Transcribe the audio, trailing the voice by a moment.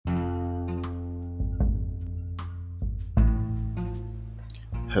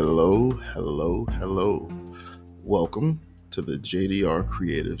Hello, hello, hello. Welcome to the JDR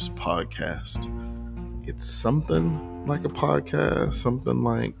Creatives podcast. It's something like a podcast, something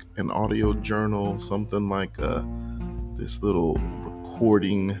like an audio journal, something like this little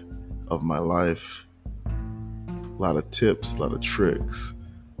recording of my life. A lot of tips, a lot of tricks,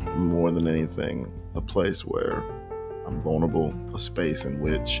 more than anything, a place where I'm vulnerable, a space in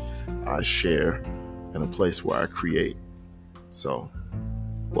which I share, and a place where I create. So,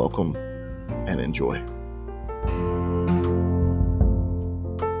 welcome and enjoy.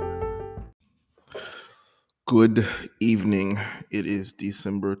 Good evening. It is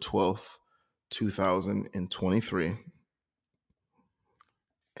December 12th, 2023,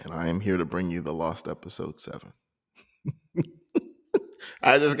 and I am here to bring you the Lost Episode 7.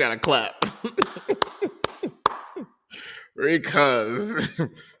 I just gotta clap. Because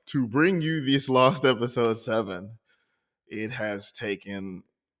to bring you this Lost Episode 7, it has taken,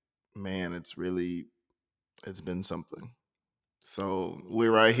 it's been something. So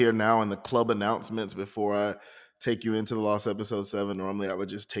we're right here now in the club announcements before I take you into the Lost Episode 7. Normally I would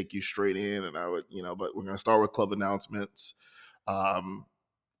just take you straight in and I would, but we're going to start with club announcements.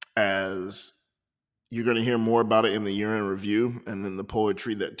 As you're going to hear more about it in the year in review, and then the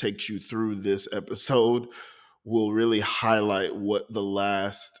poetry that takes you through this episode will really highlight what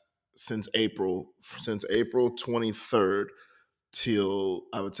since April 23rd till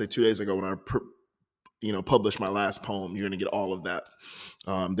I would say 2 days ago when I published my last poem. You're going to get all of that.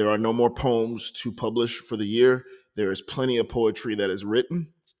 There are no more poems to publish for the year. There is plenty of poetry that is written,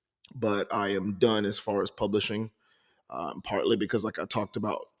 but I am done as far as publishing, partly because, like I talked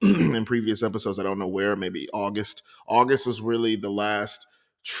about in previous episodes, I don't know where, maybe August. August was really the last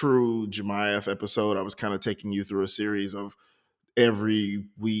true Jemiah episode. I was kind of taking you through a series of every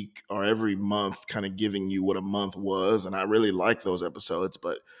week or every month kind of giving you what a month was, and I really like those episodes,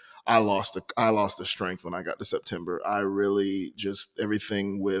 but I lost the strength when I got to September. I really just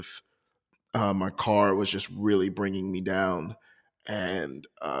everything with my car was just really bringing me down, and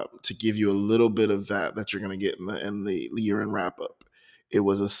to give you a little bit of that you're going to get in the year-end wrap-up, it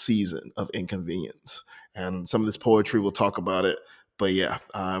was a season of inconvenience, and some of this poetry will talk about it. But yeah,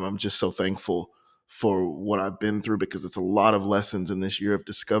 I'm just so thankful for what I've been through, because it's a lot of lessons in this year of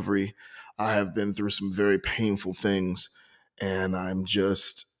discovery. I have been through some very painful things, and I'm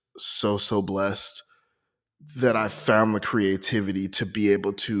just so blessed that I found the creativity to be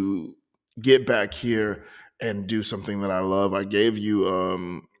able to get back here and do something that I love. I gave you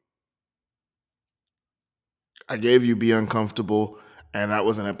Be Uncomfortable, and that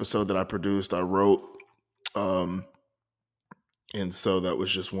was an episode that I produced, I wrote, and so that was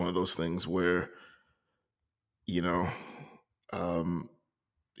just one of those things where it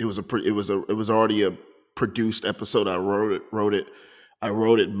was already a produced episode. I wrote it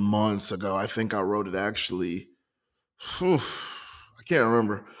months ago. I think I wrote it actually, I can't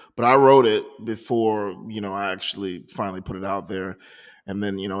remember, but I wrote it before, I actually finally put it out there. And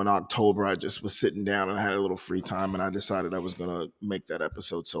then, in October, I just was sitting down and I had a little free time, and I decided I was going to make that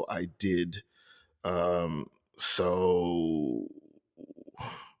episode. So I did. So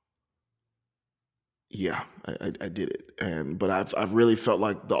yeah, I did it. But I've really felt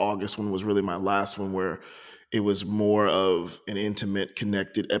like the August one was really my last one, where it was more of an intimate,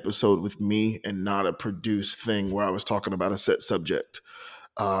 connected episode with me and not a produced thing where I was talking about a set subject.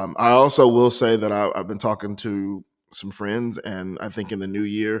 I also will say that I've been talking to some friends, and I think in the new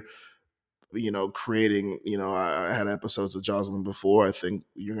year, creating, I had episodes with Jocelyn before. I think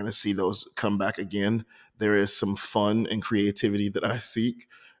you're going to see those come back again. There is some fun and creativity that I seek,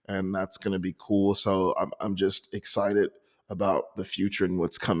 and that's going to be cool. So I'm just excited about the future and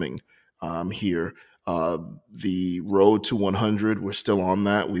what's coming here. The road to 100, we're still on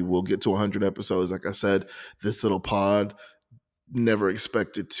that. We will get to 100 episodes. Like I said, this little pod, never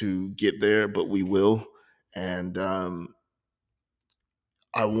expected to get there, but we will. And I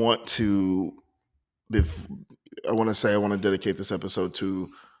want to dedicate this episode to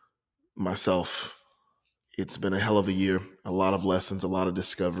myself. It's been a hell of a year, a lot of lessons, a lot of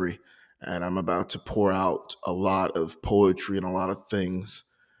discovery, and I'm about to pour out a lot of poetry and a lot of things.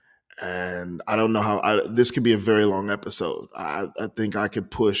 And I don't know how this could be a very long episode. I think I could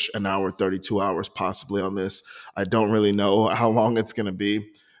push an hour, 32 hours possibly on this. I don't really know how long it's going to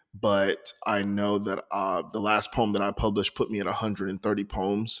be, but I know that the last poem that I published put me at 130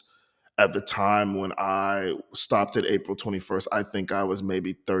 poems. At the time when I stopped at April 21st, I think I was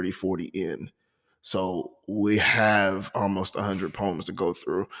maybe 30, 40 in. So we have almost 100 poems to go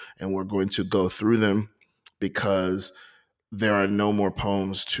through, and we're going to go through them because there are no more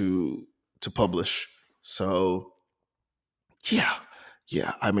poems to publish. So yeah,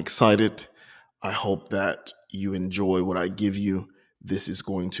 Yeah, I'm excited. I hope that you enjoy what I give you. This is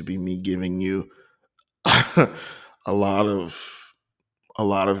going to be me giving you a lot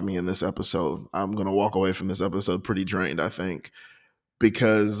of me in this episode. I'm going to walk away from this episode pretty drained, I think,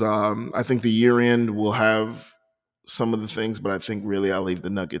 because I think the year end will have some of the things, but I think really I'll leave the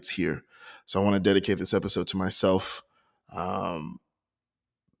nuggets here. So I want to dedicate this episode to myself, um,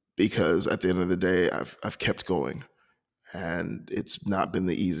 because at the end of the day, I've kept going, and it's not been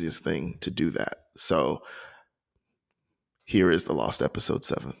the easiest thing to do that. So here is the Lost episode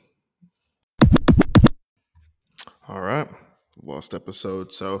 7. All right. Lost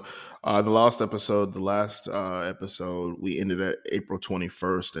episode. So the last episode, we ended at April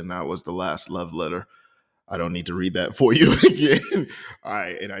 21st, and that was the last love letter. I don't need to read that for you again.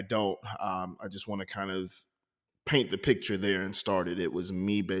 I don't. I just want to kind of paint the picture there and start it. It was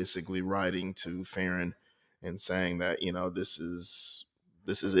me basically writing to Farron and saying that, this is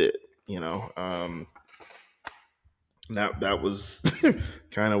it. That was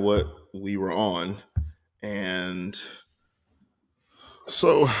kind of what we were on. And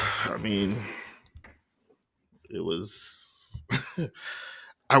so, I mean, it was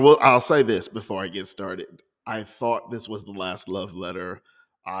I'll say this before I get started. I thought this was the last love letter.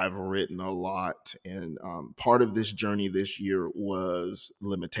 I've written a lot, and part of this journey this year was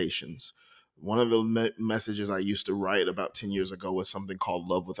limitations. One of the messages I used to write about 10 years ago was something called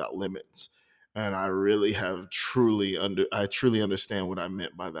Love Without Limits. And I really have I truly understand what I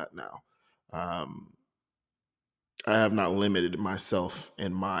meant by that now. Um, I have not limited myself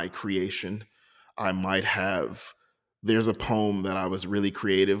in my creation. I might have. There's a poem that I was really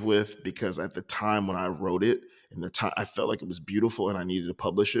creative with because at the time when I wrote it, and the time I felt like it was beautiful and I needed to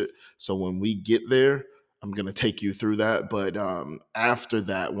publish it. So when we get there, I'm gonna take you through that. But after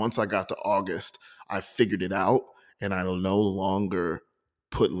that, once I got to August, I figured it out, and I will no longer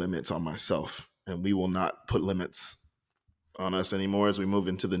put limits on myself, and we will not put limits on us anymore as we move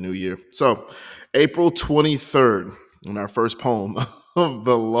into the new year. So, April 23rd, in our first poem of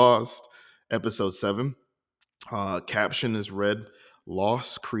the Lost, episode 7, caption is read,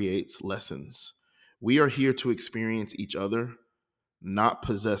 Loss creates lessons. We are here to experience each other, not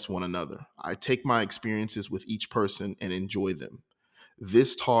possess one another. I take my experiences with each person and enjoy them.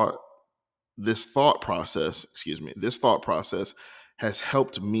 This taught this thought process has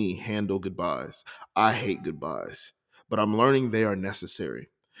helped me handle goodbyes. I hate goodbyes, but I'm learning they are necessary.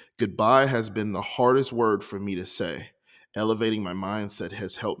 Goodbye has been the hardest word for me to say. Elevating my mindset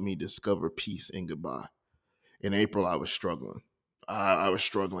has helped me discover peace in goodbye. In April, I was struggling. I was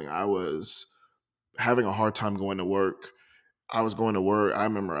struggling. I was having a hard time going to work. I was going to work. I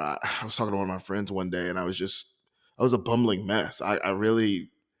remember I was talking to one of my friends one day, and I was a bumbling mess. I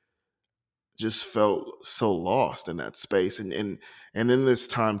really just felt so lost in that space, and in this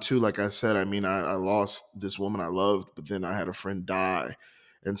time too, like I said, I mean, I lost this woman I loved, but then I had a friend die,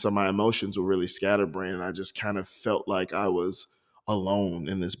 and so my emotions were really scatterbrained, and I just kind of felt like I was alone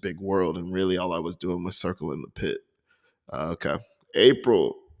in this big world, and really all I was doing was circling the pit. Okay,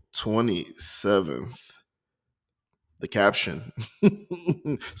 April 27th, the caption.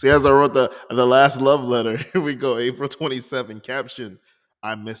 See, as I wrote the last love letter, here we go, April 27th, caption,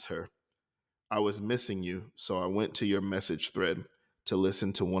 I miss her. I was missing you, so I went to your message thread to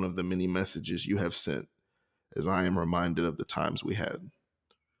listen to one of the many messages you have sent, as I am reminded of the times we had.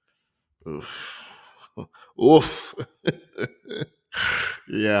 Oof. Oof.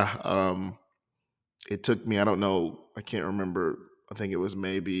 Yeah. It took me, I don't know, I can't remember. I think it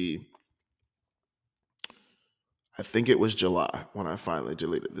was July when I finally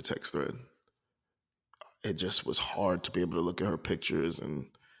deleted the text thread. It just was hard to be able to look at her pictures, and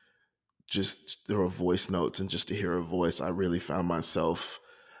just there were voice notes, and just to hear her voice, I really found myself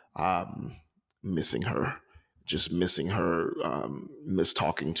um, missing her, just missing her, miss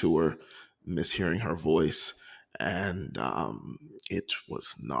talking to her, miss hearing her voice, and it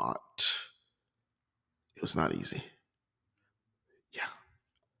was not easy. Yeah.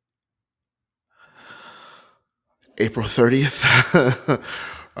 April 30th.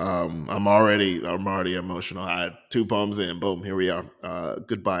 I'm already emotional. I had 2 poems in. Boom, here we are.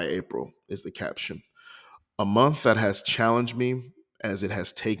 Goodbye, April is the caption. A month that has challenged me as it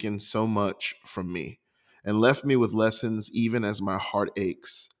has taken so much from me and left me with lessons even as my heart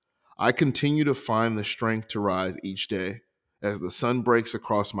aches. I continue to find the strength to rise each day as the sun breaks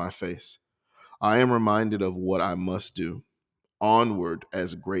across my face. I am reminded of what I must do onward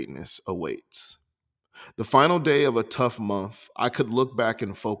as greatness awaits. The final day of a tough month, I could look back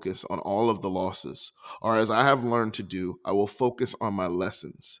and focus on all of the losses, or as I have learned to do, I will focus on my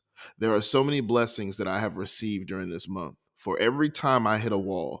lessons. There are so many blessings that I have received during this month. For every time I hit a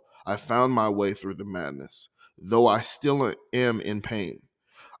wall, I found my way through the madness. Though I still am in pain,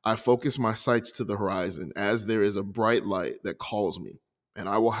 I focus my sights to the horizon as there is a bright light that calls me, and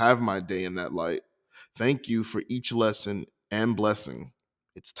I will have my day in that light. Thank you for each lesson and blessing.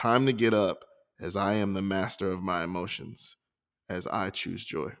 It's time to get up as I am the master of my emotions, as I choose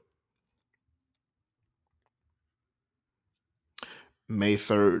joy. May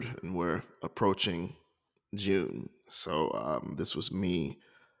 3rd, and we're approaching June. So this was me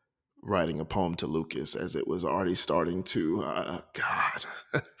writing a poem to Lucas as it was already starting to,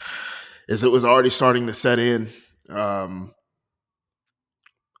 as it was already starting to set in. I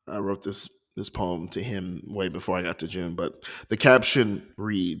wrote this poem to him way before I got to June, but the caption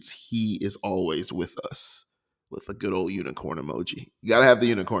reads, "He is always with us," with a good old unicorn emoji. You gotta have the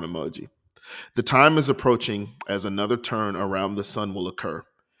unicorn emoji. The time is approaching as another turn around the sun will occur,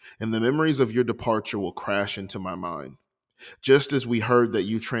 and the memories of your departure will crash into my mind. Just as we heard that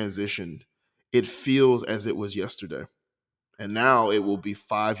you transitioned, it feels as it was yesterday, and now it will be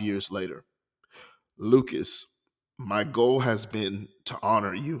 5 years later. Lucas, my goal has been to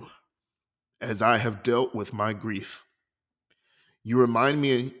honor you as I have dealt with my grief. You remind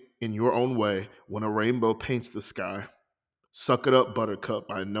me in your own way when a rainbow paints the sky. Suck it up, buttercup.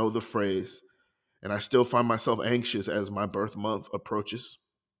 I know the phrase, and I still find myself anxious as my birth month approaches.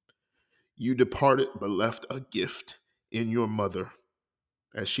 You departed but left a gift in your mother,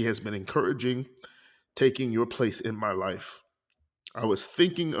 as she has been encouraging, taking your place in my life. I was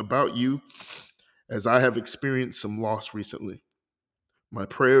thinking about you as I have experienced some loss recently. My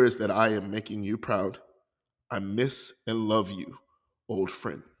prayer is that I am making you proud. I miss and love you, old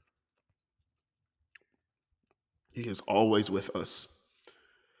friend. He is always with us.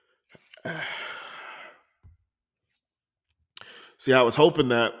 See, I was hoping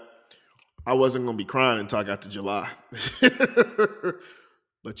that I wasn't going to be crying until I got to July.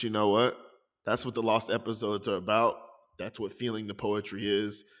 But you know what? That's what the lost episodes are about. That's what feeling the poetry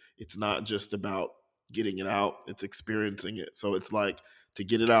is. It's not just about getting it out, it's experiencing it. So it's like to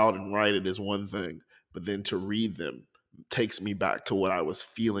get it out and write it is one thing, but then to read them takes me back to what I was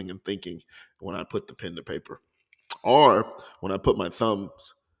feeling and thinking when I put the pen to paper or when I put my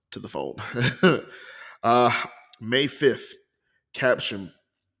thumbs to the phone. uh, May 5th, caption.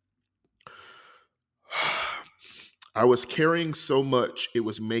 I was carrying so much, it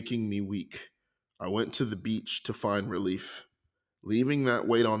was making me weak. I went to the beach to find relief. Leaving that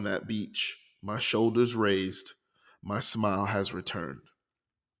weight on that beach, my shoulders raised, my smile has returned.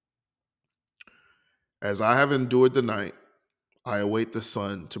 As I have endured the night, I await the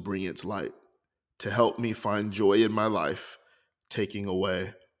sun to bring its light, to help me find joy in my life, taking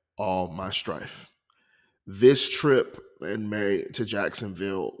away all my strife. This trip in May to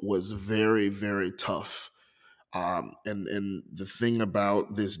Jacksonville was very, very tough. And the thing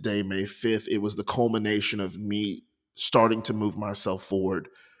about this day, May 5th, it was the culmination of me starting to move myself forward,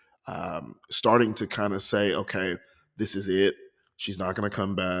 starting to kind of say, okay, this is it. She's not going to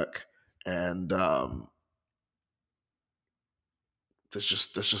come back. And that's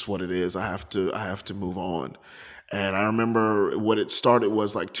just what it is. I have to move on. And I remember what it started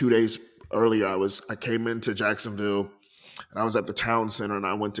was like 2 days earlier. I came into Jacksonville and I was at the town center and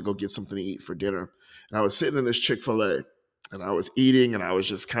I went to go get something to eat for dinner. And I was sitting in this Chick-fil-A and I was eating and I was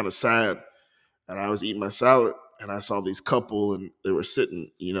just kind of sad. And I was eating my salad and I saw these couple and they were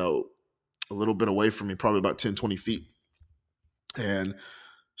sitting, a little bit away from me, probably about 10, 20 feet. And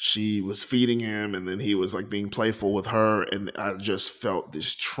she was feeding him and then he was like being playful with her. And I just felt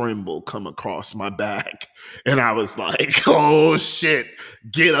this tremble come across my back. And I was like, oh shit,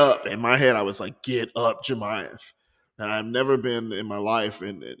 get up. In my head, I was like, get up, Jemiah. And I've never been in my life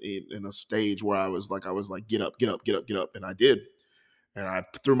in a stage where I was like, get up, get up, get up, get up. And I did. And I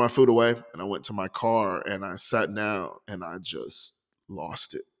threw my food away and I went to my car and I sat down and I just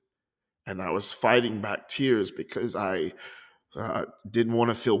lost it. And I was fighting back tears because I didn't want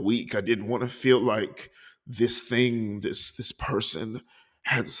to feel weak. I didn't want to feel like this person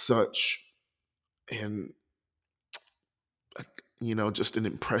had such an, just an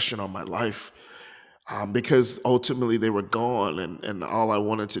impression on my life. Because ultimately they were gone and all I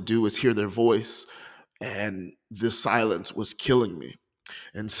wanted to do was hear their voice and this silence was killing me.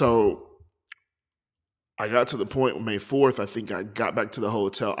 And so I got to the point on May 4th, I think I got back to the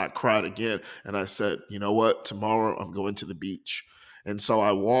hotel, I cried again, and I said, you know what, tomorrow I'm going to the beach. And so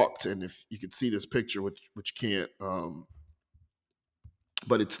I walked, and if you could see this picture, which you can't,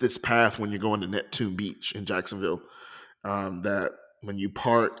 but it's this path when you're going to Neptune Beach in Jacksonville, that when you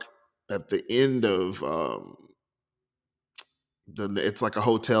park at the end of it's like a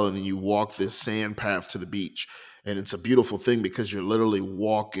hotel, and then you walk this sand path to the beach. And it's a beautiful thing because you're literally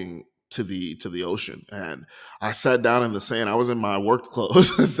walking to the ocean. And I sat down in the sand. I was in my work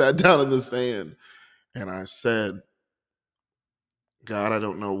clothes. I sat down in the sand and I said, God, I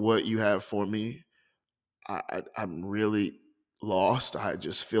don't know what you have for me. I'm really lost. I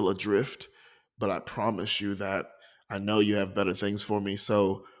just feel adrift, but I promise you that I know you have better things for me.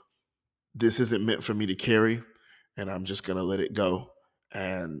 So this isn't meant for me to carry, and I'm just going to let it go.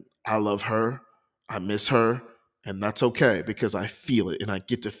 And I love her. I miss her. And that's okay because I feel it and I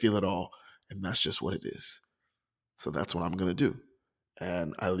get to feel it all. And that's just what it is. So that's what I'm going to do.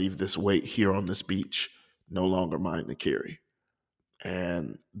 And I leave this weight here on this beach, no longer mine to carry.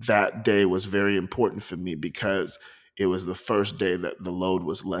 And that day was very important for me because it was the first day that the load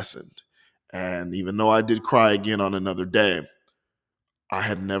was lessened. And even though I did cry again on another day, I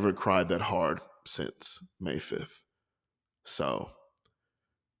had never cried that hard since May 5th. So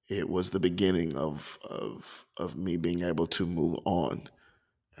it was the beginning of me being able to move on.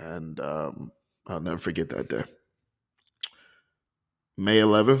 And I'll never forget that day. May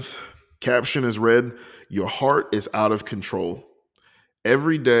 11th, caption is read, "Your heart is out of control.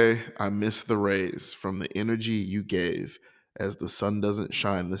 Every day I miss the rays from the energy you gave as the sun doesn't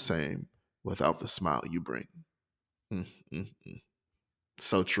shine the same without the smile you bring." Mm, mm, mm.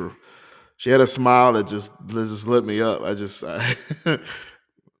 So true. She had a smile that just lit me up.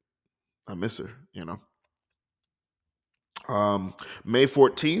 I miss her, you know. May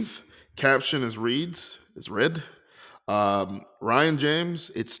 14th, caption is read. Ryan James,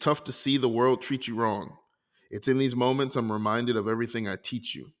 it's tough to see the world treat you wrong. It's in these moments I'm reminded of everything I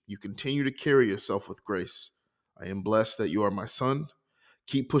teach you. You continue to carry yourself with grace. I am blessed that you are my son.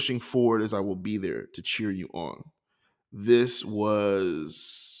 Keep pushing forward as I will be there to cheer you on. This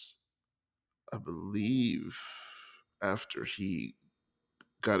was, I believe, after he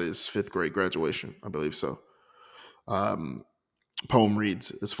got his fifth grade graduation. I believe so. Poem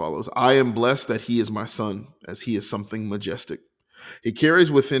reads as follows: I am blessed that he is my son, as he is something majestic. He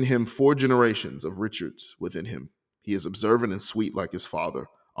carries within him 4 generations of Richards within him. He is observant and sweet like his father,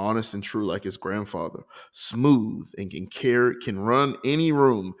 honest and true like his grandfather, smooth and can run any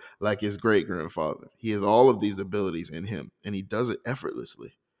room like his great grandfather. He has all of these abilities in him, and he does it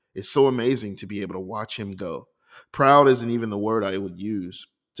effortlessly. It's so amazing to be able to watch him go. Proud isn't even the word I would use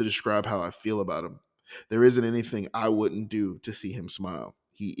to describe how I feel about him. There isn't anything I wouldn't do to see him smile.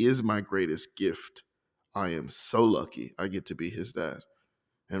 He is my greatest gift. I am so lucky I get to be his dad.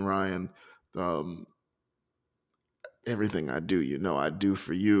 And Ryan, um, everything I do, I do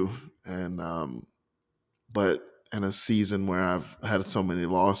for you. And but in a season where I've had so many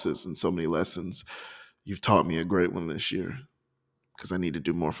losses and so many lessons, you've taught me a great one this year because I need to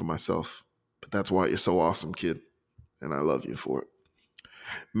do more for myself. But that's why you're so awesome, kid. And I love you for it.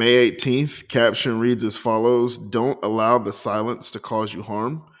 May 18th, caption reads as follows: Don't allow the silence to cause you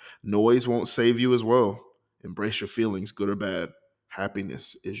harm. Noise won't save you as well. Embrace your feelings, good or bad.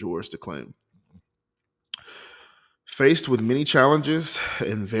 Happiness is yours to claim. Faced with many challenges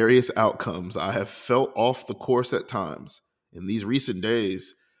and various outcomes, I have felt off the course at times. In these recent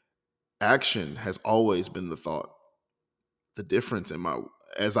days, action has always been the thought. The difference in my,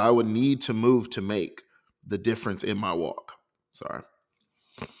 as I would need to move to make the difference in my walk. Sorry.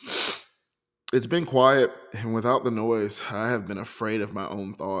 It's been quiet, and without the noise, I have been afraid of my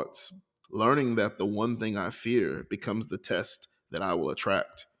own thoughts, learning that the one thing I fear becomes the test that I will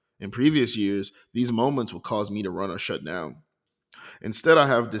attract. In previous years, these moments would cause me to run or shut down. Instead, I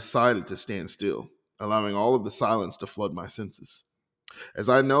have decided to stand still, allowing all of the silence to flood my senses. As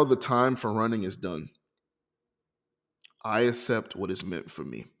I know the time for running is done, I accept what is meant for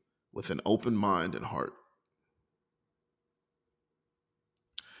me with an open mind and heart.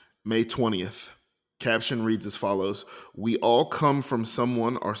 May 20th. Caption reads as follows: We all come from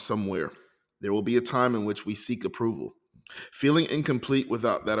someone or somewhere. There will be a time in which we seek approval. Feeling incomplete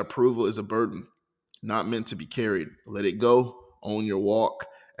without that approval is a burden, not meant to be carried. Let it go. Own your walk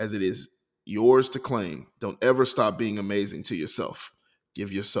as it is yours to claim. Don't ever stop being amazing to yourself.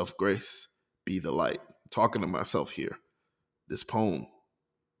 Give yourself grace. Be the light. I'm talking to myself here. This poem,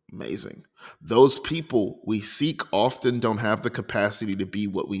 amazing. Those people we seek often don't have the capacity to be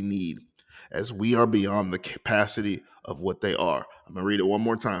what we need, as we are beyond the capacity of what they are. I'm going to read it one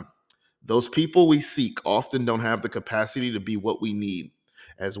more time. Those people we seek often don't have the capacity to be what we need,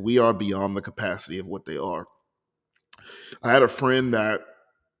 as we are beyond the capacity of what they are. I had a friend that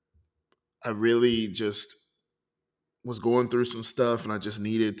I really just was going through some stuff, and I just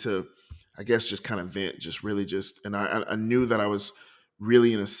needed to, I guess, just kind of vent, just really just, and I knew that I was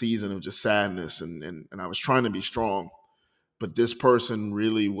really in a season of just sadness, and I was trying to be strong, but this person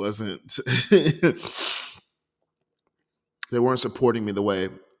really wasn't. They weren't supporting me the way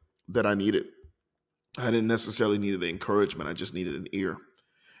that I needed. I didn't necessarily need the encouragement. I just needed an ear.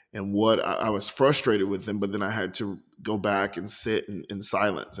 And what I was frustrated with them, but then I had to go back and sit in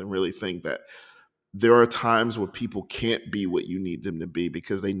silence and really think that there are times where people can't be what you need them to be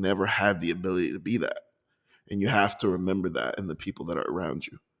because they never had the ability to be that. And you have to remember that in the people that are around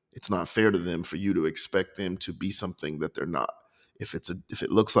you. It's not fair to them for you to expect them to be something that they're not. If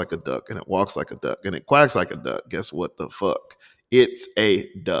it looks like a duck and it walks like a duck and it quacks like a duck, guess what the fuck? It's a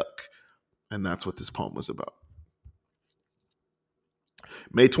duck. And that's what this poem was about.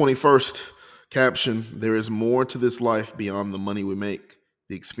 May 21st, caption, there is more to this life beyond the money we make.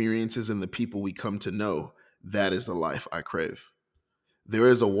 The experiences and the people we come to know, that is the life I crave. There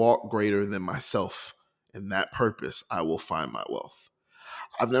is a walk greater than myself. In that purpose, I will find my wealth.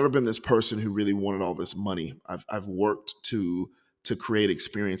 I've never been this person who really wanted all this money. I've worked to create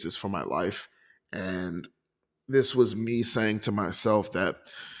experiences for my life. And this was me saying to myself that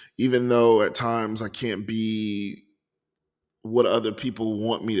even though at times I can't be what other people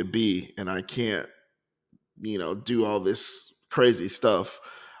want me to be and I can't, do all this crazy stuff,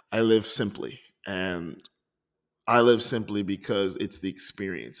 I live simply. And I live simply because it's the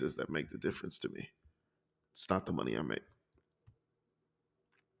experiences that make the difference to me. It's not the money I make.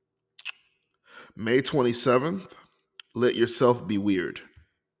 May 27th, let yourself be weird.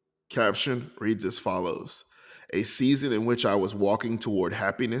 Caption reads as follows: a season in which I was walking toward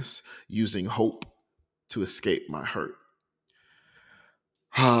happiness, using hope to escape my hurt.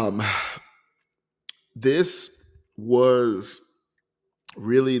 This was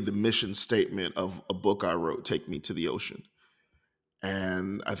really the mission statement of a book I wrote, Take Me to the Ocean.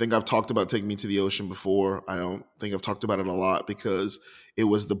 And I think I've talked about Take Me to the Ocean before. I don't think I've talked about it a lot because it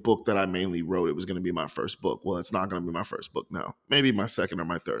was the book that I mainly wrote. It was going to be my first book. Well, it's not going to be my first book now. Maybe my second or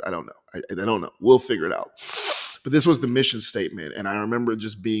my third. I don't know. I don't know. We'll figure it out. But this was the mission statement. And I remember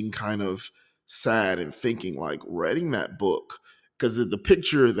just being kind of sad and thinking, like, writing that book, because the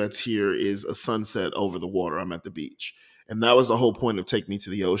picture that's here is a sunset over the water. I'm at the beach. And that was the whole point of Take Me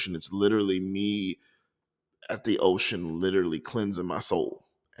to the Ocean. It's literally me at the ocean, literally cleansing my soul.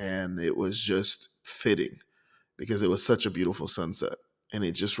 And it was just fitting because it was such a beautiful sunset. And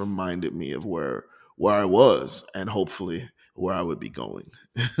it just reminded me of where I was and hopefully where I would be going.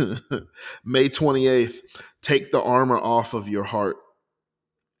 May 28th, take the armor off of your heart,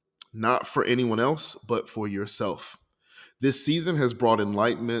 not for anyone else, but for yourself. This season has brought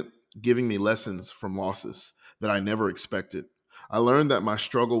enlightenment, giving me lessons from losses that I never expected. I learned that my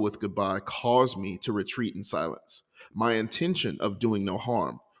struggle with goodbye caused me to retreat in silence. My intention of doing no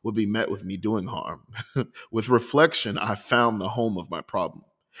harm would be met with me doing harm. With reflection, I found the home of my problem.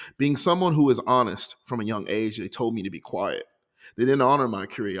 Being someone who is honest from a young age, they told me to be quiet. They didn't honor my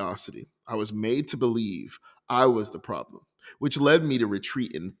curiosity. I was made to believe I was the problem, which led me to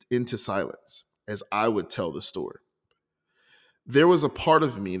retreat into silence as I would tell the story. There was a part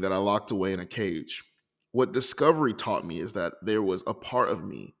of me that I locked away in a cage. What discovery taught me is that there was a part of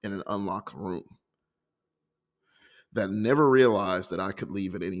me in an unlocked room that never realized that I could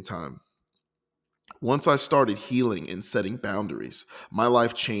leave at any time. Once I started healing and setting boundaries, my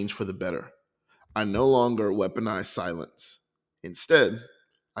life changed for the better. I no longer weaponized silence. Instead,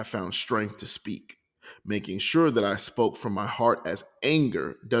 I found strength to speak, making sure that I spoke from my heart as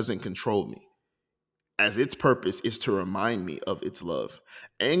anger doesn't control me, as its purpose is to remind me of its love.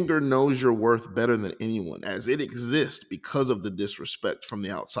 Anger knows your worth better than anyone, as it exists because of the disrespect from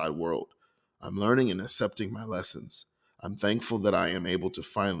the outside world. I'm learning and accepting my lessons. I'm thankful that I am able to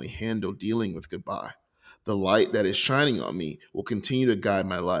finally handle dealing with goodbye. The light that is shining on me will continue to guide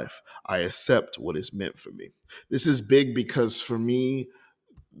my life. I accept what is meant for me. This is big because for me,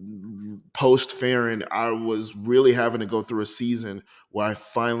 post Farron, I was really having to go through a season where I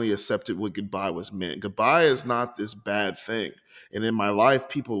finally accepted what goodbye was meant. Goodbye is not this bad thing. And in my life,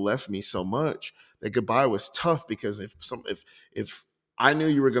 people left me so much that goodbye was tough because if I knew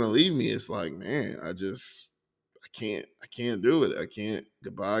you were going to leave me, it's like, man, I can't do it. I can't.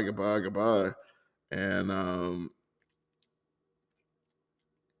 Goodbye. And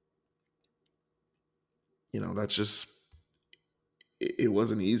that's just it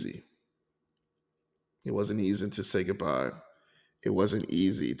wasn't easy. It wasn't easy to say goodbye. It wasn't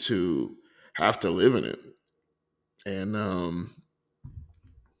easy to have to live in it. And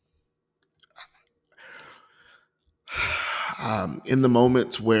in the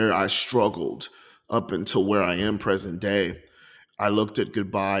moments where I struggled up until where I am present day, I looked at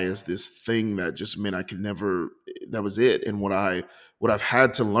goodbye as this thing that just meant I could never, that was it. And what I've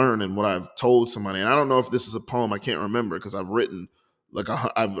had to learn and what I've told somebody, and I don't know if this is a poem, I can't remember because I've written Like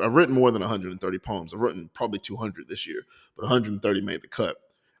I've written more than 130 poems. I've written probably 200 this year, but 130 made the cut.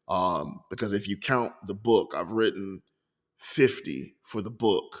 Because if you count the book, I've written 50 for the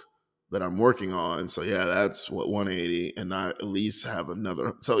book that I'm working on. So yeah, that's what 180, and I at least have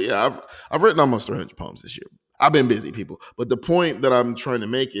another. So yeah, I've written almost 300 poems this year. I've been busy, people. But the point that I'm trying to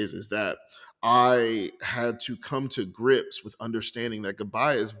make is that I had to come to grips with understanding that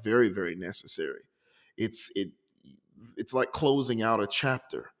goodbye is very, very necessary. It's like closing out a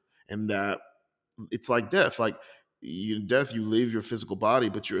chapter, and that it's like death. Like death, you leave your physical body,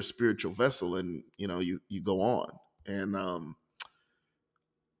 but you're a spiritual vessel, and you go on. And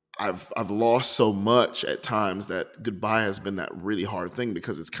I've lost so much at times that goodbye has been that really hard thing,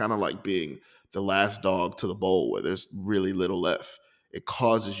 because it's kind of like being the last dog to the bowl where there's really little left. It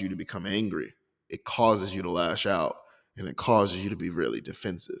causes you to become angry. It causes you to lash out, and it causes you to be really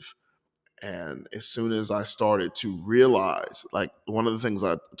defensive. And as soon as I started to realize, like one of the things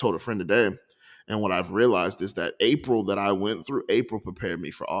I told a friend today, and what I've realized is that April that I went through, April prepared me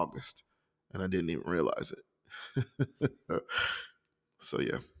for August, and I didn't even realize it. So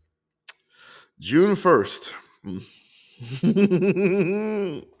yeah, June 1st.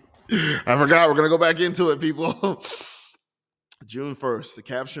 I forgot. We're gonna go back into it, people. June 1st. The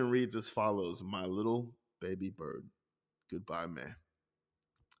caption reads as follows: "My little baby bird, goodbye, man."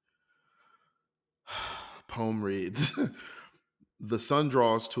 Poem reads: The sun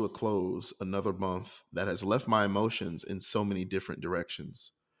draws to a close another month that has left my emotions in so many different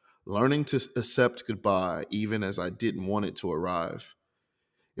directions. Learning to accept goodbye even as I didn't want it to arrive.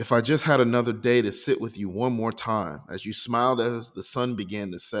 If I just had another day to sit with you one more time as you smiled as the sun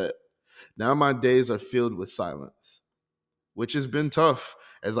began to set. Now my days are filled with silence, which has been tough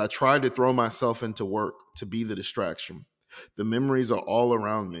as I tried to throw myself into work to be the distraction. The memories are all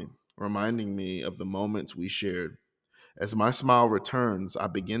around me, reminding me of the moments we shared. As my smile returns, I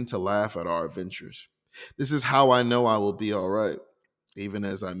begin to laugh at our adventures. This is how I know I will be all right, even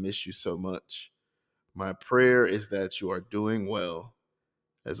as I miss you so much. My prayer is that you are doing well,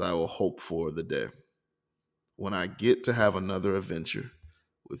 as I will hope for the day when I get to have another adventure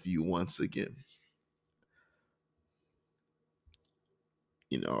with you once again.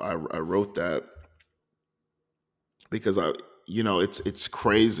 I wrote that because it's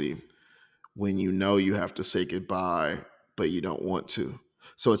crazy when you have to say goodbye, but you don't want to.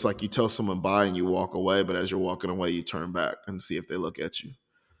 So it's like you tell someone bye and you walk away, but as you're walking away, you turn back and see if they look at you.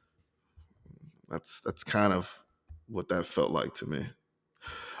 That's kind of what that felt like to me.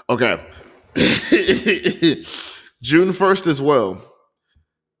 Okay. June 1st as well.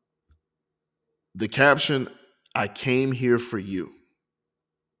 The caption, "I came here for you."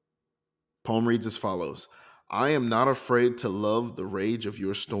 Poem reads as follows: I am not afraid to love the rage of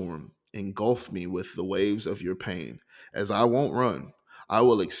your storm. Engulf me with the waves of your pain. As I won't run, I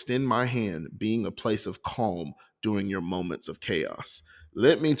will extend my hand, being a place of calm during your moments of chaos.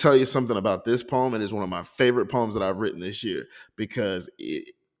 Let me tell you something about this poem. It is one of my favorite poems that I've written this year, because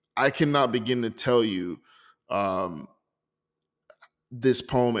I cannot begin to tell you this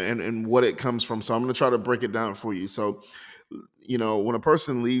poem and what it comes from. So I'm going to try to break it down for you. So, when a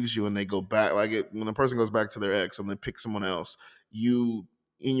person leaves you and they go back, when a person goes back to their ex and they pick someone else, you,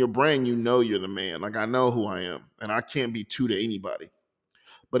 in your brain, you're the man. Like, I know who I am, and I can't be two to anybody.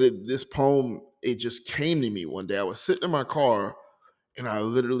 But this poem, it just came to me one day. I was sitting in my car and I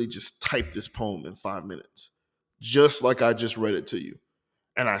literally just typed this poem in 5 minutes, just like I just read it to you.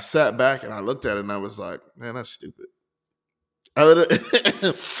 And I sat back and I looked at it and I was like, man, that's stupid. I literally,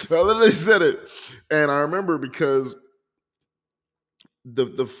 I literally said it. And I remember because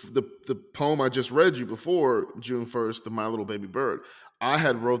the poem I just read you before June 1st, the My Little Baby Bird, I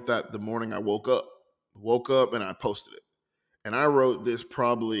had wrote that the morning I woke up and I posted it. And I wrote this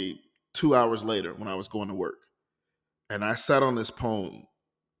probably 2 hours later when I was going to work. And I sat on this poem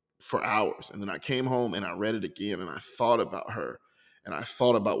for hours. And then I came home and I read it again and I thought about her. And I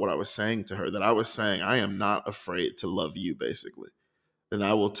thought about what I was saying to her, that I was saying, I am not afraid to love you, basically. Then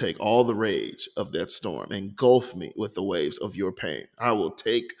I will take all the rage of that storm, engulf me with the waves of your pain. I will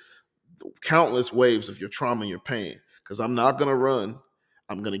take countless waves of your trauma and your pain, because I'm not going to run.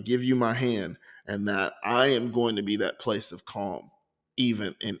 I'm going to give you my hand, and that I am going to be that place of calm,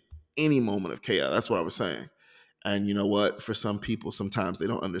 even in any moment of chaos. That's what I was saying. And you know what? For some people, sometimes they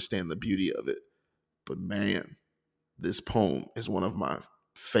don't understand the beauty of it. But man, this poem is one of my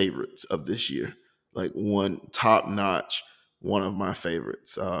favorites of this year. Like, one top notch, one of my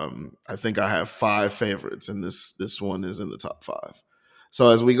favorites. I think I have 5 favorites, and this one is in the top 5. So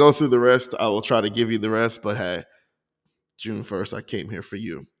as we go through the rest, I will try to give you the rest. But hey, June 1st, I came here for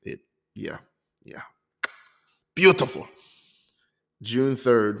you. Yeah, beautiful. June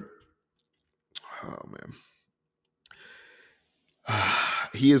 3rd. Oh, man.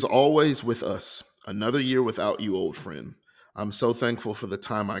 He is always with us. Another year without you, old friend. I'm so thankful for the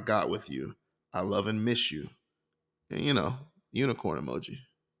time I got with you. I love and miss you. And, unicorn emoji.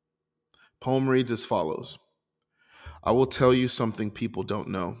 Poem reads as follows. I will tell you something people don't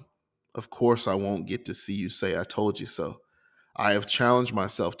know. Of course, I won't get to see you say I told you so. I have challenged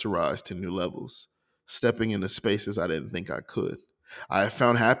myself to rise to new levels, stepping into spaces I didn't think I could. I have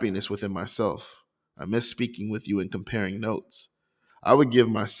found happiness within myself. I miss speaking with you and comparing notes. I would give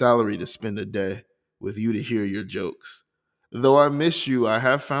my salary to spend a day with you to hear your jokes. Though I miss you, I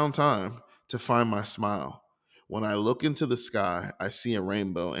have found time to find my smile. When I look into the sky, I see a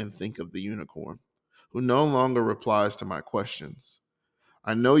rainbow and think of the unicorn, who no longer replies to my questions.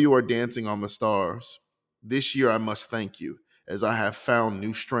 I know you are dancing on the stars. This year I must thank you, as I have found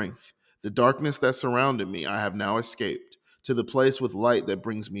new strength. The darkness that surrounded me, I have now escaped to the place with light that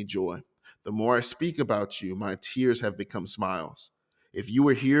brings me joy. The more I speak about you, my tears have become smiles. If you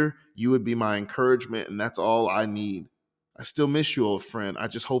were here, you would be my encouragement, and that's all I need. I still miss you, old friend. I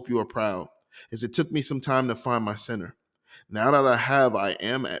just hope you are proud, as it took me some time to find my center. Now that I have, I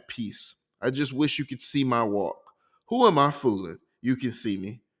am at peace. I just wish you could see my walk. Who am I fooling? You can see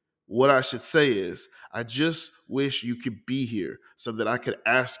me. What I should say is, I just wish you could be here so that I could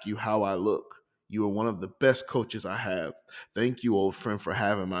ask you how I look. You are one of the best coaches I have. Thank you, old friend, for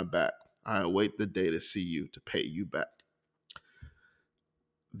having my back. I await the day to see you, to pay you back.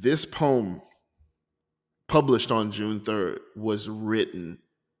 This poem, published on June 3rd, was written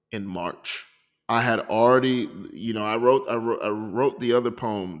in March. I had already, I wrote the other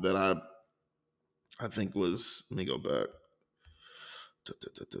poem that I think was, let me go back.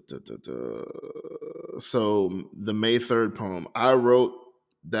 So the May 3rd poem, I wrote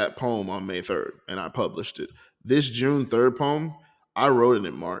that poem on May 3rd and I published it. This June 3rd poem, I wrote it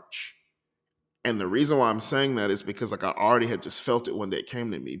in March. And the reason why I'm saying that is because like I already had just felt it one day it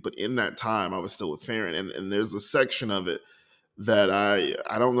came to me. But in that time I was still with Farron. And there's a section of it that I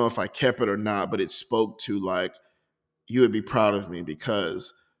don't know if I kept it or not, but it spoke to like, you would be proud of me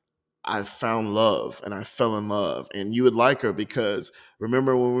because I found love and I fell in love. And you would like her because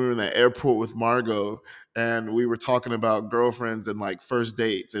remember when we were in the airport with Margot and we were talking about girlfriends and like first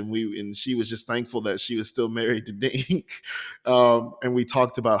dates and she was just thankful that she was still married to Dink. And we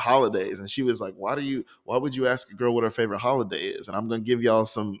talked about holidays and she was like, why would you ask a girl what her favorite holiday is? And I'm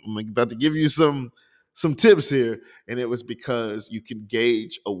about to give you some tips here. And it was because you can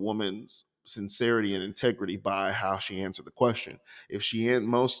gauge a woman's sincerity and integrity by how she answered the question. If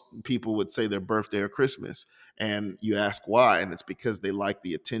most people would say their birthday or Christmas, and you ask why, and it's because they like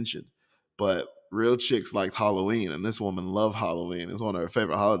the attention. But real chicks liked Halloween, and this woman loved Halloween. It's one of her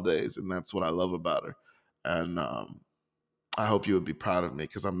favorite holidays, and that's what I love about her. And I hope you would be proud of me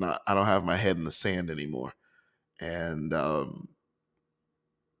because I don't have my head in the sand anymore. And I'm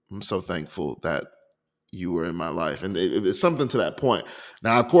so thankful that you were in my life. And it's something to that point.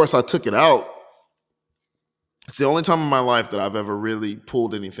 Now, of course, I took it out. It's the only time in my life that I've ever really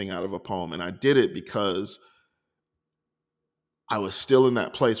pulled anything out of a poem. And I did it because I was still in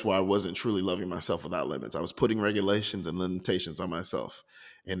that place where I wasn't truly loving myself without limits. I was putting regulations and limitations on myself.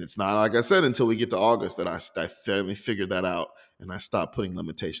 And it's not, like I said, until we get to August that I finally figured that out and I stopped putting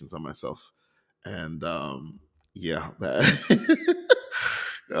limitations on myself. And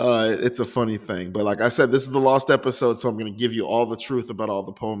it's a funny thing. But like I said, this is the lost episode, so I'm going to give you all the truth about all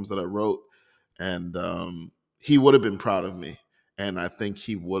the poems that I wrote. And he would have been proud of me. And I think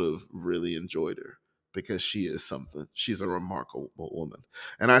he would have really enjoyed her because she is something. She's a remarkable woman.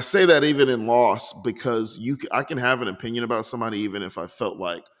 And I say that even in loss because I can have an opinion about somebody even if I felt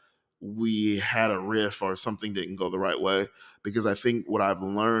like we had a riff or something didn't go the right way. Because I think what I've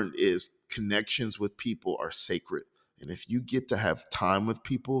learned is connections with people are sacred. And if you get to have time with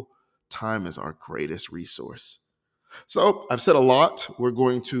people, time is our greatest resource. So I've said a lot. We're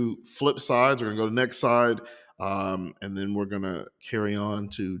going to flip sides. We're going to go to the next side. And then we're going to carry on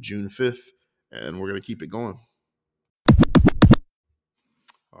to June 5th. And we're going to keep it going.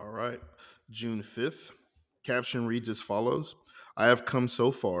 All right. June 5th. Caption reads as follows. I have come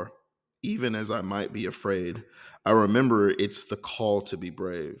so far, even as I might be afraid. I remember it's the call to be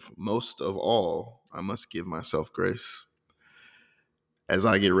brave. Most of all, I must give myself grace. As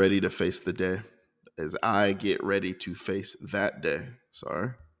I get ready to face the day, as I get ready to face that day,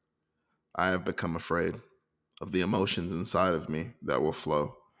 I have become afraid of the emotions inside of me that will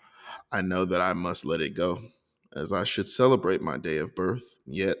flow. I know that I must let it go, as I should celebrate my day of birth,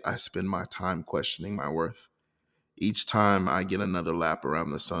 yet I spend my time questioning my worth. Each time I get another lap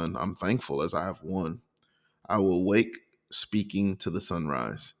around the sun, I'm thankful as I have won. I will wake speaking to the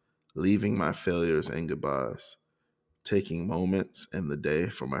sunrise, leaving my failures and goodbyes, taking moments in the day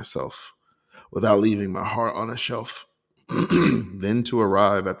for myself without leaving my heart on a shelf. Then to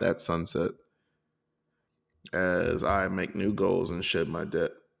arrive at that sunset as I make new goals and shed my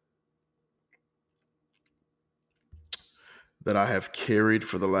debt that I have carried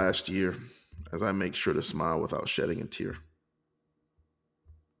for the last year, as I make sure to smile without shedding a tear.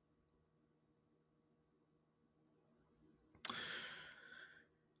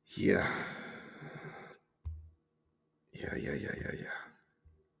 Yeah. Yeah.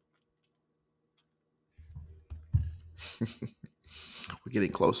 We're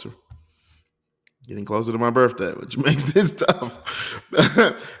getting closer to my birthday, which makes this tough.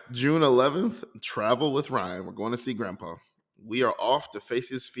 June 11th, travel with Ryan. We're going to see Grandpa. We are off to face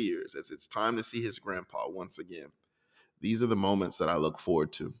his fears as it's time to see his grandpa once again. These are the moments that I look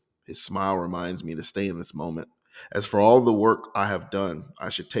forward to. His smile reminds me to stay in this moment. As for all the work I have done, I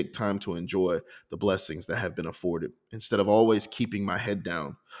should take time to enjoy the blessings that have been afforded instead of always keeping my head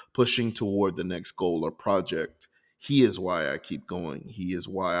down, pushing toward the next goal or project. He is why I keep going. He is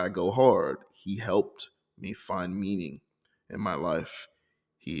why I go hard. He helped me find meaning in my life.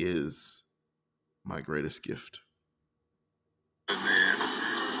 He is my greatest gift. Man,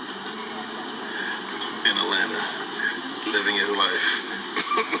 in Atlanta, living his life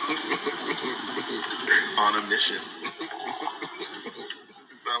on a mission.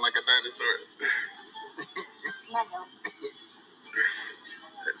 You sound like a dinosaur.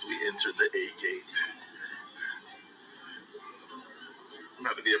 As we enter the A gate. I'm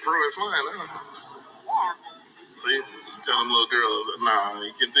about to be a pro at flying, huh? See? Tell them little girls, nah,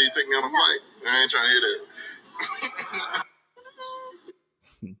 you can tell you take me on a flight. I ain't trying to hear that.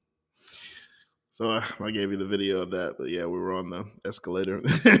 So I gave you the video of that, but yeah, we were on the escalator.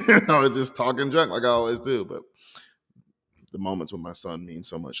 I was just talking junk like I always do, but the moments with my son mean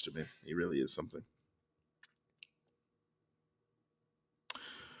so much to me. He really is something.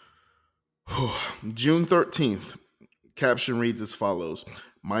 June 13th. Caption reads as follows.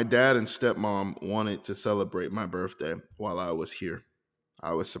 My dad and stepmom wanted to celebrate my birthday while I was here.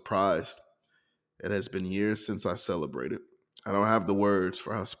 I was surprised. It has been years since I celebrated. I don't have the words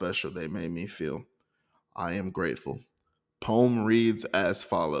for how special they made me feel. I am grateful. Poem reads as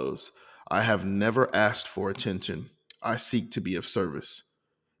follows. I have never asked for attention. I seek to be of service.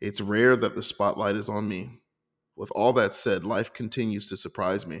 It's rare that the spotlight is on me. With all that said, life continues to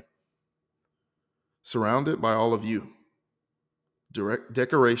surprise me. Surrounded by all of you, direct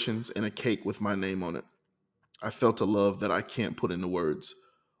decorations and a cake with my name on it. I felt a love that I can't put into words.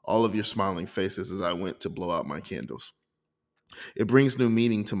 All of your smiling faces as I went to blow out my candles. It brings new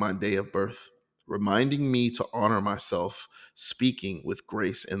meaning to my day of birth, reminding me to honor myself, speaking with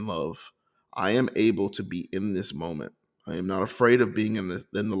grace and love. I am able to be in this moment. I am not afraid of being in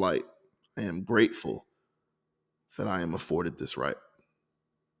the light. I am grateful that I am afforded this right.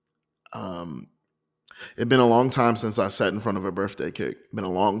 It'd been a long time since I sat in front of a birthday cake. It's been a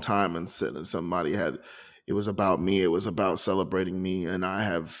long time and somebody had. It was about me. It was about celebrating me, and I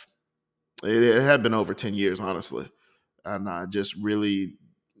have. It had been over 10 years, honestly, and I just really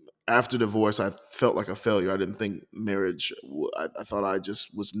after divorce, I felt like a failure. I didn't think marriage. I thought I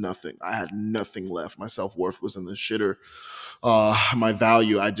just was nothing. I had nothing left. My self worth was in the shitter. My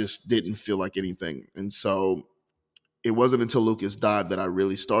value, I just didn't feel like anything. And so it wasn't until Lucas died that I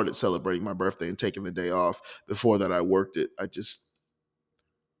really started celebrating my birthday and taking the day off. Before that, I worked it.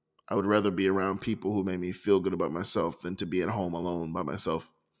 I would rather be around people who made me feel good about myself than to be at home alone by myself.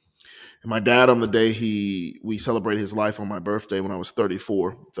 And my dad, on the day we celebrated his life on my birthday when I was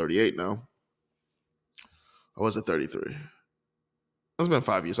 34, 38 now. I was at 33. It's been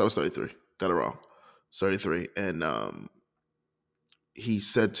 5 years. I was 33. Got it wrong. 33. And he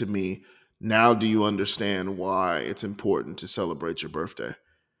said to me, now do you understand why it's important to celebrate your birthday?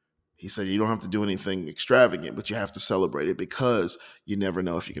 He said, you don't have to do anything extravagant, but you have to celebrate it because you never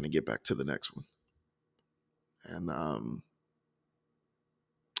know if you're going to get back to the next one. And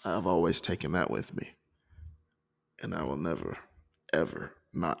I've always taken that with me. And I will never, ever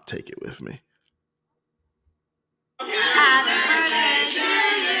not take it with me. Happy birthday to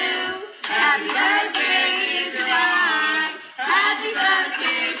you. Happy birthday, July. Happy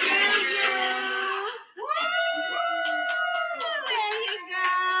birthday to you. There you go.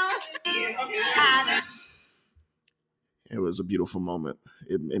 It was a beautiful moment.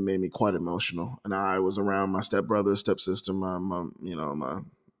 It made me quite emotional, and I was around my stepbrother, stepsister, my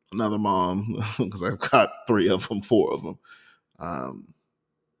another mom because I've got 3 of them, 4 of them.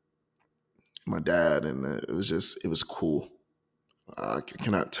 My dad, and it was cool. I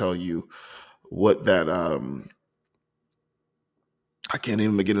cannot tell you what that I can't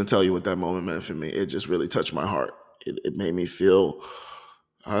even begin to tell you what that moment meant for me. It just really touched my heart. It made me feel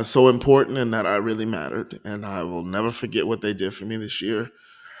so important and that I really mattered. And I will never forget what they did for me this year.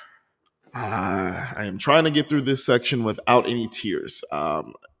 I am trying to get through this section without any tears.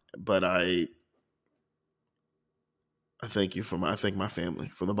 But I thank you I thank my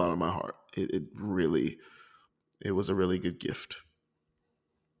family from the bottom of my heart. It was a really good gift.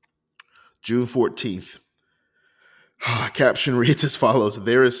 June 14th. Caption reads as follows: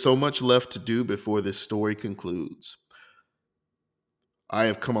 There is so much left to do before this story concludes. I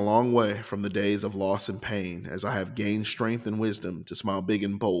have come a long way from the days of loss and pain, as I have gained strength and wisdom to smile big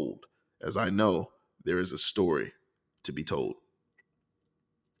and bold, as I know there is a story to be told.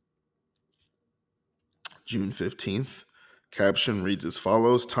 June 15th. Caption reads as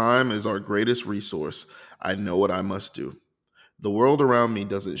follows: Time is our greatest resource. I know what I must do. The world around me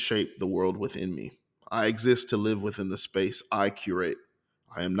doesn't shape the world within me. I exist to live within the space I curate.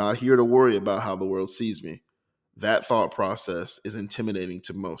 I am not here to worry about how the world sees me. That thought process is intimidating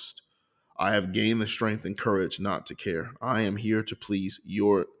to most. I have gained the strength and courage not to care. I am not here to please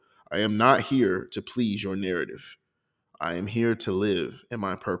your narrative. I am here to live in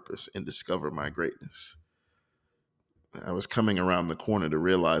my purpose and discover my greatness. I was coming around the corner to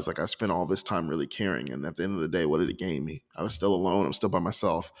realize, like, I spent all this time really caring, and at the end of the day, what did it gain me? I was still alone. I'm still by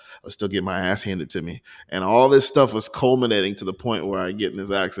myself. I was still getting my ass handed to me, and all this stuff was culminating to the point where I get in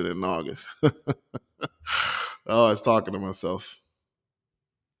this accident in August. Oh, I was talking to myself.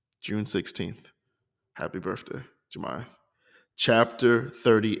 June 16th. Happy birthday, Jemiah. Chapter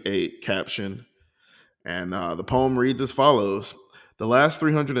 38, caption. And the poem reads as follows: The last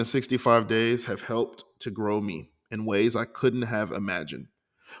 365 days have helped to grow me in ways I couldn't have imagined,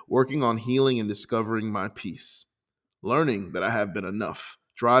 working on healing and discovering my peace, learning that I have been enough,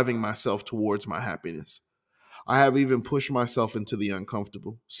 driving myself towards my happiness. I have even pushed myself into the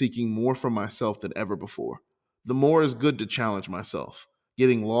uncomfortable, seeking more from myself than ever before. The more is good to challenge myself.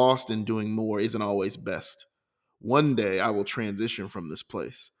 Getting lost and doing more isn't always best. One day I will transition from this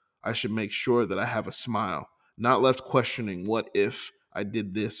place. I should make sure that I have a smile, not left questioning what if I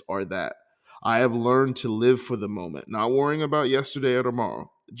did this or that. I have learned to live for the moment, not worrying about yesterday or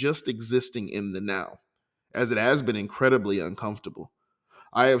tomorrow, just existing in the now, as it has been incredibly uncomfortable.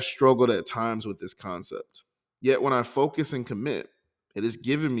 I have struggled at times with this concept. Yet when I focus and commit, it has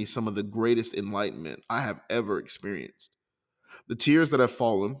given me some of the greatest enlightenment I have ever experienced. The tears that have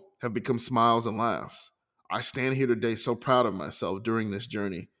fallen have become smiles and laughs. I stand here today so proud of myself during this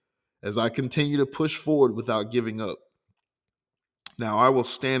journey as I continue to push forward without giving up. Now I will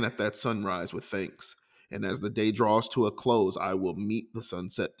stand at that sunrise with thanks, and as the day draws to a close, I will meet the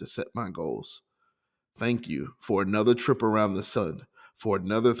sunset to set my goals. Thank you for another trip around the sun, for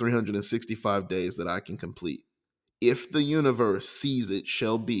another 365 days that I can complete. If the universe sees it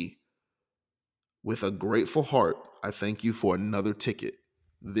shall be. With a grateful heart, I thank you for another ticket.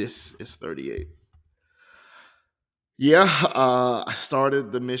 This is 38. Yeah, I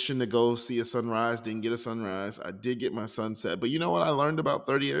started the mission to go see a sunrise, didn't get a sunrise. I did get my sunset. But you know what I learned about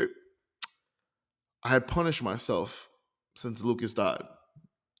 38? I had punished myself since Lucas died.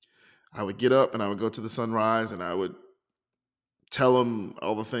 I would get up and I would go to the sunrise and I would tell him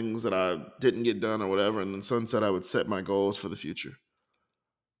all the things that I didn't get done or whatever. And then sunset, I would set my goals for the future.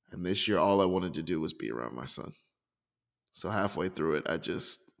 And this year, all I wanted to do was be around my son. So halfway through it, I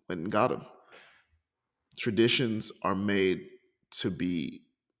just went and got him. Traditions are made to be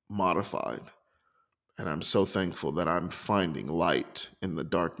modified. And I'm so thankful that I'm finding light in the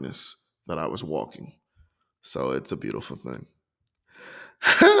darkness that I was walking. So it's a beautiful thing.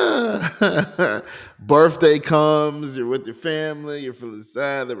 Birthday comes, you're with your family, you're feeling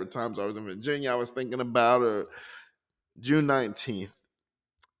sad. There were times I was in Virginia, I was thinking about her. June 19th.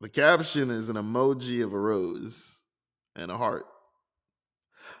 The caption is an emoji of a rose and a heart.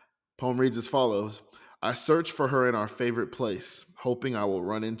 Poem reads as follows: I search for her in our favorite place, hoping I will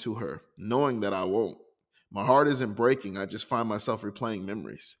run into her, knowing that I won't. My heart isn't breaking, I just find myself replaying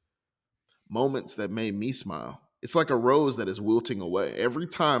memories. Moments that made me smile. It's like a rose that is wilting away. Every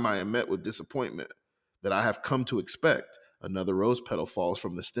time I am met with disappointment that I have come to expect, another rose petal falls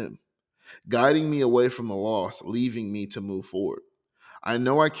from the stem, guiding me away from the loss, leaving me to move forward. I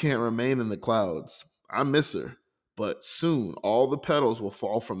know I can't remain in the clouds. I miss her, but soon all the petals will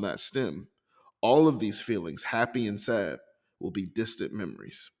fall from that stem. All of these feelings, happy and sad, will be distant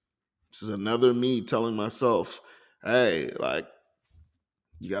memories. This is another me telling myself, hey, like,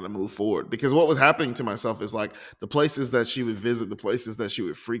 you got to move forward. Because what was happening to myself is like the places that she would visit, the places that she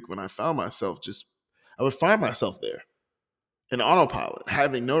would frequent, I would find myself there in autopilot,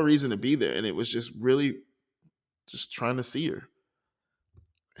 having no reason to be there. And it was just really just trying to see her.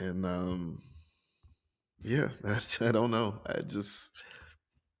 And yeah, I don't know. It's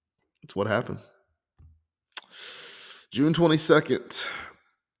what happened. June 22nd.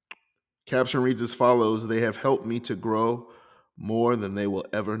 Caption reads as follows: They have helped me to grow more than they will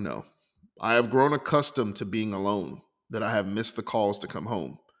ever know. I have grown accustomed to being alone, that I have missed the calls to come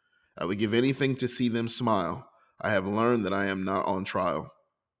home. I would give anything to see them smile. I have learned that I am not on trial.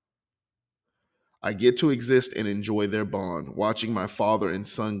 I get to exist and enjoy their bond, watching my father and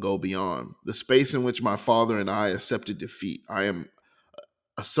son go beyond the space in which my father and I accepted defeat. I am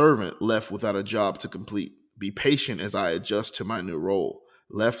a servant left without a job to complete. Be patient as I adjust to my new role.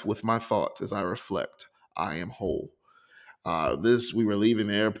 Left with my thoughts as I reflect. I am whole. This we were leaving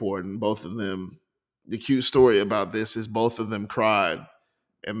the airport, and both of them. The cute story about this is both of them cried,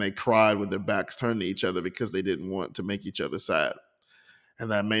 and they cried with their backs turned to each other because they didn't want to make each other sad,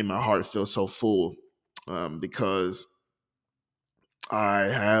 and that made my heart feel so full, because I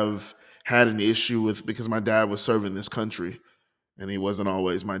have had an issue with because my dad was serving this country and he wasn't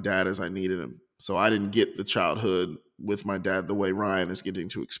always my dad as I needed him. So I didn't get the childhood with my dad the way Ryan is getting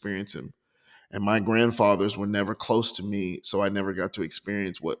to experience him. And my grandfathers were never close to me, so I never got to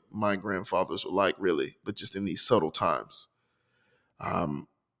experience what my grandfathers were like, really, but just in these subtle times. Um,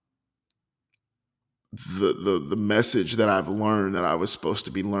 the message that I've learned that I was supposed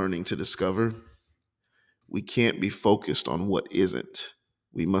to be learning to discover: we can't be focused on what isn't.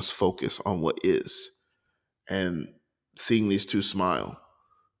 We must focus on what is. And seeing these two smile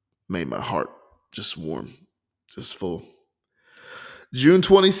made my heart just warm, just full. June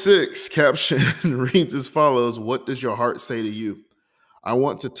 26th, caption reads as follows: What does your heart say to you? I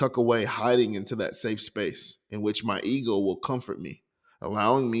want to tuck away, hiding into that safe space in which my ego will comfort me,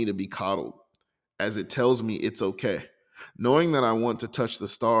 allowing me to be coddled as it tells me it's okay. Knowing that I want to touch the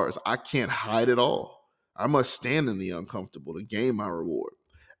stars, I can't hide it all. I must stand in the uncomfortable to gain my reward.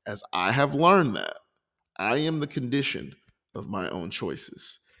 As I have learned that I am the condition of my own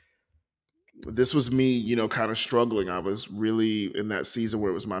choices. This was me, kind of struggling. I was really in that season where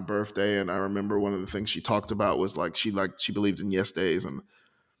it was my birthday, and I remember one of the things she talked about was she believed in yes days, and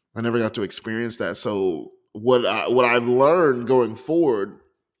I never got to experience that. So what I've learned going forward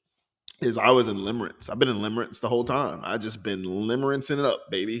is I was in limerence. I've been in limerence the whole time. I just been limerancing it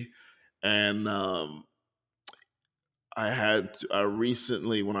up, baby. And I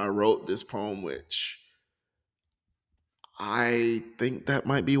recently, when I wrote this poem, which I think that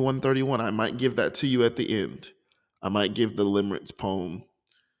might be 131. I might give that to you at the end. I might give the limerence poem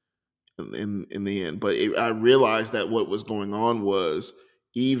in the end. But I realized that what was going on was,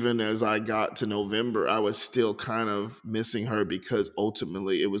 even as I got to November, I was still kind of missing her because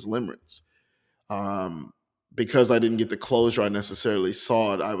ultimately it was limerence. Um, because I didn't get the closure I necessarily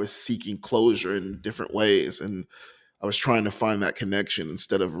sought, I was seeking closure in different ways, and I was trying to find that connection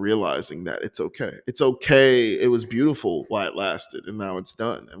instead of realizing that it's okay. It's okay. It was beautiful while it lasted, and now it's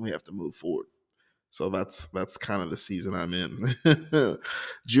done, and we have to move forward. So that's kind of the season I'm in.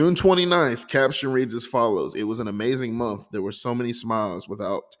 June 29th, caption reads as follows: It was an amazing month. There were so many smiles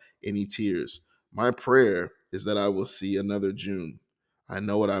without any tears. My prayer is that I will see another June. I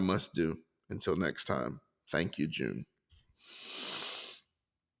know what I must do. Until next time, thank you, June.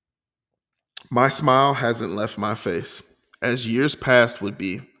 My smile hasn't left my face, as years past would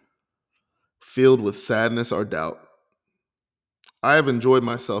be, filled with sadness or doubt. I have enjoyed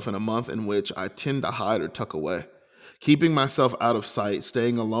myself in a month in which I tend to hide or tuck away, keeping myself out of sight,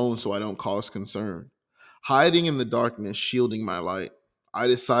 staying alone so I don't cause concern, hiding in the darkness, shielding my light. I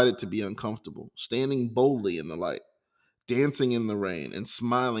decided to be uncomfortable, standing boldly in the light, dancing in the rain, and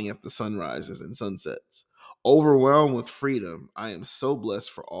smiling at the sunrises and sunsets. Overwhelmed with freedom, I am so blessed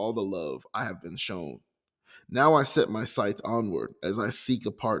for all the love I have been shown. Now I set my sights onward as I seek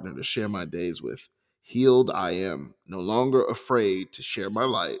a partner to share my days with. Healed I am, no longer afraid to share my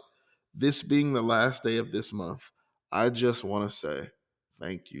light. This being the last day of this month, I just want to say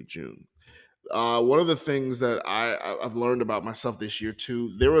thank you, June. One of the things that I've learned about myself this year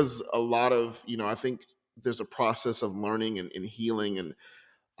too, there was a lot of, I think there's a process of learning and healing, and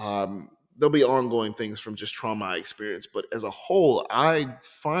there'll be ongoing things from just trauma I experienced. But as a whole, I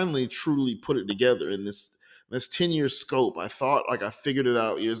finally truly put it together in this 10-year scope. I thought like I figured it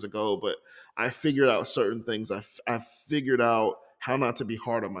out years ago, but I figured out certain things. I figured out how not to be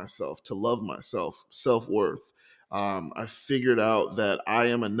hard on myself, to love myself, self-worth. I figured out that I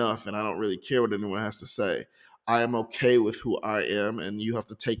am enough and I don't really care what anyone has to say. I am okay with who I am, and you have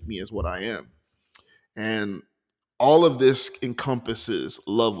to take me as what I am. And all of this encompasses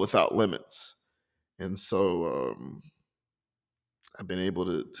love without limits. And so I've been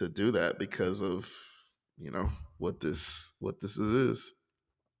able to do that because of, what this is.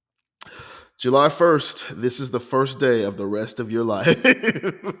 July 1st, this is the first day of the rest of your life.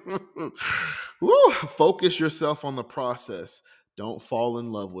 Woo, focus yourself on the process. Don't fall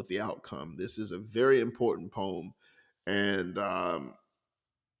in love with the outcome. This is a very important poem. And, I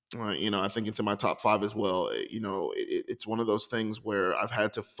think it's in my top five as well. It's one of those things where I've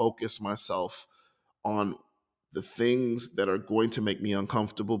had to focus myself on the things that are going to make me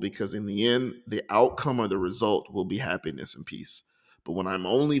uncomfortable because in the end, the outcome or the result will be happiness and peace. But when I'm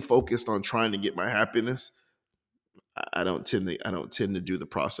only focused on trying to get my happiness, I don't tend to do the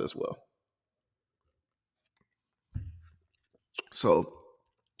process well. So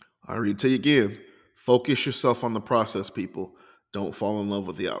I read to you again. Focus yourself on the process, people. Don't fall in love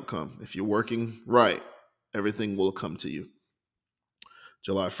with the outcome. If you're working right, everything will come to you.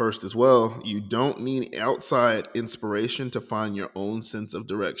 July 1st as well. You don't need outside inspiration to find your own sense of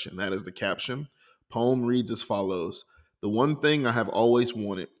direction. That is the caption. Poem reads as follows. The one thing I have always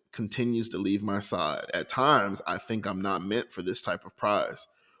wanted continues to leave my side. At times, I think I'm not meant for this type of prize,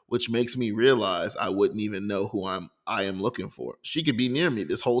 which makes me realize I wouldn't even know who I am looking for. She could be near me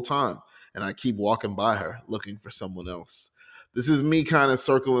this whole time, and I keep walking by her looking for someone else. This is me kind of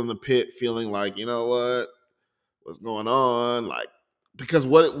circling the pit, feeling like, you know what? What's going on? Like, because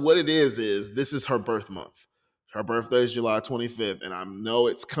what it is this is her birth month. Her birthday is July 25th, and I know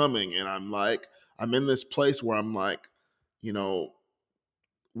it's coming, and I'm in this place where I'm like, you know,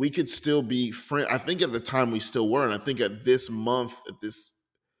 we could still be friends. I think at the time we still were, and I think at this month, at this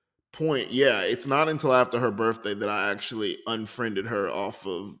point, yeah, it's not until after her birthday that I actually unfriended her off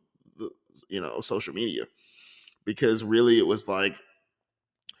of the social media, because really it was like,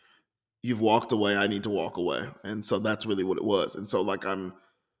 you've walked away, I need to walk away. And so that's really what it was. And so like I'm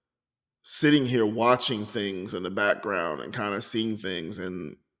sitting here watching things in the background and kind of seeing things,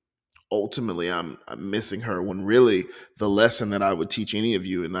 and ultimately I'm missing her, when really the lesson that I would teach any of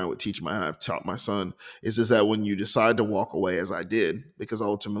you, and I've taught my son, is that when you decide to walk away, as I did, because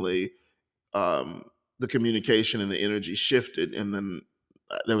ultimately um the communication and the energy shifted, and then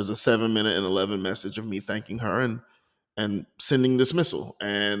there was a 7 minute and 11 message of me thanking her and sending dismissal,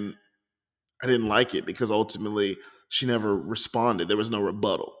 and I didn't like it because ultimately she never responded. There was no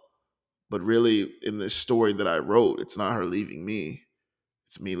rebuttal. But really, in this story that I wrote, it's not her leaving me,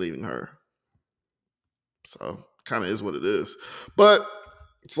 it's me leaving her. So, kind of is what it is. But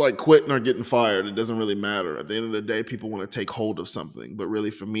it's like quitting or getting fired. It doesn't really matter. At the end of the day, people want to take hold of something. But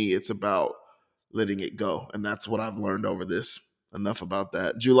really, for me, it's about letting it go. And that's what I've learned over this. Enough about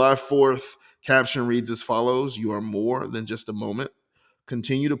that. July 4th, caption reads as follows. You are more than just a moment.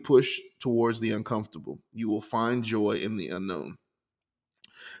 Continue to push towards the uncomfortable. You will find joy in the unknown.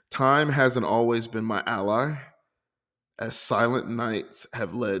 Time hasn't always been my ally, as silent nights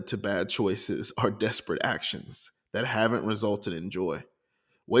have led to bad choices or desperate actions that haven't resulted in joy.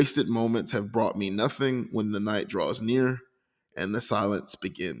 Wasted moments have brought me nothing when the night draws near and the silence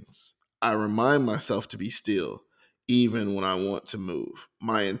begins. I remind myself to be still, even when I want to move.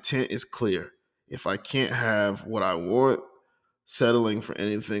 My intent is clear. If I can't have what I want, settling for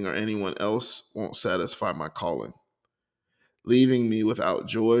anything or anyone else won't satisfy my calling. Leaving me without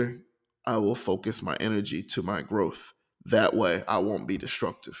joy, I will focus my energy to my growth. That way, I won't be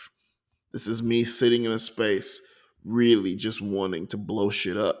destructive. This is me sitting in a space, really just wanting to blow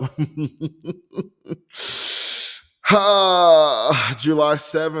shit up. July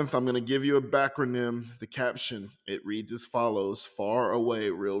 7th, I'm going to give you a backronym. The caption, it reads as follows. Far away,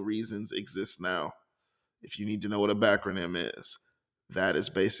 real reasons exist now. If you need to know what a backronym is, that is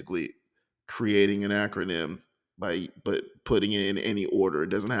basically creating an acronym but putting it in any order. It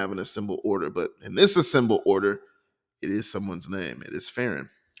doesn't have an assembled order, but in this assembled order, it is someone's name. It is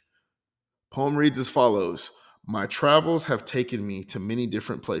Farron. Poem reads as follows. My travels have taken me to many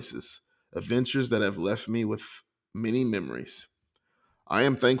different places, adventures that have left me with many memories. I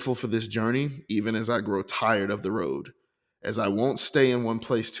am thankful for this journey, even as I grow tired of the road, as I won't stay in one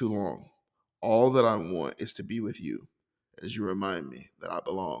place too long. All that I want is to be with you, as you remind me that I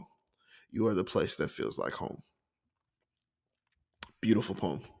belong. You are the place that feels like home. Beautiful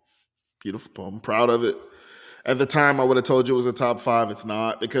poem. Beautiful poem. Proud of it. At the time, I would have told you it was a top five. It's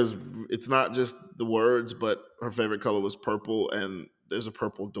not, because it's not just the words, but her favorite color was purple, and there's a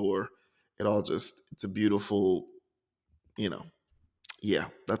purple door. It's a beautiful, you know, yeah,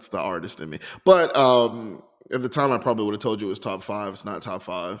 that's the artist in me. But at the time, I probably would have told you it was top five. It's not top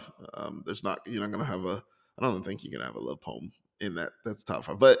five. You're not going to have I don't think you're going to have a love poem in that. That's top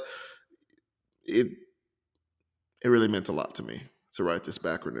five. But it, it really meant a lot to me to write this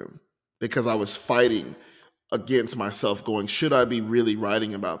backronym, because I was fighting against myself going, should I be really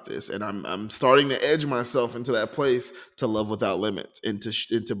writing about this? And I'm starting to edge myself into that place to love without limits and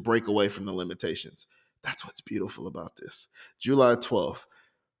to break away from the limitations. That's what's beautiful about this. July 12th.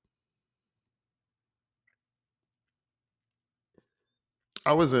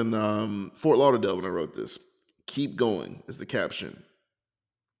 I was in Fort Lauderdale when I wrote this. Keep going is the caption.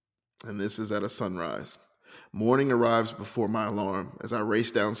 And this is at a sunrise. Morning arrives before my alarm as I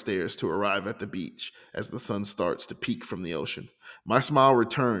race downstairs to arrive at the beach as the sun starts to peek from the ocean. My smile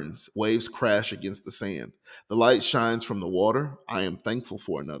returns, waves crash against the sand. The light shines from the water. I am thankful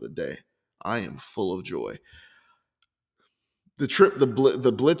for another day. I am full of joy. The trip, the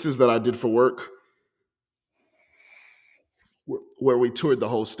blitzes that I did for work, where we toured the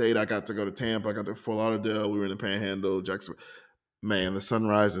whole state. I got to go to Tampa, I got to Fort Lauderdale, we were in the Panhandle, Jackson. Man, the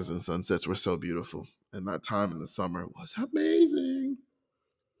sunrises and sunsets were so beautiful. And that time in the summer was amazing.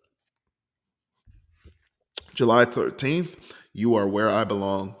 July 13th, you are where I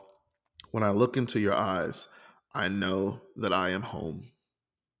belong. When I look into your eyes, I know that I am home.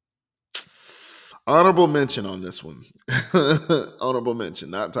 Honorable mention on this one. Honorable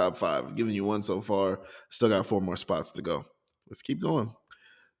mention, not top 5. I've given you one so far. Still got 4 more spots to go. Let's keep going.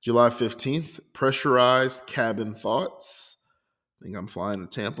 July 15th, pressurized cabin thoughts. I think I'm flying to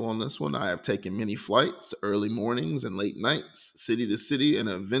Tampa on this one. I have taken many flights, early mornings and late nights, city to city, and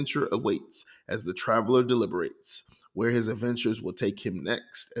an adventure awaits as the traveler deliberates where his adventures will take him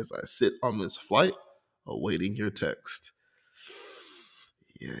next as I sit on this flight awaiting your text.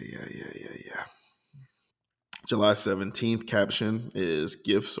 Yeah. July 17th, caption is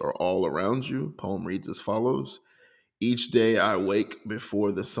gifts are all around you. Poem reads as follows. Each day I wake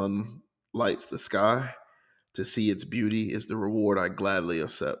before the sun lights the sky. To see its beauty is the reward I gladly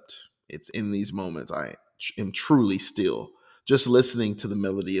accept. It's in these moments I am truly still, just listening to the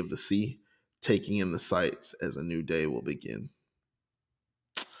melody of the sea, taking in the sights as a new day will begin.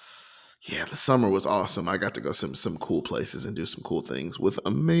 Yeah, the summer was awesome. I got to go some cool places and do some cool things with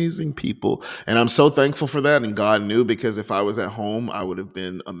amazing people. And I'm so thankful for that. And God knew, because if I was at home, I would have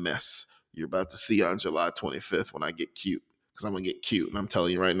been a mess. You're about to see on July 25th when I get cute, because I'm going to get cute. And I'm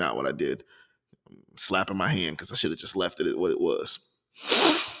telling you right now what I did. Slapping my hand because I should have just left it at what it was.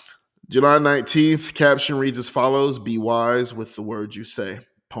 July 19th, caption reads as follows. Be wise with the words you say.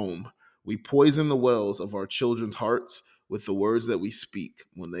 Poem. We poison the wells of our children's hearts with the words that we speak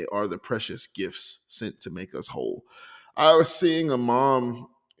when they are the precious gifts sent to make us whole. I was seeing a mom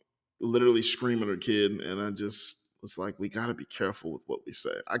literally scream at her kid, and I just was like, we got to be careful with what we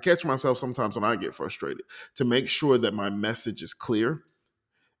say. I catch myself sometimes when I get frustrated to make sure that my message is clear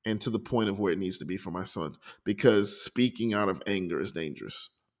and to the point of where it needs to be for my son, because speaking out of anger is dangerous.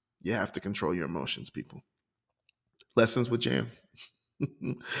 You have to control your emotions, people. Lessons with Jam.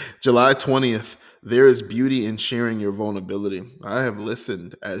 July 20th, there is beauty in sharing your vulnerability. I have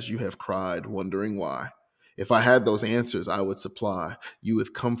listened as you have cried, wondering why. If I had those answers, I would supply you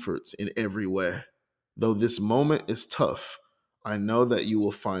with comforts in every way. Though this moment is tough, I know that you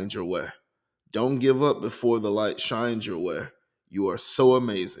will find your way. Don't give up before the light shines your way. You are so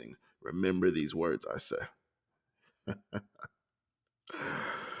amazing. Remember these words I say.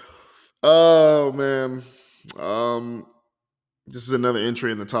 Oh, man. This is another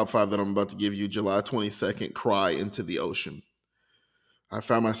entry in the top 5 that I'm about to give you. July 22nd, Cry into the Ocean. I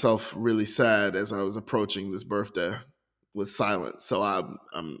found myself really sad as I was approaching this birthday with silence. So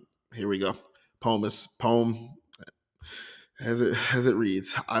I'm here we go. Poem as it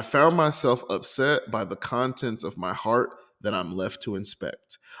reads. I found myself upset by the contents of my heart that I'm left to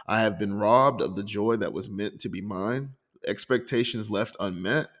inspect. I have been robbed of the joy that was meant to be mine. Expectations left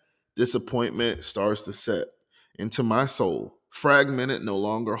unmet. Disappointment starts to set into my soul, fragmented, no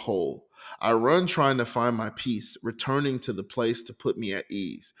longer whole. I run trying to find my peace, returning to the place to put me at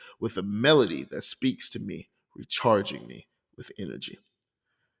ease, with a melody that speaks to me, recharging me with energy.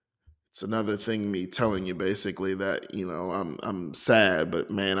 It's another thing me telling you basically that, I'm sad, but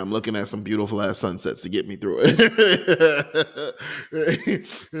man, I'm looking at some beautiful ass sunsets to get me through it.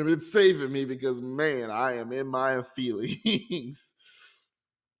 And it's saving me because, man, I am in my feelings.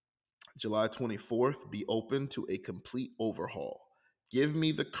 July 24th, be open to a complete overhaul. Give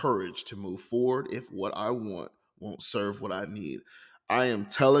me the courage to move forward if what I want won't serve what I need. I am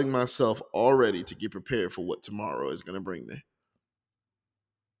telling myself already to get prepared for what tomorrow is going to bring me.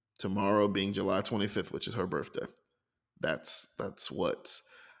 Tomorrow being July 25th, which is her birthday. That's what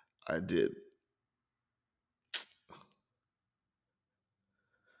I did.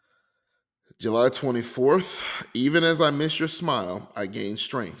 July 24th, even as I miss your smile, I gain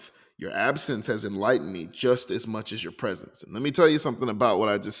strength. Your absence has enlightened me just as much as your presence. And let me tell you something about what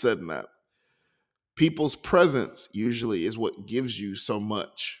I just said in that. People's presence usually is what gives you so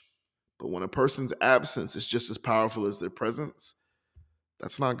much. But when a person's absence is just as powerful as their presence,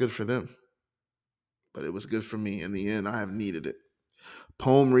 that's not good for them. But it was good for me. In the end, I have needed it.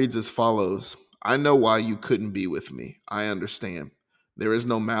 Poem reads as follows. I know why you couldn't be with me. I understand. There is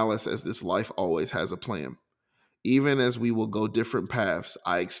no malice, as this life always has a plan. Even as we will go different paths,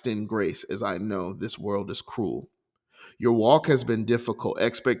 I extend grace, as I know this world is cruel. Your walk has been difficult,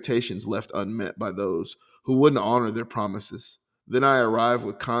 expectations left unmet by those who wouldn't honor their promises. Then I arrive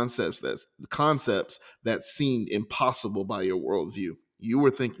with concepts that seemed impossible by your worldview. You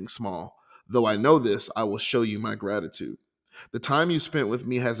were thinking small. Though I know this, I will show you my gratitude. The time you spent with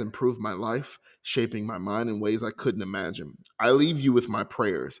me has improved my life, shaping my mind in ways I couldn't imagine. I leave you with my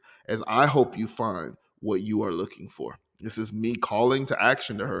prayers, as I hope you find what you are looking for. This is me calling to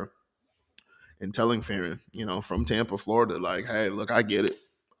action to her and telling Farron, from Tampa, Florida, like, hey, look, I get it.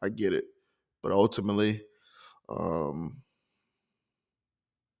 I get it. But ultimately,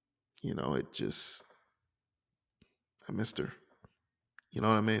 it just, I missed her. You know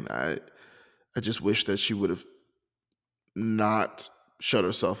what I mean? I just wish that she would have not shut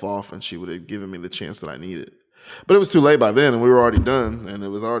herself off and she would have given me the chance that I needed. But it was too late by then and we were already done and it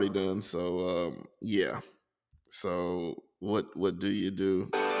was already done. So, yeah. So what do you do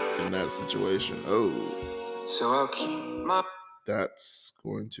in that situation? Oh. So I'll keep my... That's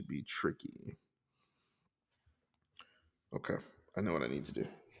going to be tricky. Okay. I know what I need to do.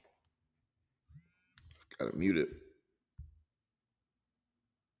 Gotta mute it.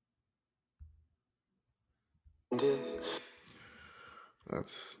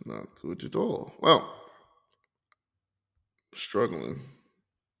 That's not good at all. Well, struggling.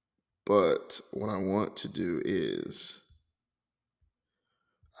 But what I want to do is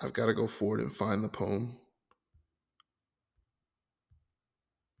I've got to go forward and find the poem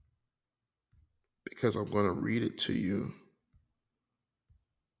because I'm going to read it to you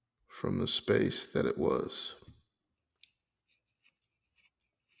from the space that it was.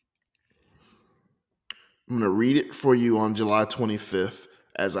 I'm going to read it for you on July 25th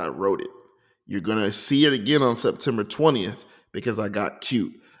as I wrote it. You're going to see it again on September 20th because I got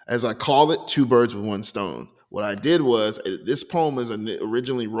cute. As I call it, two birds with one stone. What I did was, this poem is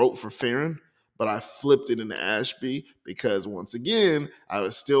originally wrote for Farron, but I flipped it into Ashby because once again, I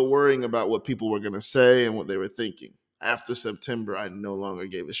was still worrying about what people were going to say and what they were thinking. After September, I no longer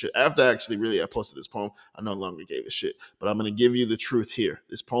gave a shit. After I posted this poem, I no longer gave a shit. But I'm going to give you the truth here.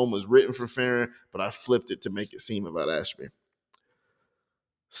 This poem was written for Farron, but I flipped it to make it seem about Ashby.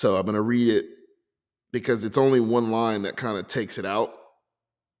 So I'm going to read it because it's only one line that kind of takes it out,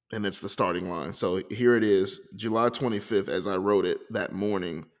 and it's the starting line. So here it is, July 25th, as I wrote it that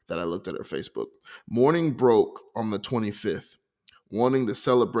morning that I looked at her Facebook. Morning broke on the 25th, wanting to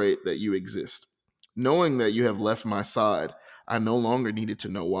celebrate that you exist. Knowing that you have left my side, I no longer needed to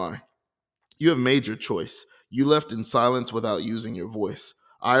know why. You have made your choice. You left in silence without using your voice.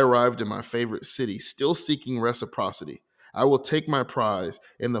 I arrived in my favorite city, still seeking reciprocity. I will take my prize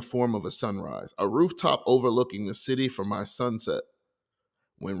in the form of a sunrise, a rooftop overlooking the city from my sunset.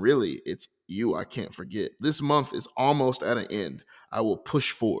 When really, it's you I can't forget. This month is almost at an end. I will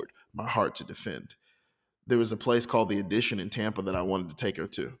push forward, my heart to defend. There was a place called The Addition in Tampa that I wanted to take her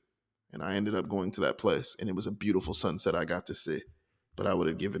to. And I ended up going to that place, and it was a beautiful sunset I got to see. But I would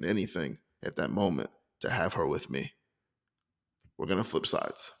have given anything at that moment to have her with me. We're going to flip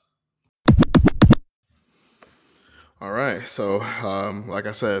sides. All right. So, like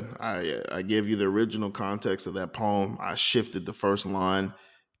I said, I gave you the original context of that poem. I shifted the first line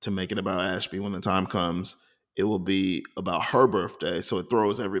to make it about Ashby. When the time comes, it will be about her birthday. So it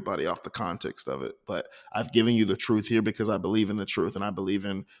throws everybody off the context of it. But I've given you the truth here because I believe in the truth and I believe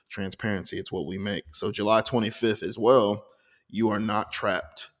in transparency. It's what we make. So July 25th as well, you are not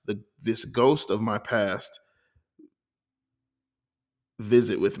trapped. This ghost of my past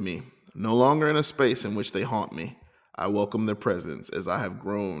visit with me, no longer in a space in which they haunt me. I welcome their presence as I have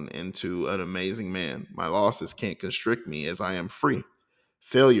grown into an amazing man. My losses can't constrict me as I am free.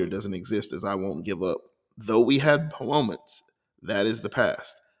 Failure doesn't exist as I won't give up. Though we had moments, that is the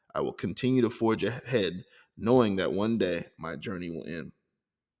past. I will continue to forge ahead, knowing that one day my journey will end.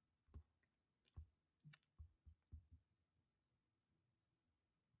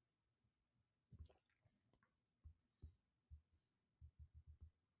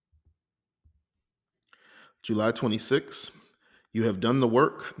 July 26th. You have done the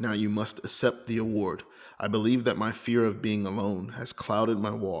work, now you must accept the award. I believe that my fear of being alone has clouded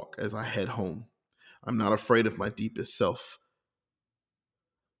my walk as I head home. I'm not afraid of my deepest self,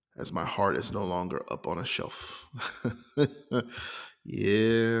 as my heart is no longer up on a shelf.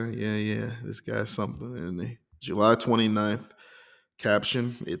 Yeah. This guy's something, isn't he? July 29th.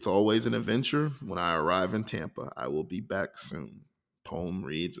 Caption: It's always an adventure. When I arrive in Tampa, I will be back soon. Poem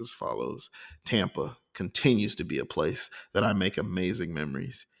reads as follows: Tampa continues to be a place that I make amazing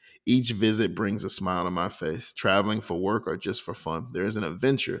memories. Each visit brings a smile to my face. Traveling for work or just for fun, there is an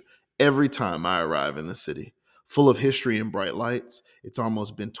adventure every time I arrive in the city. Full of history and bright lights, it's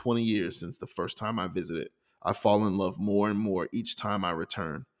almost been 20 years since the first time I visited. I fall in love more and more each time I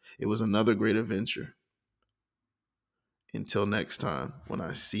return. It was another great adventure. Until next time, when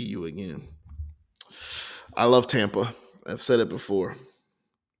I see you again. I love Tampa. I've said it before.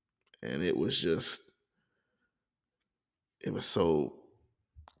 And it was so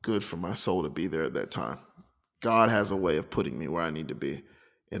good for my soul to be there at that time. God has a way of putting me where I need to be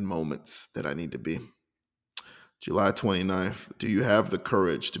in moments that I need to be. July 29th. Do you have the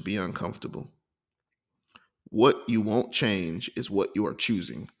courage to be uncomfortable? What you won't change is what you are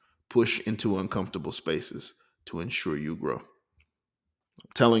choosing. Push into uncomfortable spaces to ensure you grow.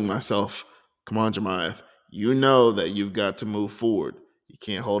 Telling myself, come on, Jemiah, you know that you've got to move forward. You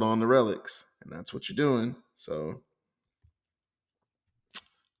can't hold on to relics. And that's what you're doing. So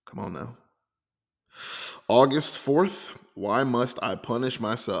come on now. August 4th, why must I punish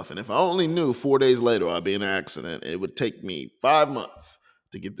myself? And if I only knew 4 days later I'd be in an accident, it would take me 5 months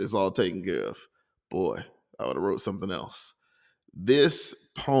to get this all taken care of. Boy, I would have wrote something else. This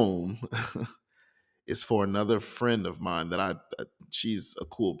poem is for another friend of mine she's a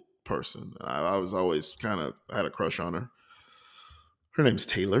cool person. I was always I had a crush on her. Her name's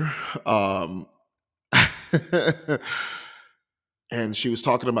Taylor. Um, and she was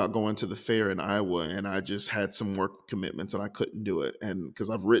talking about going to the fair in Iowa, and I just had some work commitments and I couldn't do it. And because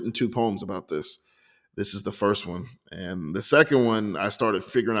I've written 2 poems about this is the first one. And the second one, I started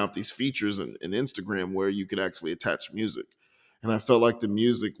figuring out these features in Instagram where you could actually attach music. And I felt like the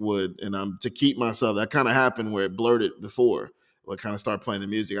music would, and to keep myself, that kind of happened where it blurred it before. Well, kind of start playing the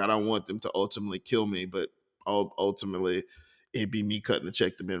music. I don't want them to ultimately kill me, but ultimately it'd be me cutting the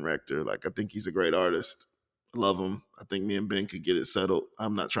check to Ben Rector. Like, I think he's a great artist. Love him. I think me and Ben could get it settled.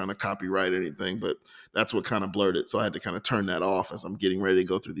 I'm not trying to copyright anything, but that's what kind of blurred it. So I had to kind of turn that off as I'm getting ready to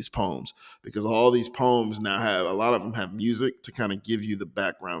go through these poems, because all these poems now have, a lot of them have music to kind of give you the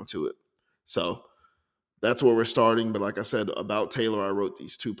background to it. So that's where we're starting. But like I said about Taylor, I wrote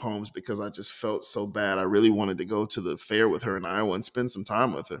these 2 poems because I just felt so bad. I really wanted to go to the fair with her in Iowa and spend some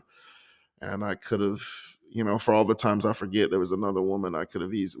time with her. And I could have, for all the times I forget, there was another woman I could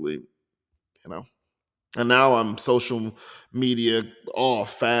have easily, you know. And now I'm social media all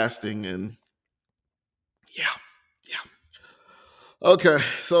fasting, and yeah, yeah. Okay,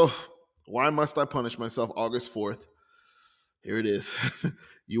 so why must I punish myself? August 4th. Here it is.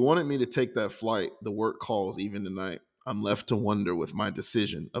 You wanted me to take that flight. The work calls even tonight. I'm left to wonder with my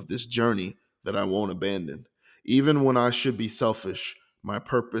decision of this journey that I won't abandon. Even when I should be selfish, my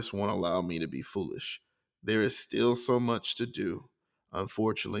purpose won't allow me to be foolish. There is still so much to do.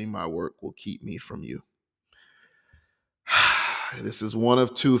 Unfortunately, my work will keep me from you. This is one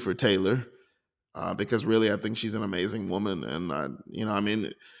of 2 for Taylor, because really I think she's an amazing woman, and I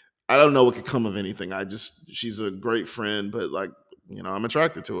don't know what could come of anything. She's a great friend, but like, I'm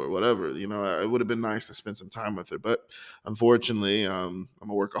attracted to her, whatever. It would have been nice to spend some time with her, but unfortunately, I'm a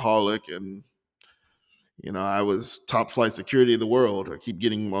workaholic, and I was top flight security of the world. I keep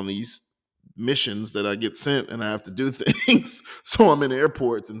getting on these missions that I get sent, and I have to do things. So I'm in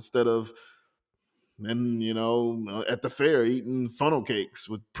airports instead of, and at the fair eating funnel cakes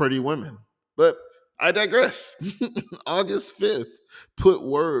with pretty women. But I digress. August 5th, put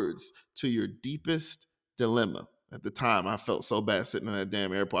words to your deepest dilemma. At the time, I felt so bad sitting in that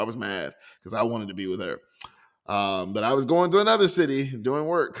damn airport. I was mad because I wanted to be with her. But I was going to another city doing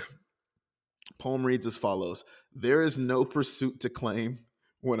work. Poem reads as follows: There is no pursuit to claim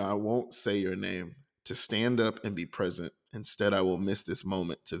when I won't say your name. To stand up and be present. Instead, I will miss this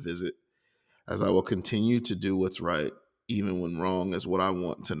moment to visit, as I will continue to do what's right, even when wrong is what I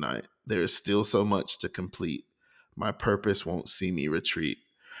want tonight. There is still so much to complete. My purpose won't see me retreat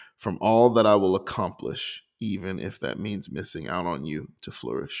from all that I will accomplish, even if that means missing out on you to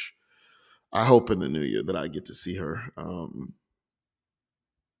flourish. I hope in the new year that I get to see her.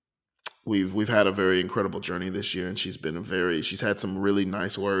 We've had a very incredible journey this year, and she's had some really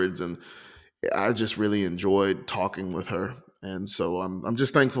nice words, and I just really enjoyed talking with her. And so I'm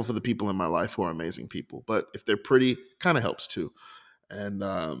just thankful for the people in my life who are amazing people. But if they're pretty, kind of helps too. And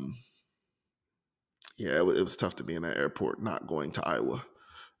yeah, it was tough to be in that airport, not going to Iowa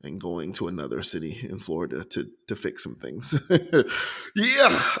and going to another city in Florida to fix some things.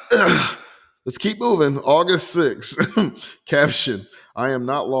 Yeah. Let's keep moving. August 6th. Caption: I am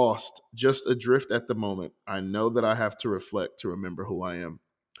not lost, just adrift at the moment. I know that I have to reflect to remember who I am.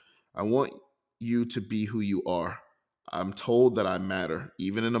 I want you to be who you are. I'm told that I matter,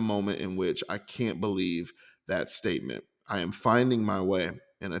 even in a moment in which I can't believe that statement. I am finding my way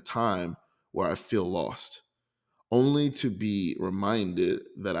in a time where I feel lost, only to be reminded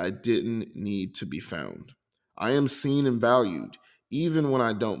that I didn't need to be found. I am seen and valued, even when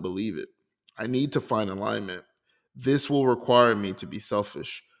I don't believe it. I need to find alignment. This will require me to be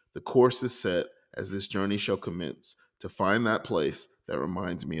selfish. The course is set as this journey shall commence to find that place that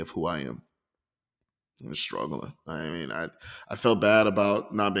reminds me of who I am. I'm struggling. I mean, I felt bad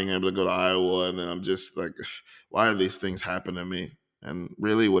about not being able to go to Iowa, and then I'm just like, why are these things happening to me? And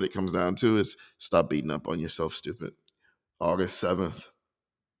really, what it comes down to is stop beating up on yourself, stupid. August 7th,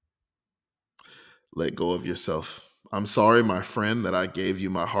 let go of yourself. I'm sorry, my friend, that I gave you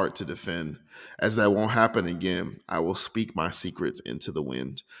my heart to defend. As that won't happen again, I will speak my secrets into the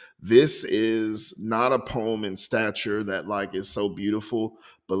wind. This is not a poem in stature that like is so beautiful,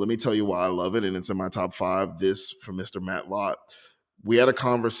 but let me tell you why I love it, and it's in my top five. This from Mr. Matt Lott. We had a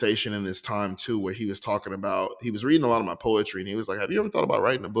conversation in this time too, where he was talking about he was reading a lot of my poetry, and he was like, "Have you ever thought about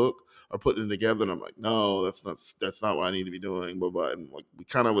writing a book or putting it together?" And I'm like, "No, that's not what I need to be doing." But and like we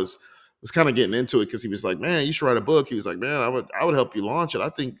kind of was kind of getting into it because he was like, "Man, you should write a book." He was like, "Man, I would help you launch it. I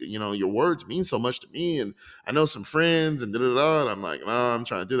think your words mean so much to me, and I know some friends and da da da." And I'm like, "No, I'm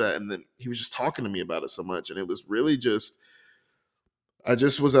trying to do that." And then he was just talking to me about it so much, and it was really just I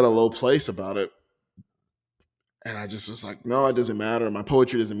just was at a low place about it, and I just was like, "No, it doesn't matter. My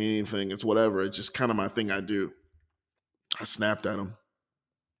poetry doesn't mean anything. It's whatever. It's just kind of my thing I do." I snapped at him,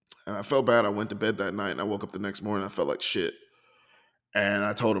 and I felt bad. I went to bed that night, and I woke up the next morning. I felt like shit. And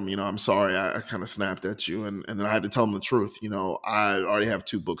I told him, I'm sorry, I kind of snapped at you. And then I had to tell him the truth. I already have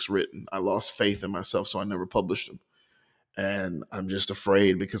two books written. I lost faith in myself, so I never published them. And I'm just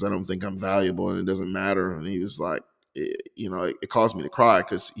afraid because I don't think I'm valuable and it doesn't matter. And he was like, it caused me to cry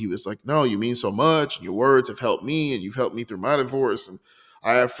because he was like, "No, you mean so much. And your words have helped me and you've helped me through my divorce. And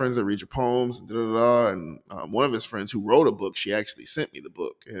I have friends that read your poems and da da da." And one of his friends who wrote a book, she actually sent me the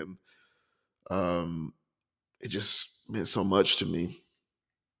book. And it just meant so much to me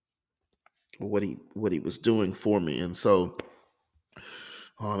what he was doing for me. And so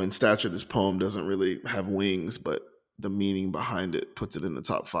in stature, this poem doesn't really have wings, but the meaning behind it puts it in the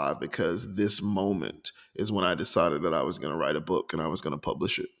top five because this moment is when I decided that I was going to write a book and I was going to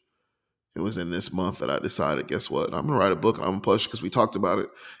publish it. It was in this month that I decided, guess what, I'm going to write a book and I'm going to publish it because we talked about it.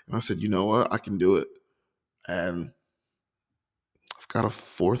 And I said, you know what, I can do it. And I've got a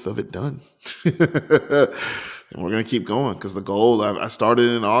fourth of it done. And we're going to keep going because the goal, I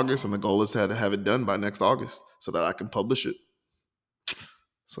started in August and the goal is to have it done by next August so that I can publish it.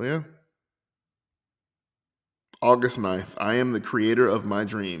 So yeah. August 9th. I am the creator of my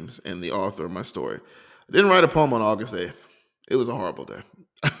dreams and the author of my story. I didn't write a poem on August 8th. It was a horrible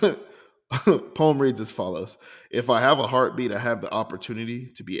day. Poem reads as follows: If I have a heartbeat, I have the opportunity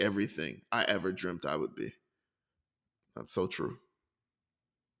to be everything I ever dreamt I would be. That's so true.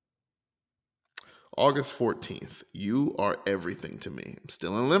 August 14th. You are everything to me. I'm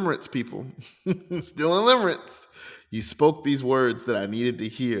still in limerence, people. Still in limerence. You spoke these words that I needed to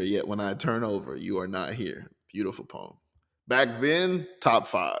hear, yet when I turn over, you are not here. Beautiful poem. Back then, top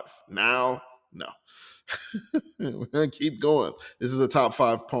five. Now, no. We're going to keep going. This is a top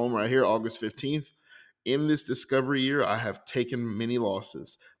five poem right here, August 15th. In this discovery year, I have taken many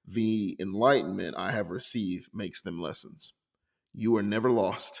losses. The enlightenment I have received makes them lessons. You were never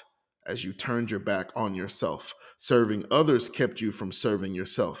lost as you turned your back on yourself. Serving others kept you from serving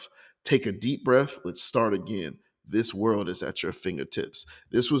yourself. Take a deep breath. Let's start again. This world is at your fingertips.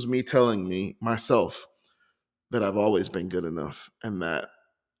 This was me telling myself that I've always been good enough and that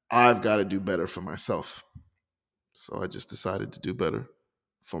I've got to do better for myself. So I just decided to do better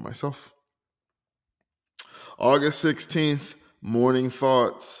for myself. August 16th, morning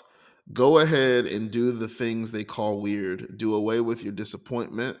thoughts. Go ahead and do the things they call weird. Do away with your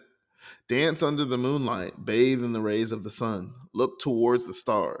disappointment. Dance under the moonlight, bathe in the rays of the sun, look towards the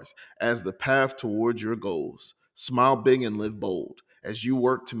stars as the path towards your goals. Smile big and live bold as you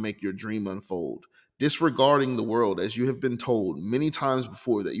work to make your dream unfold. Disregarding the world as you have been told many times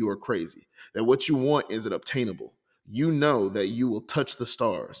before that you are crazy, that what you want isn't obtainable. You know that you will touch the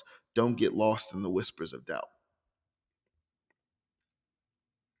stars. Don't get lost in the whispers of doubt.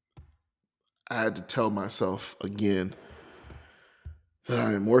 I had to tell myself again that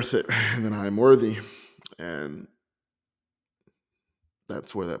I am worth it and that I am worthy. And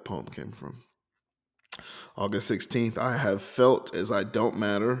that's where that poem came from. August 16th, I have felt as I don't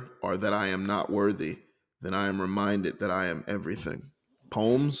matter or that I am not worthy. Then I am reminded that I am everything.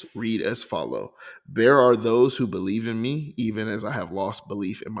 Poems read as follow. There are those who believe in me, even as I have lost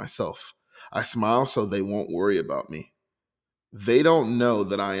belief in myself. I smile so they won't worry about me. They don't know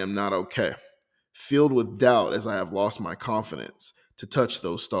that I am not okay. Filled with doubt as I have lost my confidence to touch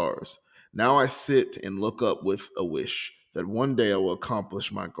those stars. Now I sit and look up with a wish that one day I will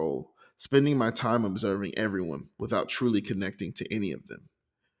accomplish my goal, spending my time observing everyone without truly connecting to any of them.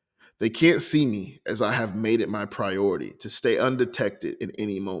 They can't see me as I have made it my priority to stay undetected in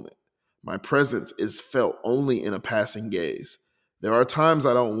any moment. My presence is felt only in a passing gaze. There are times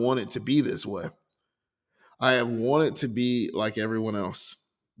I don't want it to be this way. I have wanted to be like everyone else.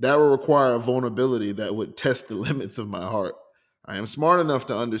 That will require a vulnerability that would test the limits of my heart. I am smart enough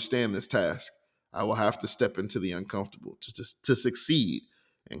to understand this task. I will have to step into the uncomfortable to succeed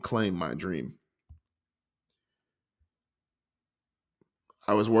and claim my dream.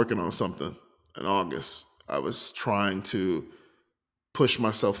 I was working on something in August. I was trying to push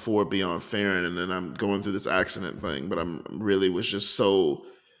myself forward beyond Farron, and then I'm going through this accident thing, but I'm really was just so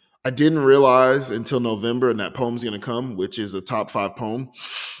I didn't realize until November and that poem's gonna come, which is a top 5 poem,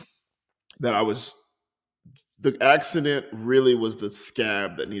 that I was the accident really was the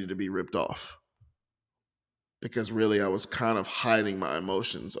scab that needed to be ripped off. Because really I was kind of hiding my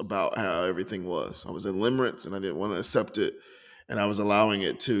emotions about how everything was. I was in limerence and I didn't want to accept it. And I was allowing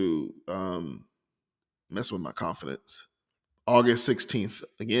it to mess with my confidence. August 16th,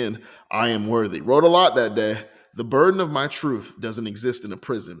 again, I am worthy. Wrote a lot that day. The burden of my truth doesn't exist in a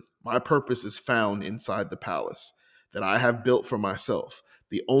prison. My purpose is found inside the palace that I have built for myself.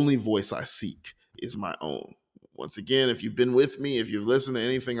 The only voice I seek is my own. Once again, if you've been with me, if you've listened to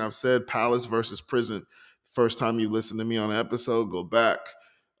anything I've said, palace versus prison, first time you listened to me on an episode, go back.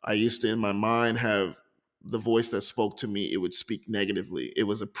 I used to, in my mind, have the voice that spoke to me, it would speak negatively. It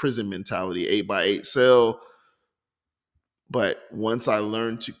was a prison mentality, 8x8 cell. But once I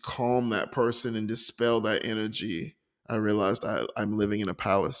learned to calm that person and dispel that energy, I realized I'm living in a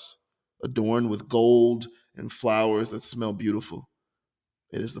palace adorned with gold and flowers that smell beautiful.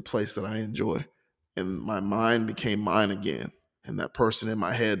 It is the place that I enjoy. And my mind became mine again. And that person in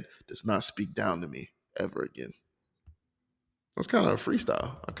my head does not speak down to me ever again. That's kind of a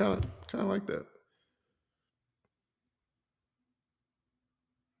freestyle. I kind of like that.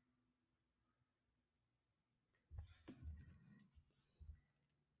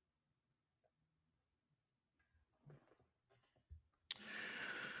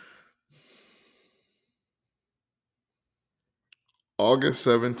 August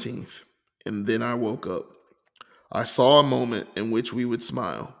 17th. And then I woke up. I saw a moment in which we would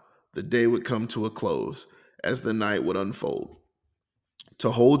smile. The day would come to a close as the night would unfold. To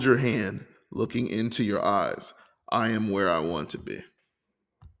hold your hand, looking into your eyes, I am where I want to be.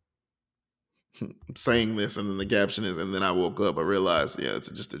 I'm saying this, and then the caption is, and then I woke up. I realized, yeah, it's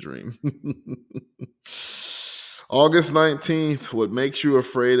just a dream. August 19th, what makes you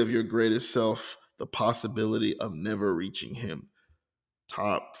afraid of your greatest self? The possibility of never reaching him.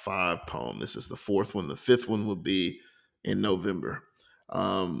 Top 5 poem. This is the 4th one. The 5th one will be in November.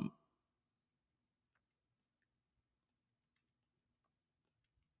 Um,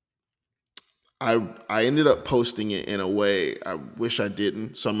 I ended up posting it in a way I wish I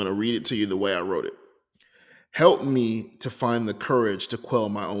didn't, so I'm going to read it to you the way I wrote it. Help me to find the courage to quell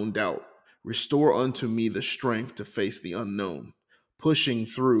my own doubt. Restore unto me the strength to face the unknown, pushing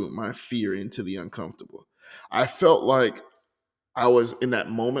through my fear into the uncomfortable. I felt like I was in that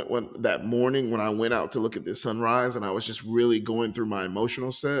moment when that morning when I went out to look at the sunrise and I was just really going through my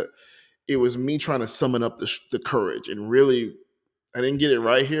emotional set. It was me trying to summon up the courage and really, I didn't get it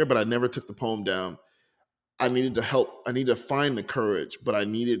right here, but I never took the poem down. I needed to help. I needed to find the courage, but I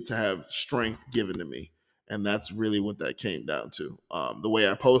needed to have strength given to me, and that's really what that came down to. The way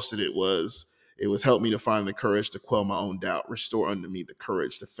I posted it was help me to find the courage to quell my own doubt, restore unto me the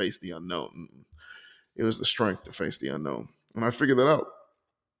courage to face the unknown. It was the strength to face the unknown, and I figured that out.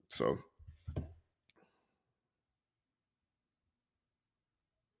 So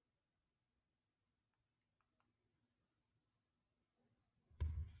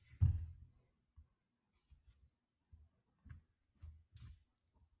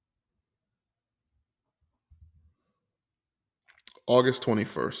August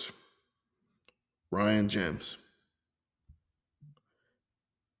 21st, Ryan James.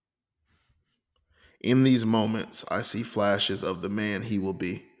 In these moments, I see flashes of the man he will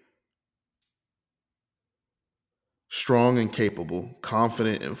be. Strong and capable,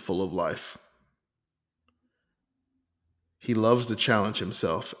 confident and full of life. He loves to challenge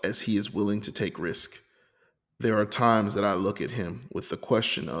himself as he is willing to take risk. There are times that I look at him with the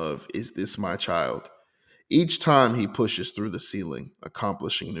question of, is this my child? Each time he pushes through the ceiling,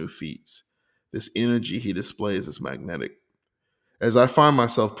 accomplishing new feats. This energy he displays is magnetic. As I find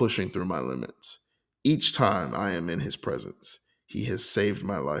myself pushing through my limits, each time I am in his presence, he has saved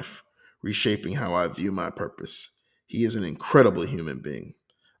my life, reshaping how I view my purpose. He is an incredible human being.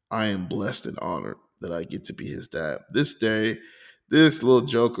 I am blessed and honored that I get to be his dad. This day, this little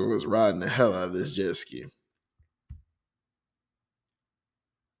joker was riding the hell out of this jet ski.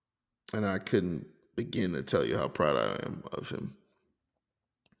 And I couldn't begin to tell you how proud I am of him.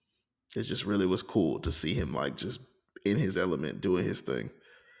 It just really was cool to see him like just in his element doing his thing.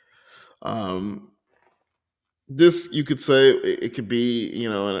 Um, this you could say it could be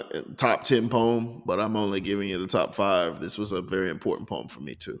a top 10 poem, but I'm only giving you the top 5. This was a very important poem for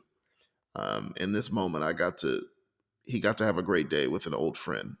me too. In this moment, he got to have a great day with an old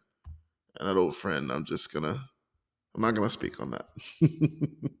friend, and that old friend, I'm not gonna speak on that.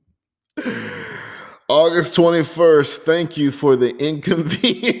 August 21st, thank you for the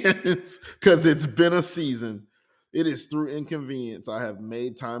inconvenience, because it's been a season. It is through inconvenience I have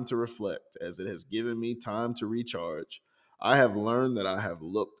made time to reflect, as it has given me time to recharge. I have learned that I have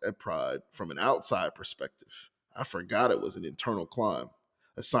looked at pride from an outside perspective. I forgot it was an internal climb.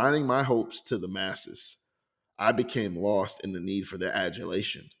 Assigning my hopes to the masses, I became lost in the need for their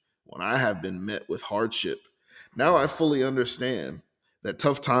adulation when I have been met with hardship. Now I fully understand that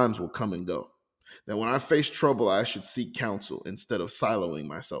tough times will come and go. That when I face trouble, I should seek counsel instead of siloing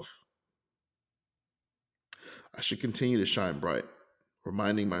myself. I should continue to shine bright,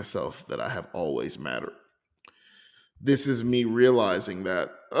 reminding myself that I have always mattered. This is me realizing that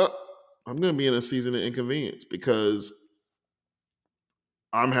I'm going to be in a season of inconvenience because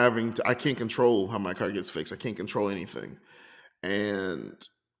I can't control how my car gets fixed. I can't control anything. And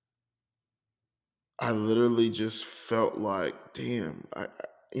I literally just felt like, damn, I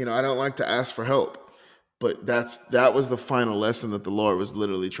don't like to ask for help, but that was the final lesson that the Lord was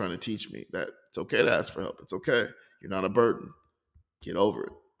literally trying to teach me, that it's okay to ask for help. It's okay. You're not a burden. Get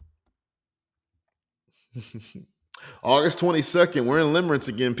over it. August 22nd, we're in limerence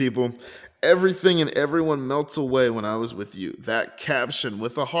again, people. Everything and everyone melts away when I was with you. That caption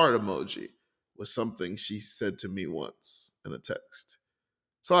with a heart emoji was something she said to me once in a text.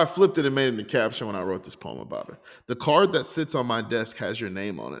 So I flipped it and made it a caption when I wrote this poem about her. The card that sits on my desk has your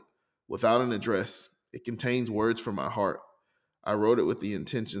name on it, without an address. It contains words from my heart. I wrote it with the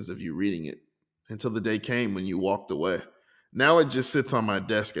intentions of you reading it, until the day came when you walked away. Now it just sits on my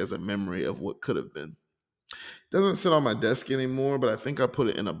desk as a memory of what could have been. It doesn't sit on my desk anymore, but I think I put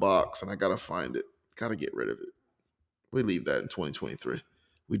it in a box and I gotta find it. Gotta get rid of it. We leave that in 2023.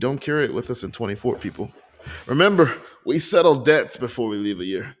 We don't carry it with us in 24, people. Remember, we settle debts before we leave a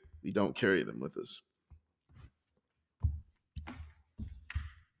year. We don't carry them with us.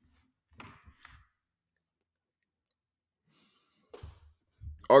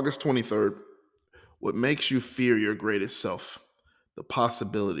 August 23rd. What makes you fear your greatest self? The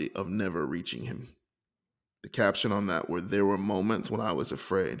possibility of never reaching him. The caption on that were, there were moments when I was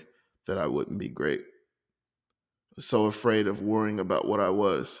afraid that I wouldn't be great. So afraid of worrying about what I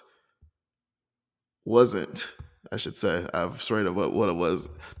wasn't, I should say. I'm afraid of what it was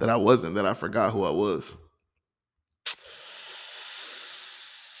that I wasn't, that I forgot who I was.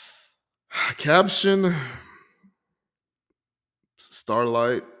 Caption,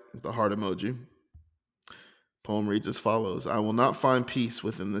 starlight, the heart emoji. Poem reads as follows. I will not find peace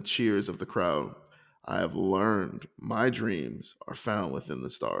within the cheers of the crowd. I have learned my dreams are found within the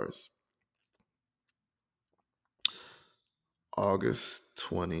stars. August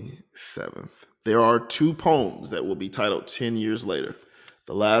 27th. There are 2 poems that will be titled 10 years later.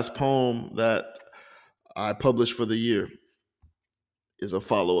 The last poem that I published for the year is a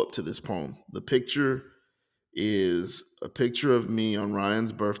follow-up to this poem. The picture is a picture of me on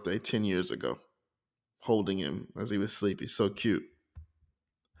Ryan's birthday 10 years ago, holding him as he was asleep. He's so cute.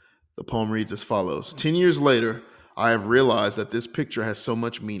 The poem reads as follows. 10 years later, I have realized that this picture has so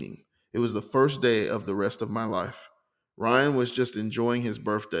much meaning. It was the first day of the rest of my life. Ryan was just enjoying his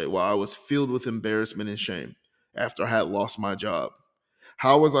birthday while I was filled with embarrassment and shame after I had lost my job.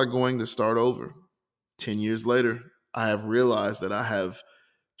 How was I going to start over? 10 years later, I have realized that I have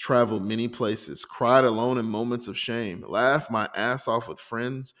traveled many places, cried alone in moments of shame, laughed my ass off with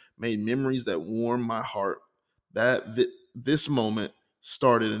friends, made memories that warmed my heart. This moment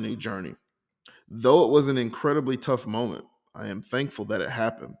started a new journey. Though it was an incredibly tough moment, I am thankful that it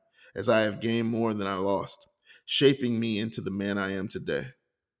happened, as I have gained more than I lost, shaping me into the man I am today,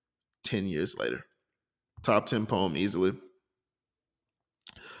 10 years later. Top 10 poem easily.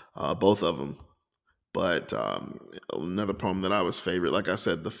 Both of them. But another poem that I was favorite, like I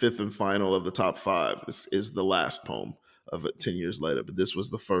said, the fifth and final of the top five is the last poem of it 10 years later. But this was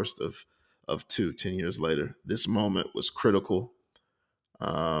the first of two 10 years later. This moment was critical.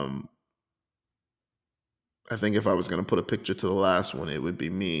 Um, I think if I was going to put a picture to the last one, it would be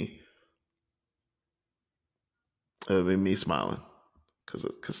me. It would be me smiling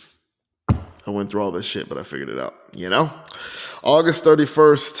because I went through all this shit, but I figured it out, you know? August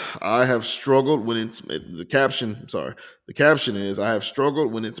 31st, I have struggled when it's the caption. Sorry. The caption is I have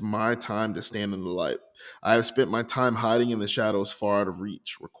struggled when it's my time to stand in the light. I have spent my time hiding in the shadows far out of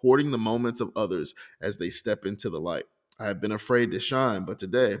reach, recording the moments of others as they step into the light. I have been afraid to shine, but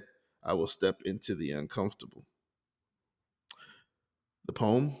today I will step into the uncomfortable. The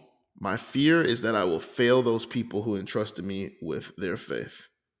poem, my fear is that I will fail those people who entrusted me with their faith.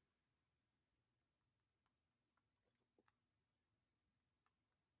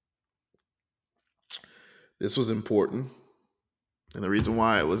 This was important. And the reason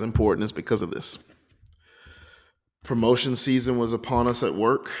why it was important is because of this. Promotion season was upon us at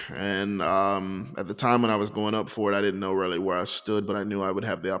work. And at the time when I was going up for it, I didn't know really where I stood, but I knew I would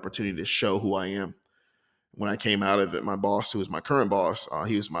have the opportunity to show who I am. When I came out of it, my boss, who was my current boss,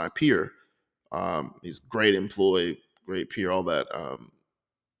 he was my peer. He's a great employee, great peer, all that.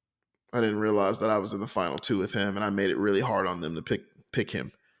 I didn't realize that I was in the final two with him, and I made it really hard on them to pick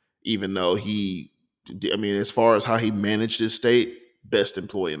him, even though I mean, as far as how he managed his state, best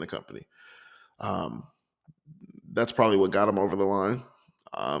employee in the company. Um, that's probably what got him over the line.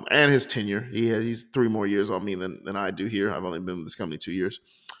 And his tenure. He's 3 more years on me than I do here. I've only been with this company 2 years.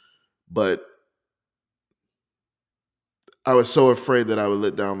 But I was so afraid that I would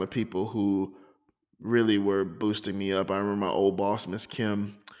let down the people who really were boosting me up. I remember my old boss, Miss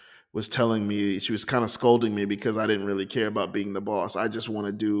Kim, was telling me, she was kind of scolding me because I didn't really care about being the boss. I just want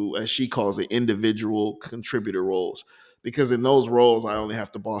to do, as she calls it, individual contributor roles. Because in those roles, I only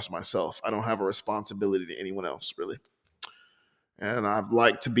have to boss myself. I don't have a responsibility to anyone else, really. And I've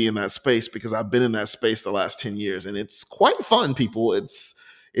liked to be in that space because I've been in that space the last 10 years. And it's quite fun, people. It's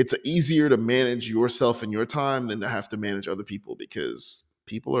easier to manage yourself and your time than to have to manage other people because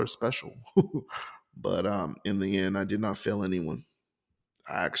people are special. But in the end, I did not fail anyone.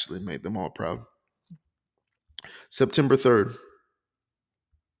 I actually made them all proud. September 3rd.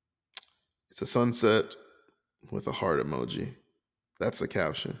 It's a sunset with a heart emoji. That's the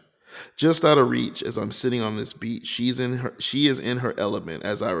caption. Just out of reach as I'm sitting on this beach, she is in her element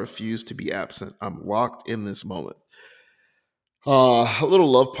as I refuse to be absent. I'm locked in this moment. A little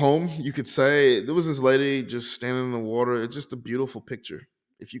love poem, you could say. There was this lady just standing in the water. It's just a beautiful picture.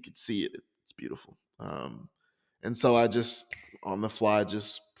 If you could see it, it's beautiful. And so I just, on the fly,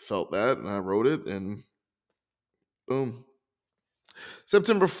 just felt that and I wrote it and boom.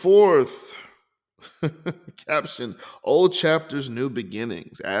 September 4th. Caption, old chapters, new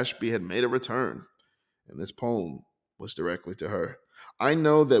beginnings. Ashby had made a return, and this poem was directly to her. I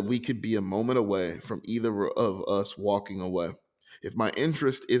know that we could be a moment away from either of us walking away. If my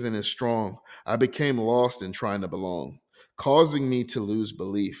interest isn't as strong, I became lost in trying to belong, causing me to lose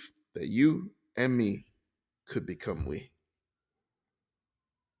belief that you and me could become we.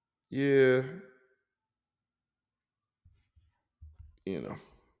 Yeah, you know,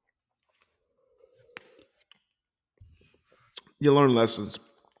 you learn lessons.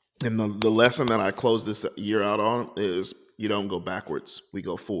 And the lesson that I close this year out on is you don't go backwards, we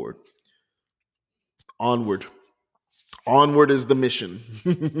go forward. Onward. Onward is the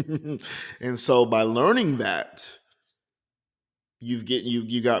mission. And so by learning that,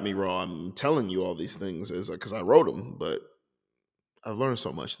 you got me raw. I'm telling you all these things as because I wrote them, but I've learned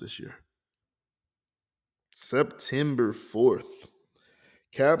so much this year. September 4th.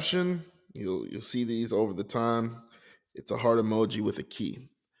 Caption, you'll see these over the time. It's a heart emoji with a key.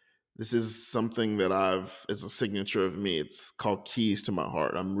 This is something that it's a signature of me. It's called Keys to My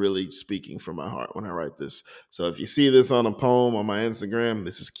Heart. I'm really speaking from my heart when I write this. So if you see this on a poem on my Instagram,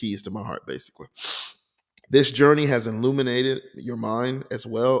 this is Keys to My Heart, basically. This journey has illuminated your mind as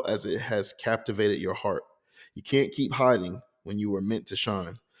well as it has captivated your heart. You can't keep hiding when you were meant to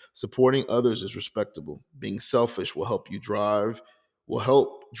shine. Supporting others is respectable. Being selfish will help drive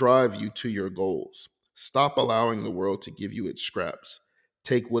you to your goals. Stop allowing the world to give you its scraps.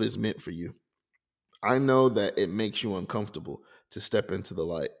 Take what is meant for you. I know that it makes you uncomfortable to step into the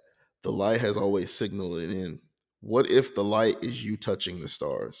light. The light has always signaled it in. What if the light is you touching the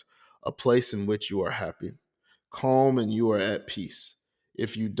stars, a place in which you are happy, calm, and you are at peace?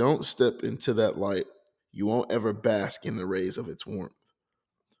 If you don't step into that light, you won't ever bask in the rays of its warmth.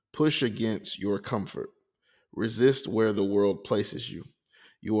 Push against your comfort. Resist where the world places you.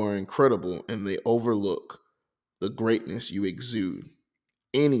 You are incredible, and they overlook the greatness you exude.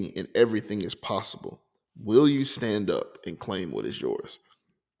 Any and everything is possible. Will you stand up and claim what is yours?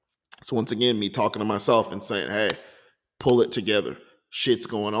 So, once again, me talking to myself and saying, hey, pull it together. Shit's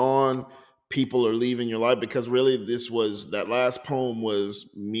going on. People are leaving your life, because really, that last poem was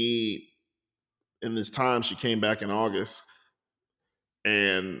me in this time. She came back in August,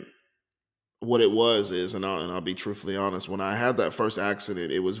 and what it was is, and I'll be truthfully honest, when I had that first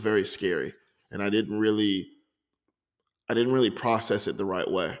accident, it was very scary, and I didn't really process it the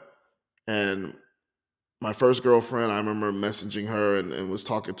right way. And my first girlfriend, I remember messaging her and was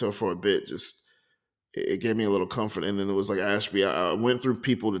talking to her for a bit. Just it gave me a little comfort. And then it was like Ashby, I went through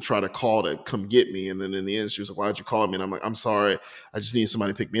people to try to call to come get me, and then in the end, she was like, "Why'd you call me?" And I'm like, "I'm sorry, I just need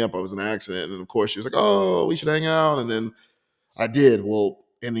somebody to pick me up. I was in an accident." And then, of course, she was like, "Oh, we should hang out." And then I did. Well,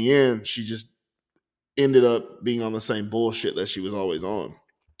 in the end, she just ended up being on the same bullshit that she was always on.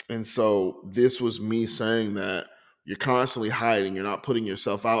 And so this was me saying that you're constantly hiding, you're not putting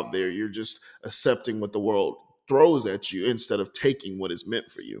yourself out there, you're just accepting what the world throws at you instead of taking what is meant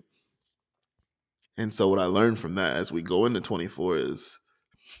for you. And so what I learned from that as we go into 24 is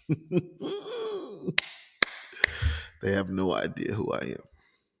they have no idea who I am.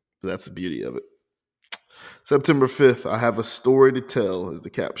 That's the beauty of it. September 5th, I have a story to tell is the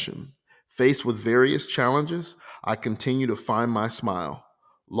caption. Faced with various challenges, I continue to find my smile.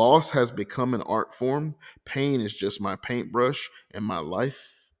 Loss has become an art form. Pain is just my paintbrush, and my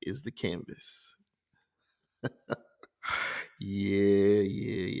life is the canvas.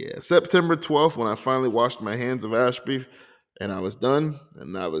 Yeah. September 12th, when I finally washed my hands of Ashby and I was done,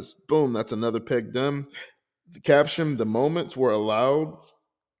 and I was, boom, that's another peg done. The caption, the moments we are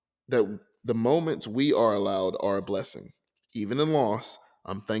allowed are a blessing. Even in loss,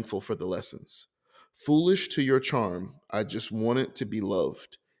 I'm thankful for the lessons. Foolish to your charm, I just wanted to be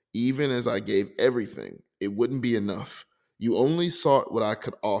loved. Even as I gave everything, it wouldn't be enough. You only sought what I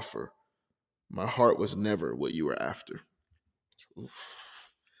could offer. My heart was never what you were after.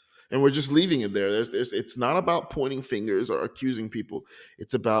 Oof. And we're just leaving it there. It's not about pointing fingers or accusing people.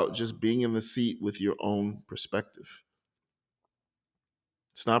 It's about just being in the seat with your own perspective.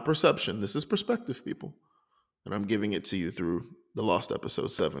 It's not perception. This is perspective, people. And I'm giving it to you through the Lost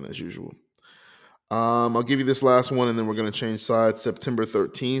episode 7, as usual. I'll give you this last one, and then we're going to change sides. September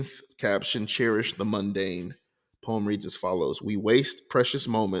 13th, caption, cherish the mundane. Poem reads as follows. We waste precious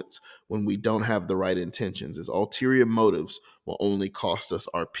moments when we don't have the right intentions, as ulterior motives will only cost us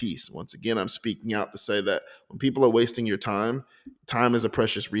our peace. Once again, I'm speaking out to say that when people are wasting your time, time is a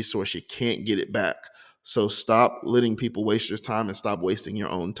precious resource. You can't get it back. So stop letting people waste your time and stop wasting your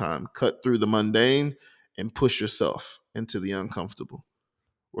own time. Cut through the mundane and push yourself into the uncomfortable.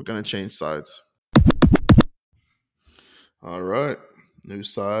 We're going to change sides. All right. New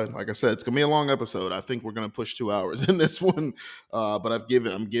side. Like I said, it's gonna be a long episode. I think we're gonna push 2 hours in this one. But I'm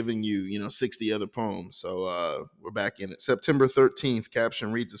giving you, 60 other poems. So we're back in it. September 13th,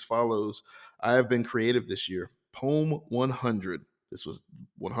 caption reads as follows. I have been creative this year. Poem 100. This was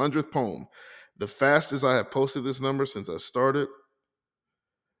 100th poem. The fastest I have posted this number since I started.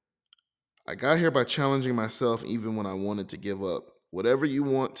 I got here by challenging myself even when I wanted to give up. Whatever you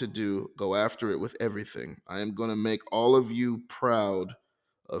want to do, go after it with everything. I am going to make all of you proud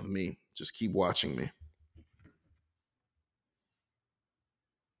of me. Just keep watching me.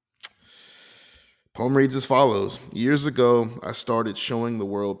 Poem reads as follows. Years ago, I started showing the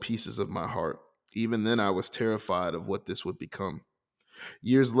world pieces of my heart. Even then, I was terrified of what this would become.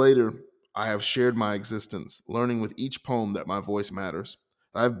 Years later, I have shared my existence, learning with each poem that my voice matters.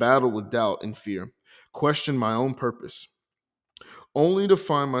 I have battled with doubt and fear, questioned my own purpose, only to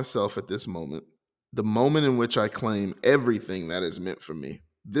find myself at this moment, the moment in which I claim everything that is meant for me.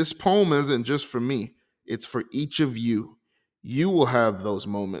 This poem isn't just for me, it's for each of you. You will have those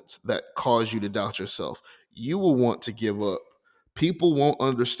moments that cause you to doubt yourself. You will want to give up. People won't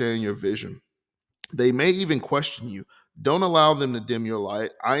understand your vision. They may even question you. Don't allow them to dim your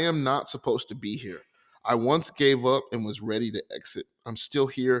light. I am not supposed to be here. I once gave up and was ready to exit. I'm still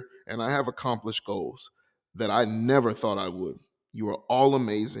here, and I have accomplished goals that I never thought I would. You are all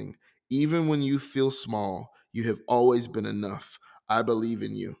amazing. Even when you feel small, you have always been enough. I believe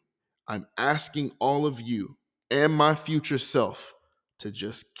in you. I'm asking all of you and my future self to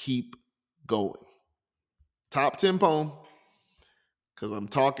just keep going. Top 10 poem, because I'm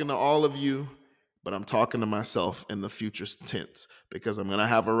talking to all of you, but I'm talking to myself in the future tense, because I'm going to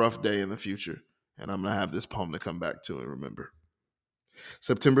have a rough day in the future, and I'm going to have this poem to come back to and remember.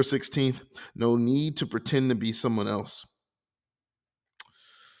 September 16th, no need to pretend to be someone else.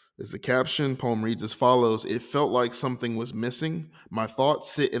 As the caption poem reads as follows: It felt like something was missing. My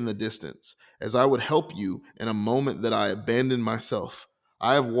thoughts sit in the distance, as I would help you in a moment that I abandoned myself.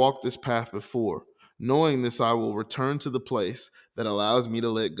 I have walked this path before. Knowing this, I will return to the place that allows me to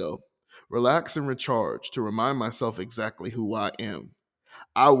let go. Relax and recharge to remind myself exactly who I am.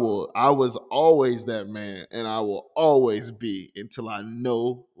 I was always that man, and I will always be until I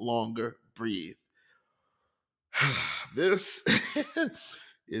no longer breathe. This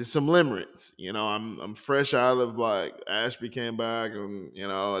is some limerence. I'm fresh out of like Ashby came back, and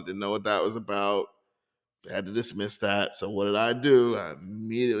I didn't know what that was about. I had to dismiss that. So what did I do? I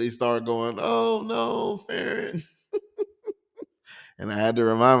immediately started going, "Oh no, Farron," and I had to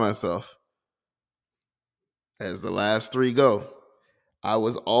remind myself, as the last three go, I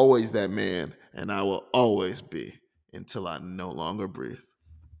was always that man, and I will always be until I no longer breathe.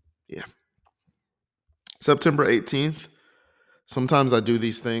 Yeah. September 18th. Sometimes I do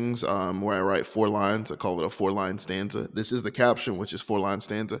these things where I write 4 lines. I call it a 4-line stanza. This is the caption, which is 4-line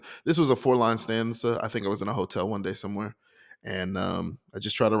stanza. This was a 4-line stanza. I think I was in a hotel one day somewhere. And I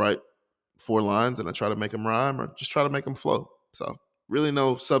just try to write 4 lines, and I try to make them rhyme or just try to make them flow. So really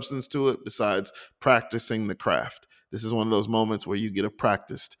no substance to it besides practicing the craft. This is one of those moments where you get a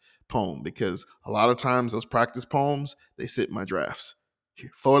practiced poem, because a lot of times those practice poems, they sit in my drafts.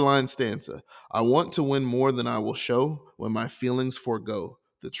 4-line stanza. I want to win more than I will show when my feelings forego.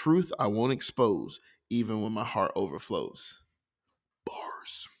 The truth I won't expose, even when my heart overflows.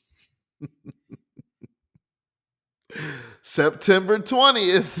 Bars. September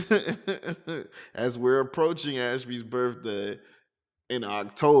 20th. As we're approaching Ashby's birthday in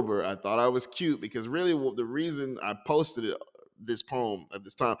October, I thought I was cute because really the reason I posted this poem at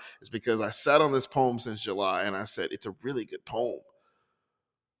this time is because I sat on this poem since July, and I said, it's a really good poem.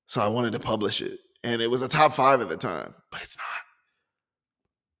 So I wanted to publish it. And it was a top 5 at the time, but it's not.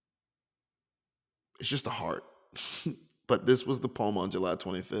 It's just a heart. But this was the poem on July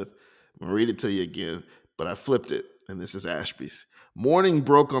 25th. I'm going to read it to you again, but I flipped it, and this is Ashby's. Morning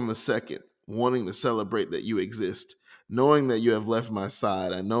broke on the 2nd, wanting to celebrate that you exist. Knowing that you have left my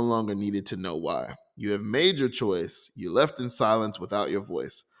side, I no longer needed to know why. You have made your choice. You left in silence without your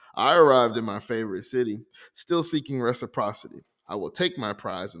voice. I arrived in my favorite city, still seeking reciprocity. I will take my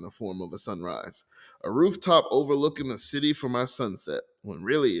prize in the form of a sunrise. A rooftop overlooking the city for my sunset, when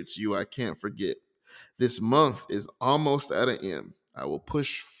really it's you I can't forget. This month is almost at an end. I will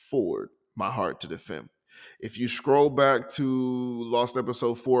push forward my heart to defend. If you scroll back to lost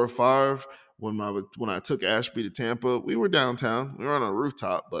episode 4 or 5, when I took Ashby to Tampa, we were downtown. We were on a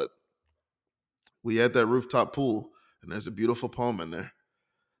rooftop, but we had that rooftop pool, and there's a beautiful poem in there.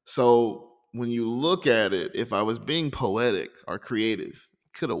 So when you look at it, if I was being poetic or creative,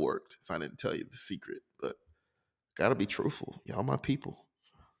 it could have worked if I didn't tell you the secret. But gotta be truthful. Y'all my people.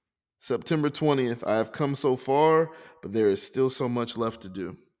 September 20th, I have come so far, but there is still so much left to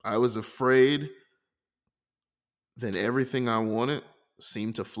do. I was afraid, then everything I wanted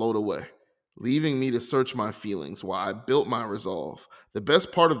seemed to float away, leaving me to search my feelings while I built my resolve. The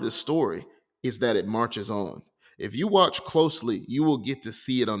best part of this story is that it marches on. If you watch closely, you will get to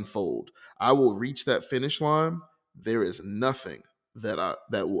see it unfold. I will reach that finish line. There is nothing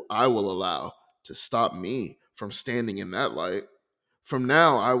I will allow to stop me from standing in that light. From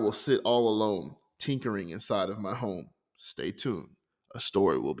now, I will sit all alone, tinkering inside of my home. Stay tuned. A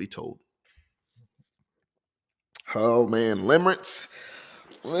story will be told. Oh, man. Limerence.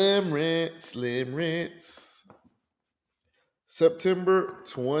 September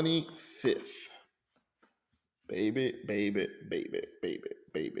 25th. Baby, baby, baby, baby,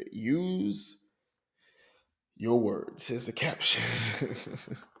 baby. Use your words is the caption.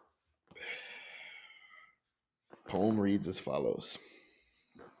 Poem reads as follows.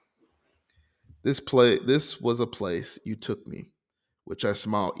 This was a place you took me, which I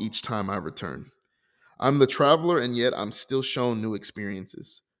smile each time I return. I'm the traveler, and yet I'm still shown new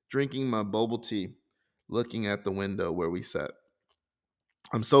experiences. Drinking my boba tea, looking at the window where we sat.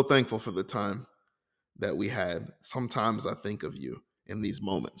 I'm so thankful for the time that we had. Sometimes I think of you in these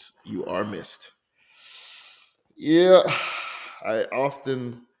moments. You are missed. Yeah, I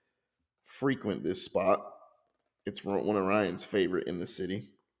often frequent this spot. It's one of Ryan's favorite in the city.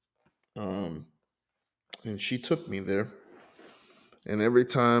 And she took me there. And every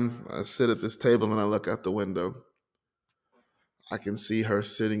time I sit at this table and I look out the window, I can see her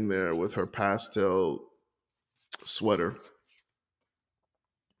sitting there with her pastel sweater,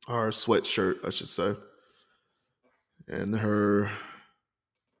 or sweatshirt, I should say, and her,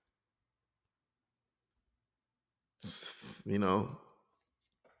 you know,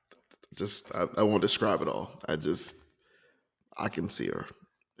 just I won't describe it all. I can see her,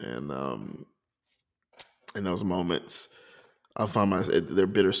 And in those moments, I'll find myself, they're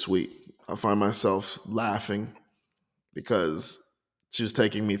bittersweet. I'll find myself laughing because she was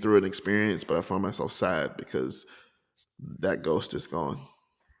taking me through an experience, but I find myself sad because that ghost is gone.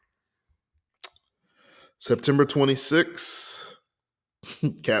 September 26th,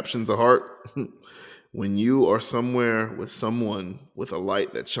 captions a heart. When you are somewhere with someone with a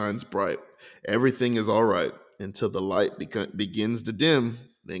light that shines bright, everything is all right until the light begins to dim.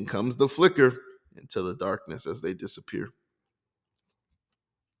 Then comes the flicker into the darkness as they disappear.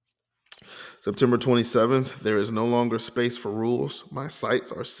 September 27th, there is no longer space for rules. My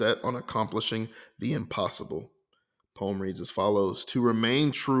sights are set on accomplishing the impossible. Poem reads as follows: To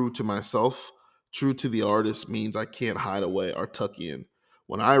remain true to myself, true to the artist, means I can't hide away or tuck in.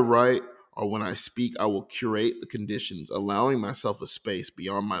 When I write or when I speak, I will curate the conditions, allowing myself a space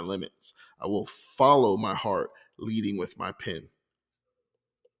beyond my limits. I will follow my heart, leading with my pen.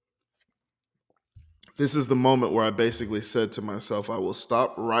 This is the moment where I basically said to myself, I will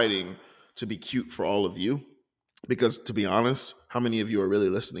stop writing to be cute for all of you. Because to be honest, how many of you are really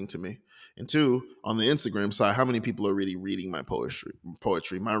listening to me? And two, on the Instagram side, how many people are really reading my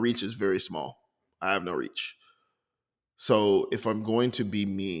poetry? My reach is very small. I have no reach. So if I'm going to be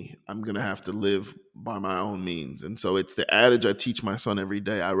me, I'm going to have to live by my own means. And so it's the adage I teach my son every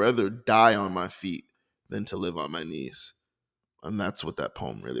day. I'd rather die on my feet than to live on my knees. And that's what that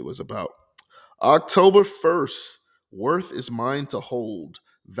poem really was about. October 1st, worth is mine to hold.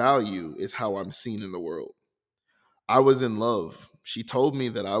 Value is how I'm seen in the world. I was in love. She told me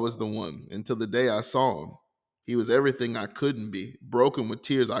that I was the one until the day I saw him. He was everything I couldn't be, broken with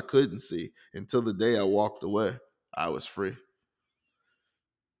tears I couldn't see until the day I walked away. I was free.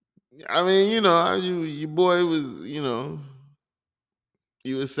 I mean, your boy was,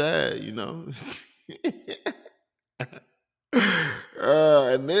 he was sad.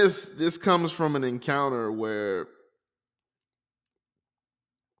 And this comes from an encounter where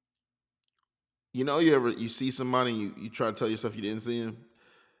you see somebody, you try to tell yourself you didn't see him.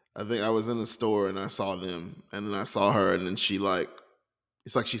 I think I was in the store and I saw them, and then I saw her, and then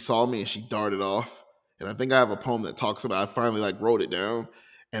it's like she saw me and she darted off. And I think I have a poem that talks about, I finally wrote it down,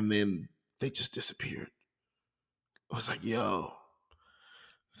 and then they just disappeared. I was like, yo.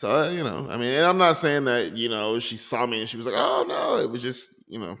 So, I mean, and I'm not saying that, she saw me and she was like, oh no, it was just,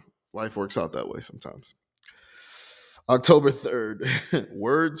 life works out that way sometimes. October 3rd,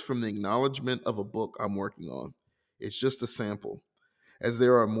 words from the acknowledgement of a book I'm working on. It's just a sample, as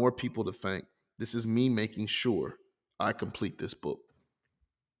there are more people to thank. This is me making sure I complete this book.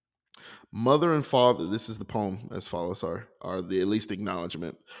 Mother and father, this is the poem as follows, are the at least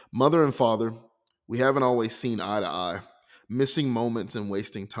acknowledgement. Mother and father, we haven't always seen eye to eye, missing moments and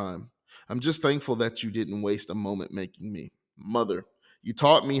wasting time. I'm just thankful that you didn't waste a moment making me. Mother, you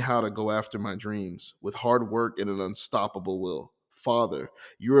taught me how to go after my dreams with hard work and an unstoppable will. Father,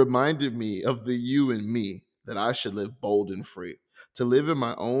 you reminded me of the you and me, that I should live bold and free, to live in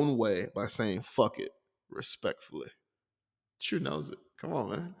my own way by saying fuck it respectfully. True knows it. Come on,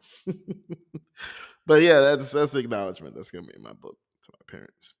 man. But yeah, that's the acknowledgement that's gonna be in my book to my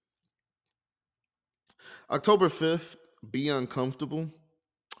parents. October 5th, be uncomfortable.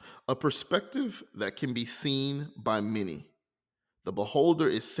 A perspective that can be seen by many. The beholder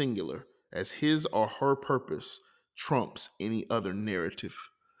is singular, as his or her purpose trumps any other narrative.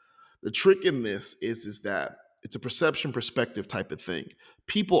 The trick in this is that it's a perception perspective type of thing.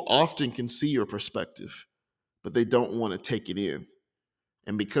 People often can see your perspective, but they don't want to take it in.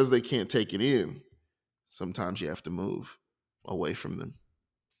 And because they can't take it in, sometimes you have to move away from them.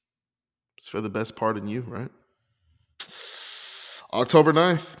 It's for the best part in you, right? October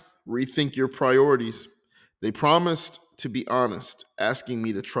 9th, rethink your priorities. They promised to be honest, asking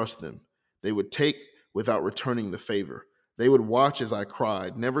me to trust them. They would take without returning the favor. They would watch as I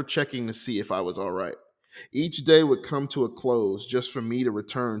cried, never checking to see if I was all right. Each day would come to a close just for me to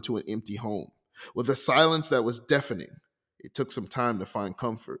return to an empty home. With a silence that was deafening, it took some time to find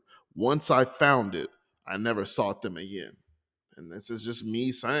comfort. Once I found it, I never sought them again. And this is just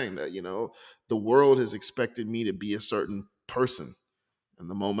me saying that, the world has expected me to be a certain person. And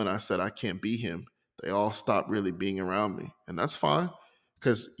the moment I said I can't be him, they all stopped really being around me. And that's fine,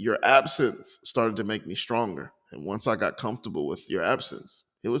 because your absence started to make me stronger. And once I got comfortable with your absence,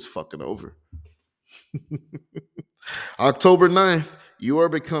 it was fucking over. October 9th, you are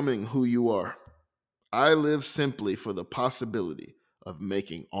becoming who you are. I live simply for the possibility of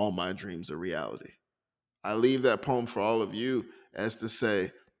making all my dreams a reality. I leave that poem for all of you as to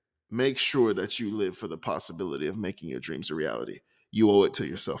say, make sure that you live for the possibility of making your dreams a reality. You owe it to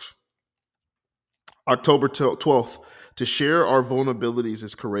yourself. October 12th, to share our vulnerabilities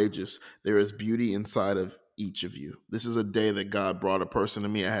is courageous. There is beauty inside of each of you. This is a day that God brought a person to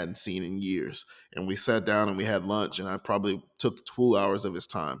me I hadn't seen in years. And we sat down and we had lunch, and I probably took 2 hours of his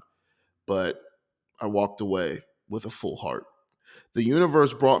time, but I walked away with a full heart. The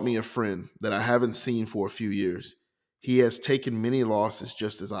universe brought me a friend that I haven't seen for a few years. He has taken many losses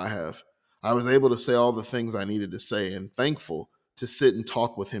just as I have. I was able to say all the things I needed to say and thankful to sit and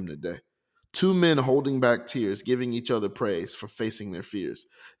talk with him today. Two men holding back tears, giving each other praise for facing their fears.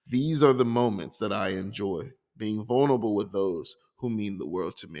 These are the moments that I enjoy, being vulnerable with those who mean the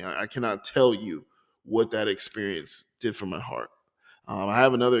world to me. I cannot tell you what that experience did for my heart. I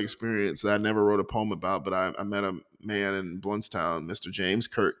have another experience that I never wrote a poem about, but I met a man in Bluntstown, Mr. James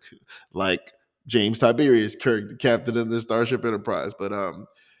Kirk, like James Tiberius Kirk, the captain of the Starship Enterprise. But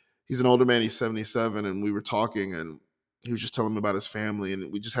he's an older man. He's 77, and we were talking, and he was just telling me about his family,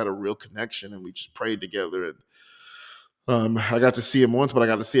 and we just had a real connection, and we just prayed together. And I got to see him once, but I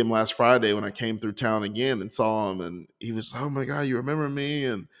got to see him last Friday when I came through town again and saw him, and he was, oh my God, you remember me?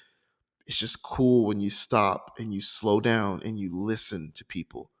 And it's just cool when you stop and you slow down and you listen to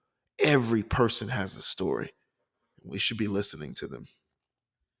people. Every person has a story. We should be listening to them.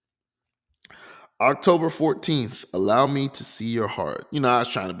 October 14th, allow me to see your heart. I was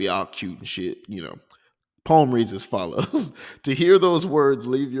trying to be all cute and shit. Poem reads as follows. To hear those words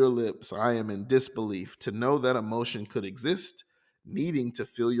leave your lips, I am in disbelief. To know that emotion could exist, needing to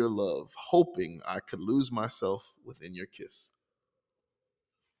feel your love, hoping I could lose myself within your kiss.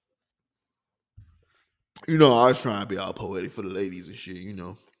 I was trying to be all poetic for the ladies and shit.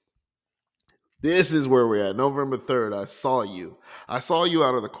 This is where we're at. November 3rd, I saw you. I saw you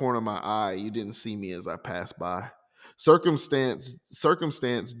out of the corner of my eye. You didn't see me as I passed by. Circumstance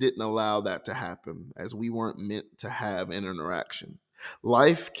didn't allow that to happen, as we weren't meant to have an interaction.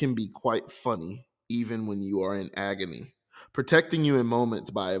 Life can be quite funny, even when you are in agony. Protecting you in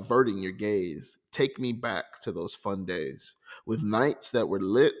moments by averting your gaze. Take me back to those fun days, with nights that were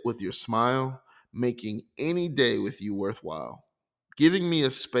lit with your smile, making any day with you worthwhile, giving me a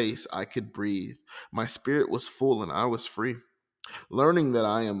space I could breathe. My spirit was full and I was free. Learning that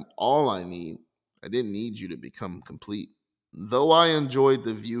I am all I need. I didn't need you to become complete. Though I enjoyed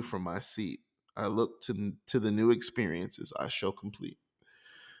the view from my seat, I looked to the new experiences I shall complete.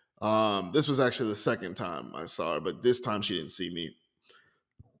 This was actually the second time I saw her, but this time she didn't see me.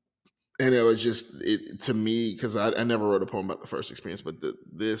 And it was just to me, because I never wrote a poem about the first experience, but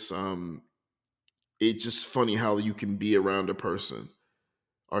it's just funny how you can be around a person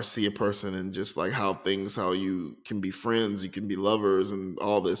or see a person, and just like how you can be friends, you can be lovers and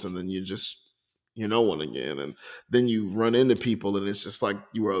all this, and then you're no one again. And then you run into people and it's just like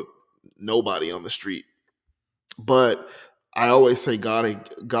you were a nobody on the street. But I always say God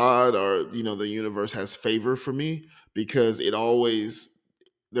or the universe has favor for me, because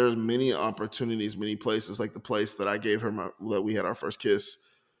there's many opportunities, many places, like the place that I gave her that we had our first kiss.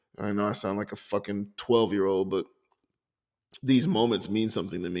 I know I sound like a fucking 12-year-old, but these moments mean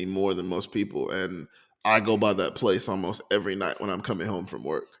something to me more than most people. And I go by that place almost every night when I'm coming home from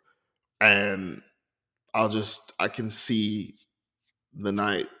work. And I can see the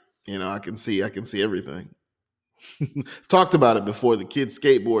night, I can see everything. Talked about it before, the kid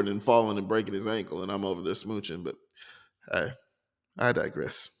skateboarding and falling and breaking his ankle, and I'm over there smooching, but hey, I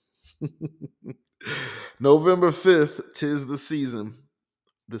digress. November 5th, 'tis the season.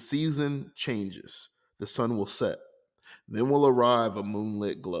 The season changes. The sun will set. Then will arrive a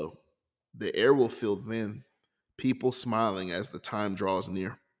moonlit glow. The air will fill then, people smiling as the time draws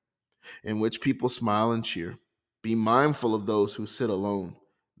near, in which people smile and cheer. Be mindful of those who sit alone.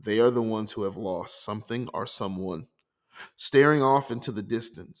 They are the ones who have lost something or someone. Staring off into the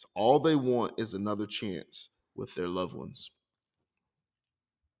distance, all they want is another chance with their loved ones.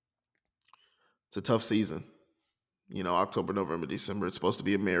 It's a tough season. October, November, December, it's supposed to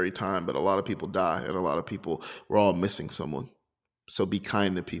be a merry time, but a lot of people die, and a lot of people, we're all missing someone. So be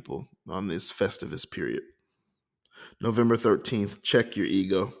kind to people on this Festivus period. November 13th, check your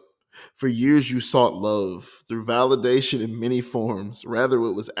ego. For years, you sought love through validation in many forms, rather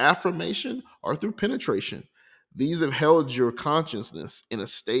it was affirmation or through penetration. These have held your consciousness in a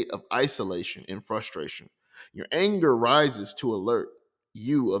state of isolation and frustration. Your anger rises to alert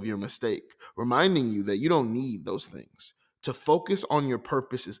you of your mistake, reminding you that you don't need those things. To focus on your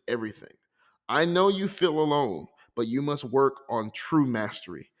purpose is everything. I know you feel alone, but you must work on true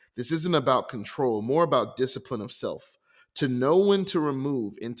mastery. This isn't about control, more about discipline of self. To know when to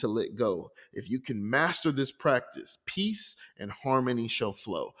remove and to let go. If you can master this practice, peace and harmony shall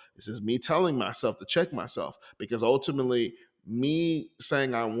flow. This is me telling myself to check myself, because ultimately Me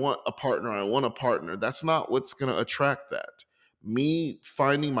saying I want a partner, that's not what's going to attract that. Me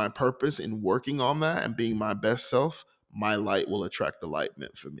finding my purpose and working on that and being my best self, my light will attract the light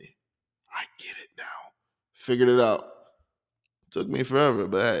meant for me. I get it now. Figured it out. Took me forever,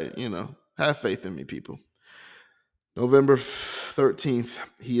 but hey, have faith in me, people. November 13th,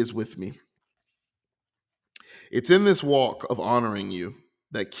 he is with me. It's in this walk of honoring you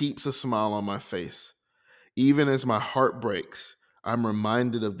that keeps a smile on my face. Even as my heart breaks, I'm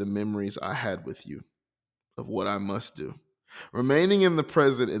reminded of the memories I had with you, of what I must do. Remaining in the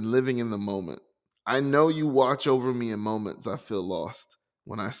present and living in the moment. I know you watch over me in moments I feel lost.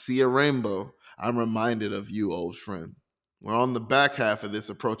 When I see a rainbow, I'm reminded of you, old friend. We're on the back half of this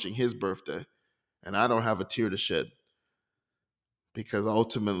approaching his birthday, and I don't have a tear to shed because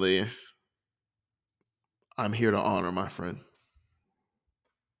ultimately I'm here to honor my friend.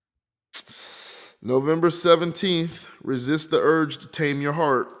 November 17th, resist the urge to tame your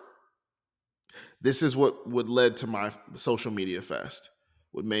heart. This is what led to my social media fast.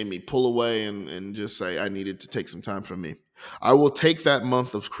 What made me pull away and just say I needed to take some time for me. I will take that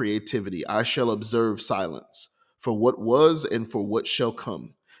month of creativity. I shall observe silence for what was and for what shall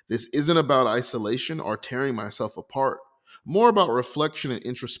come. This isn't about isolation or tearing myself apart, more about reflection and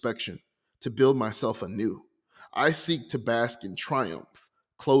introspection to build myself anew. I seek to bask in triumph,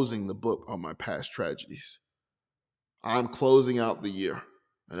 closing the book on my past tragedies. I'm closing out the year,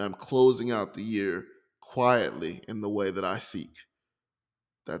 and I'm closing out the year quietly in the way that I seek.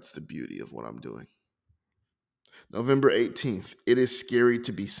 That's the beauty of what I'm doing. November 18th, it is scary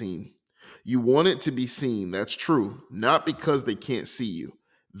to be seen. You want it to be seen, that's true, not because they can't see you.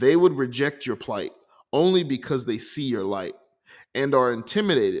 They would reject your plight only because they see your light and are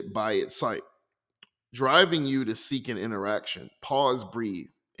intimidated by its sight, driving you to seek an interaction. Pause, breathe,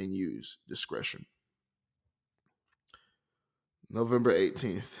 and use discretion. November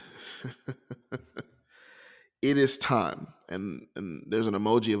 18th. It is time. And there's an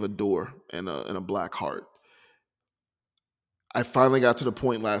emoji of a door and a black heart. I finally got to the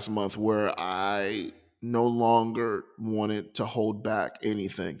point last month where I no longer wanted to hold back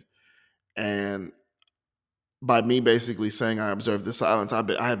anything. And by me basically saying I observed the silence, I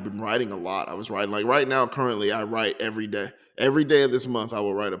had been writing a lot. I was writing, like right now, currently, I write every day. Every day of this month, I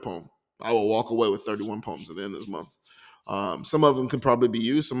will write a poem. I will walk away with 31 poems at the end of this month. Some of them can probably be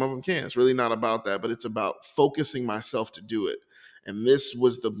used, some of them can't. It's really not about that, but it's about focusing myself to do it. And this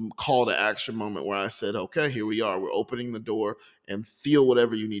was the call to action moment where I said, okay, here we are. We're opening the door and feel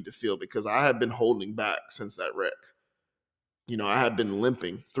whatever you need to feel, because I had been holding back since that wreck. I had been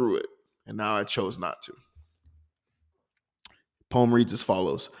limping through it, and now I chose not to. Poem reads as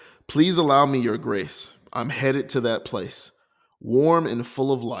follows. Please allow me your grace. I'm headed to that place, warm and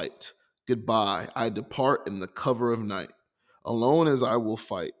full of light. Goodbye, I depart in the cover of night. Alone as I will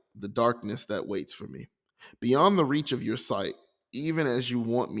fight the darkness that waits for me. Beyond the reach of your sight, even as you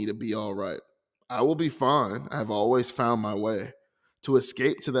want me to be all right. I will be fine. I have always found my way to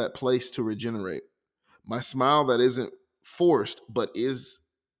escape to that place to regenerate. My smile that isn't forced but is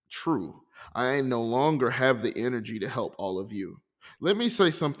true. I no longer have the energy to help all of you. Let me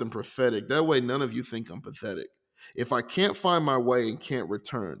say something prophetic. That way none of you think I'm pathetic. If I can't find my way and can't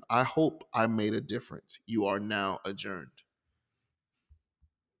return, I hope I made a difference. You are now adjourned.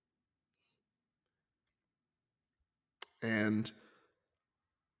 And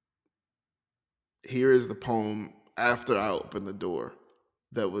here is the poem after I opened the door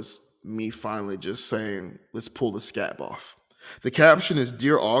that was me finally just saying, let's pull the scab off. The caption is,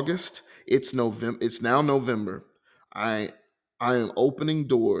 Dear August, it's November. It's now November. I am opening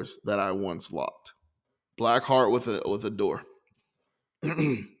doors that I once locked. Black heart with a door.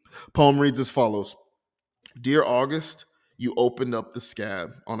 Poem reads as follows. Dear August, you opened up the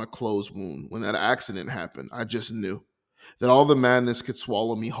scab on a closed wound. When that accident happened, I just knew that all the madness could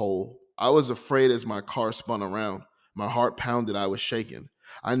swallow me whole. I was afraid as my car spun around. My heart pounded, I was shaken.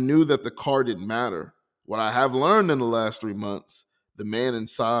 I knew that the car didn't matter. What I have learned in the last 3 months, the man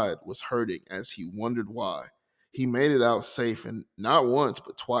inside was hurting as he wondered why. He made it out safe, and not once,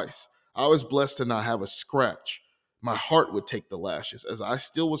 but twice. I was blessed to not have a scratch. My heart would take the lashes as I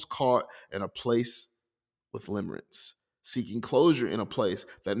still was caught in a place with limerence, seeking closure in a place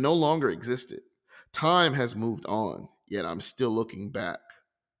that no longer existed. Time has moved on, yet I'm still looking back.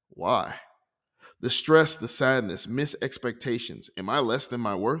 Why? The stress, the sadness, missed expectations. Am I less than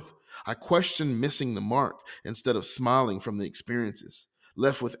my worth? I question missing the mark instead of smiling from the experiences.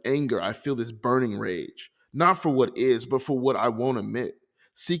 Left with anger, I feel this burning rage, not for what is, but for what I won't admit.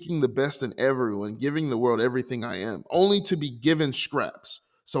 Seeking the best in everyone, giving the world everything I am, only to be given scraps.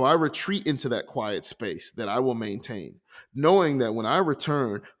 So I retreat into that quiet space that I will maintain, knowing that when I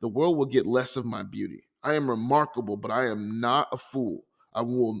return, the world will get less of my beauty. I am remarkable, but I am not a fool. I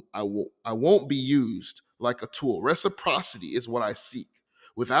won't be used like a tool. Reciprocity is what I seek.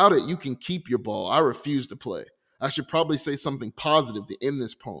 Without it, you can keep your ball. I refuse to play. I should probably say something positive to end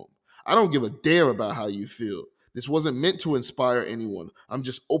this poem. I don't give a damn about how you feel. This wasn't meant to inspire anyone. I'm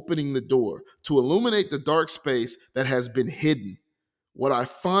just opening the door to illuminate the dark space that has been hidden. What I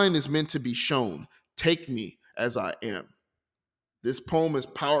find is meant to be shown. Take me as I am. This poem is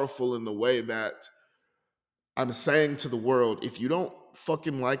powerful in the way that I'm saying to the world, if you don't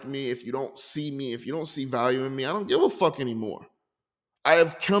fucking like me, if you don't see me, if you don't see value in me, I don't give a fuck anymore. I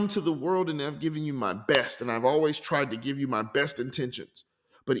have come to the world and I've given you my best, and I've always tried to give you my best intentions.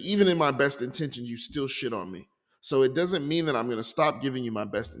 But even in my best intentions, you still shit on me. So it doesn't mean that I'm going to stop giving you my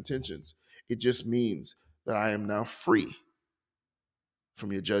best intentions. It just means that I am now free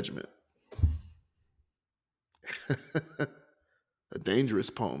from your judgment. A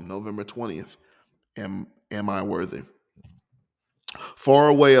dangerous poem, November 20th. Am I worthy? Far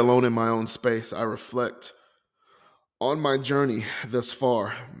away, alone in my own space, I reflect on my journey thus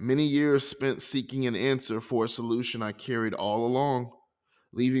far. Many years spent seeking an answer for a solution I carried all along.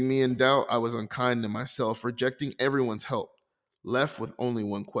 Leaving me in doubt, I was unkind to myself, rejecting everyone's help, left with only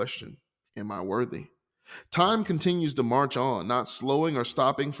one question: am I worthy? Time continues to march on, not slowing or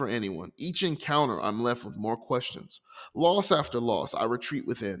stopping for anyone. Each encounter, I'm left with more questions. Loss after loss, I retreat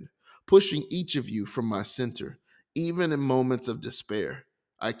within, pushing each of you from my center, even in moments of despair.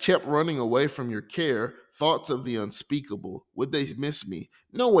 I kept running away from your care, thoughts of the unspeakable. Would they miss me?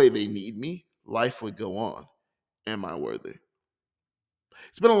 No way they need me. Life would go on. Am I worthy?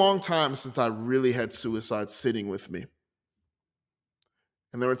 It's been a long time since I really had suicide sitting with me.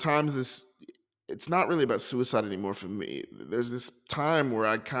 And there were times it's not really about suicide anymore for me. There's this time where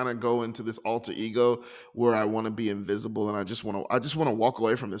I kind of go into this alter ego where I want to be invisible and I just want to walk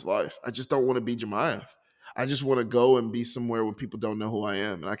away from this life. I just don't want to be Jemayev. I just want to go and be somewhere where people don't know who I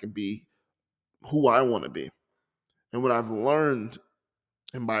am and I can be who I want to be. And what I've learned,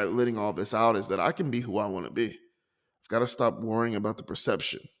 and by letting all this out, is that I can be who I want to be. I've got to stop worrying about the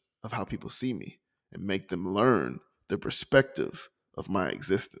perception of how people see me and make them learn the perspective of my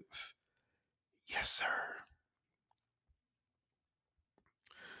existence. Yes, sir.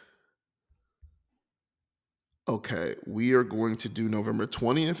 Okay, we are going to do November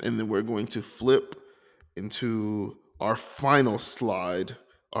 20th, and then we're going to flip into our final side,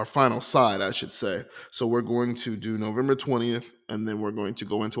 I should say. So we're going to do November 20th, and then we're going to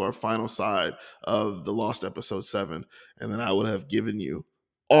go into our final side of the Lost Episode 7. And then I would have given you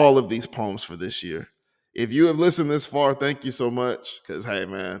all of these poems for this year. If you have listened this far, thank you so much. Because, hey,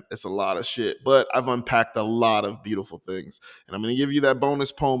 man, it's a lot of shit. But I've unpacked a lot of beautiful things. And I'm going to give you that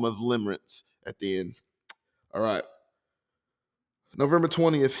bonus poem of limerence at the end. All right. November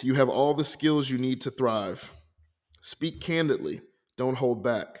 20th, you have all the skills you need to thrive. Speak candidly. Don't hold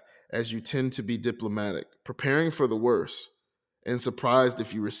back, as you tend to be diplomatic, preparing for the worst, and surprised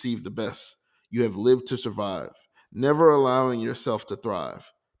if you receive the best. You have lived to survive, never allowing yourself to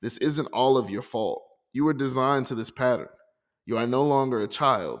thrive. This isn't all of your fault. You were designed to this pattern. You are no longer a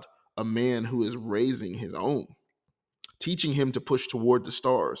child, a man who is raising his own, teaching him to push toward the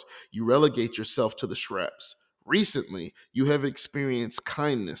stars. You relegate yourself to the scraps. Recently, you have experienced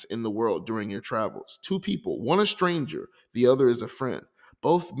kindness in the world during your travels. Two people, one a stranger, the other is a friend,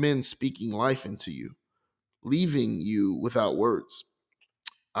 both men speaking life into you, leaving you without words.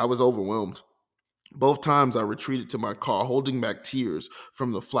 I was overwhelmed. Both times I retreated to my car, holding back tears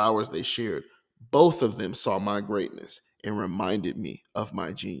from the flowers they shared. Both of them saw my greatness and reminded me of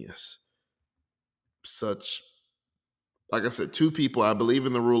my genius. Such, like I said, two people, I believe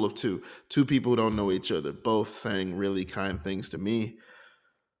in the rule of two. Two people who don't know each other, both saying really kind things to me.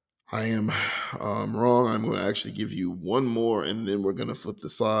 I am wrong. I'm going to actually give you one more, and then we're going to flip the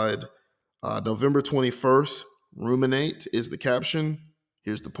side. November 21st, Ruminate is the caption.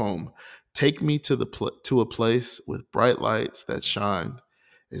 Here's the poem. Take me to a place with bright lights that shine,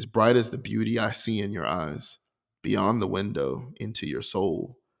 as bright as the beauty I see in your eyes. Beyond the window, into your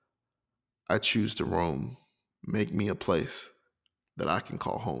soul, I choose to roam. Make me a place that I can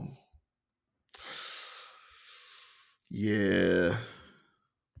call home. Yeah.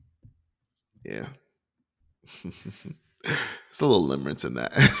 Yeah. It's a little limerence in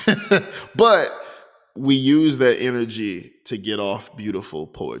that. But we use that energy to get off beautiful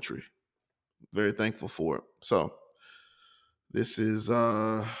poetry. Very thankful for it. So this is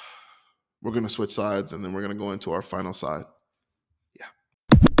we're going to switch sides and then we're going to go into our final side. Yeah.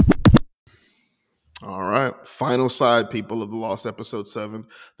 All right. Final side, people of the Lost Episode 7.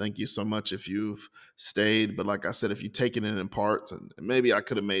 Thank you so much if you've stayed. But like I said, if you've taken it in parts, and maybe I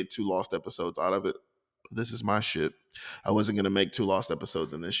could have made 2 lost episodes out of it. But this is my shit. I wasn't going to make 2 lost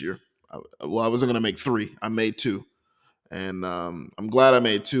episodes in this year. I wasn't going to make 3. I made 2. And I'm glad I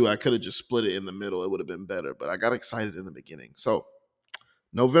made 2. I could have just split it in the middle. It would have been better. But I got excited in the beginning. So,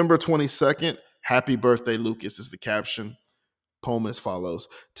 November 22nd, happy birthday, Lucas, is the caption. Poem as follows.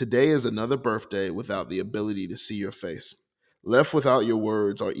 Today is another birthday without the ability to see your face. Left without your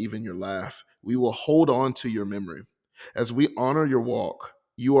words or even your laugh, we will hold on to your memory. As we honor your walk,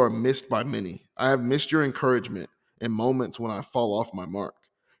 you are missed by many. I have missed your encouragement in moments when I fall off my mark.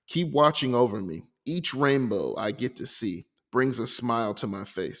 Keep watching over me. Each rainbow I get to see brings a smile to my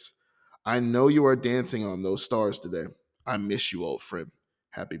face. I know you are dancing on those stars today. I miss you, old friend.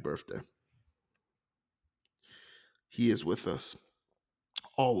 Happy birthday. He is with us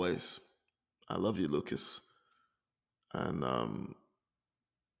always. I love you, Lucas. And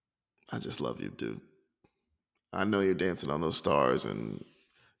I just love you, dude. I know you're dancing on those stars and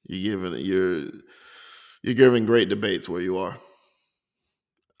you're giving great debates where you are.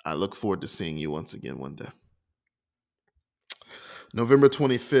 I look forward to seeing you once again one day. November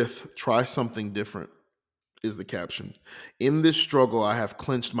 25th, try something different is the caption. In this struggle, I have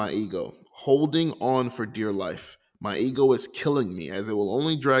clenched my ego, holding on for dear life. My ego is killing me as it will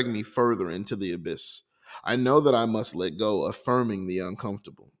only drag me further into the abyss. I know that I must let go, affirming the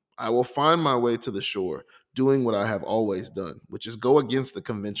uncomfortable. I will find my way to the shore, doing what I have always done, which is go against the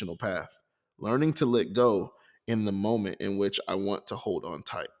conventional path, learning to let go in the moment in which I want to hold on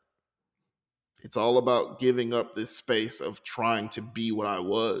tight. It's all about giving up this space of trying to be what I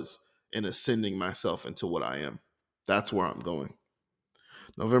was and ascending myself into what I am. That's where I'm going.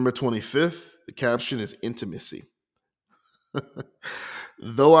 November 25th, the caption is intimacy.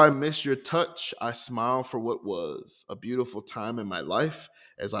 Though I miss your touch, I smile for what was a beautiful time in my life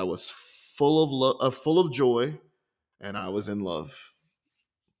as I was full of joy and I was in love.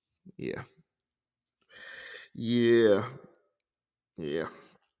 Yeah. Yeah. Yeah.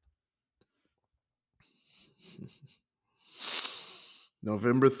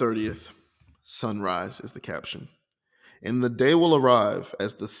 November 30th, sunrise is the caption. And the day will arrive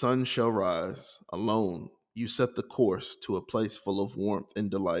as the sun shall rise. Alone, you set the course to a place full of warmth and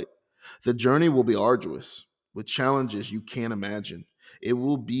delight. The journey will be arduous, with challenges you can't imagine. It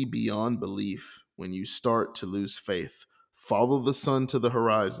will be beyond belief when you start to lose faith. Follow the sun to the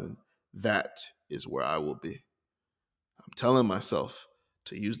horizon. That is where I will be. I'm telling myself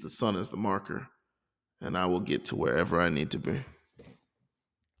to use the sun as the marker, and I will get to wherever I need to be.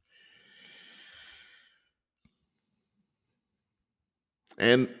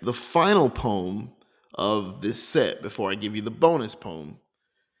 And the final poem of this set, before I give you the bonus poem,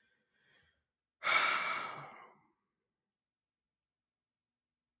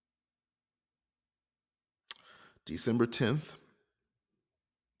 December 10th,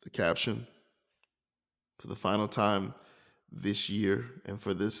 the caption, for the final time this year and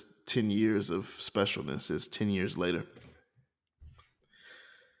for this 10 years of specialness is 10 years later.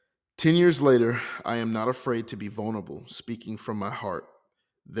 10 years later, I am not afraid to be vulnerable, speaking from my heart.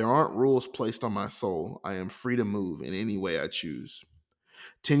 There aren't rules placed on my soul. I am free to move in any way I choose.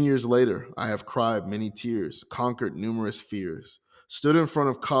 10 years later, I have cried many tears, conquered numerous fears, stood in front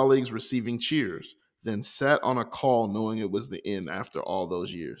of colleagues receiving cheers, then sat on a call knowing it was the end after all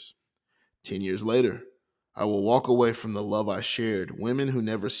those years. 10 years later, I will walk away from the love I shared. Women who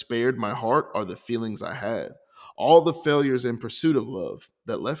never spared my heart are the feelings I had. All the failures in pursuit of love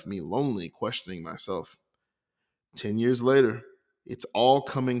that left me lonely, questioning myself. 10 years later, it's all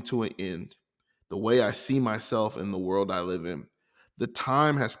coming to an end. The way I see myself in the world I live in. The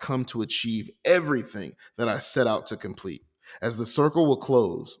time has come to achieve everything that I set out to complete. As the circle will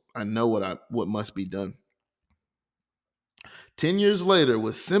close, I know what must be done. 10 years later,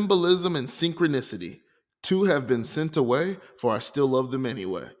 with symbolism and synchronicity, 2 have been sent away, for I still love them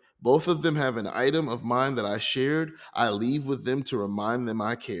anyway. Both of them have an item of mine that I shared. I leave with them to remind them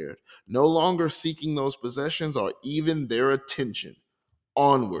I cared. No longer seeking those possessions or even their attention.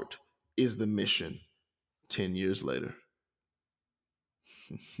 Onward is the mission 10 years later.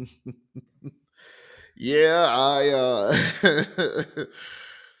 Yeah,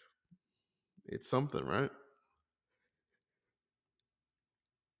 it's something, right?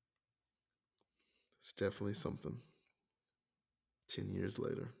 It's definitely something. 10 years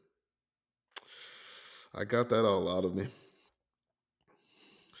later. I got that all out of me.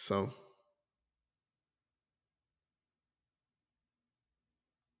 So,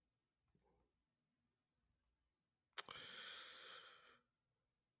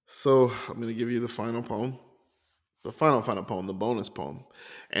 So I'm going to give you the final poem, the final poem, the bonus poem.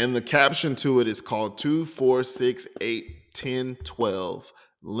 And the caption to it is called 2, 4, 6, 8, 10, 12.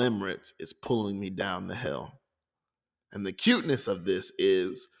 Limerence is pulling me down to hell. And the cuteness of this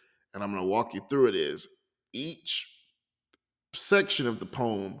is, and I'm going to walk you through it, is each section of the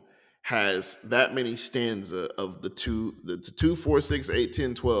poem has that many stanza of the 2, 4, 6, 8,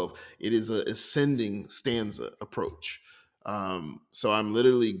 10, 12. It is a ascending stanza approach. So I'm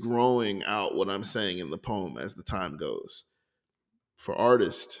literally growing out what I'm saying in the poem as the time goes. For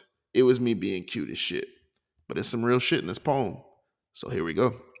artists, it was me being cute as shit, but it's some real shit in this poem. So here we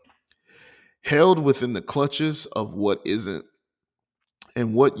go. Held within the clutches of what isn't,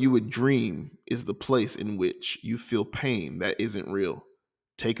 and what you would dream is the place in which you feel pain that isn't real.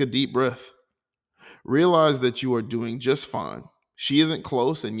 Take a deep breath. Realize that you are doing just fine. She isn't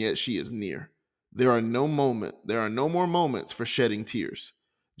close, and yet she is near. There are no more moments for shedding tears.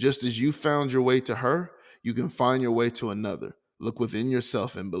 Just as you found your way to her, you can find your way to another. Look within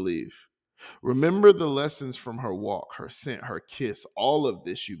yourself and believe. Remember the lessons from her walk, her scent, her kiss, all of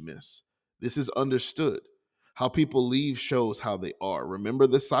this you miss. This is understood. How people leave shows how they are. Remember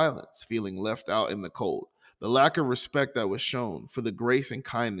the silence, feeling left out in the cold. The lack of respect that was shown for the grace and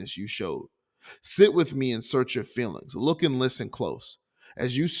kindness you showed. Sit with me and search your feelings. Look and listen close.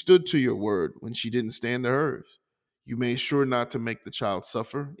 As you stood to your word when she didn't stand to hers, you made sure not to make the child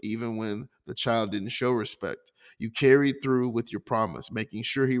suffer, even when the child didn't show respect. You carried through with your promise, making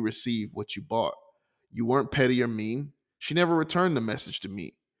sure he received what you bought. You weren't petty or mean. She never returned the message to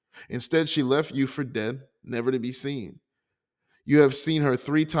me. Instead, she left you for dead, never to be seen. You have seen her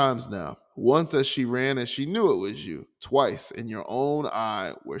 3 times now. Once as she ran and she knew it was you. Twice in your own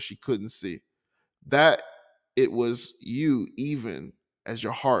eye where she couldn't see. That it was you, even as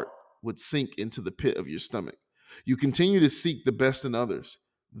your heart would sink into the pit of your stomach. You continue to seek the best in others.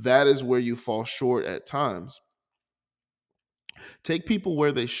 That is where you fall short at times. Take people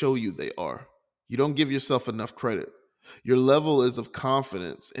where they show you they are. You don't give yourself enough credit. Your level is of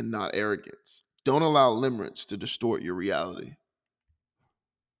confidence and not arrogance. Don't allow limerence to distort your reality.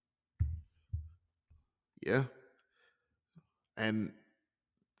 Yeah. And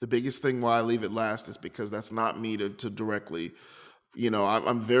the biggest thing why I leave it last is because that's not me to directly,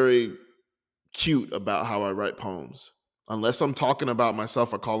 I'm very cute about how I write poems. Unless I'm talking about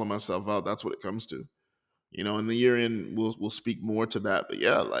myself or calling myself out, that's what it comes to. In the year end, we'll speak more to that. But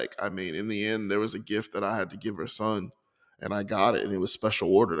yeah, in the end, there was a gift that I had to give her son, and I got it, and it was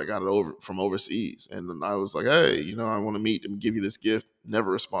special ordered. I got it over from overseas, and then I was like, hey, I want to meet and give you this gift.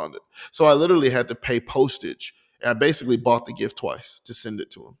 Never responded, so I literally had to pay postage. And I basically bought the gift twice to send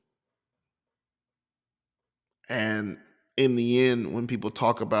it to him. And in the end, when people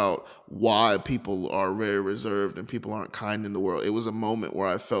talk about why people are very reserved and people aren't kind in the world, it was a moment where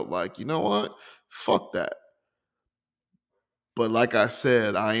I felt like, you know what? Fuck that. But like I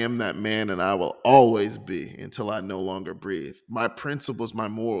said, I am that man and I will always be until I no longer breathe. My principles, my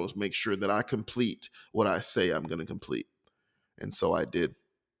morals make sure that I complete what I say I'm going to complete. And so I did.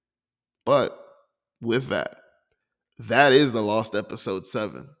 But with that, that is the Lost Episode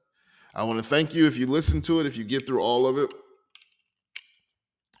 7. I want to thank you if you listen to it, if you get through all of it.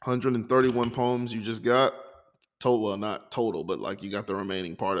 131 poems you just got. Total, well, not total, but like you got the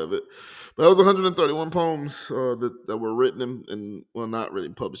remaining part of it. But that was 131 poems that were written and well, not really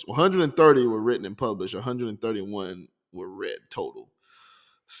published. 130 were written and published. 131 were read total.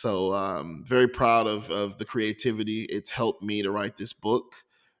 So very proud of the creativity. It's helped me to write this book,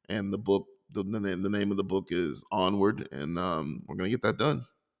 and the book, the name of the book is Onward, and we're gonna get that done.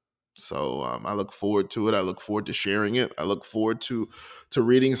 So I look forward to it. I look forward to sharing it. I look forward to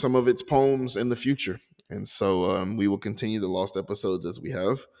reading some of its poems in the future. And so we will continue the Lost Episodes as we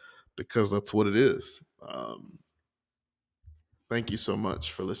have, because that's what it is. Thank you so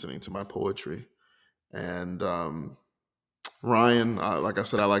much for listening to my poetry. And Ryan, like I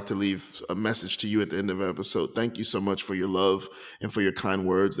said, I like to leave a message to you at the end of the episode. Thank you so much for your love and for your kind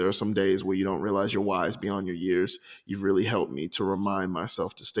words. There are some days where you don't realize you're wise beyond your years. You've really helped me to remind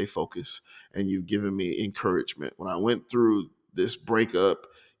myself to stay focused, and you've given me encouragement. When I went through this breakup,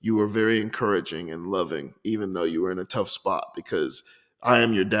 you were very encouraging and loving, even though you were in a tough spot, because I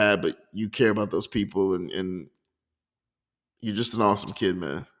am your dad, but you care about those people, and you're just an awesome kid,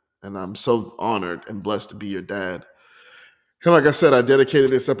 man. And I'm so honored and blessed to be your dad. And like I said, I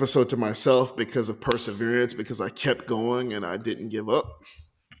dedicated this episode to myself because of perseverance, because I kept going and I didn't give up.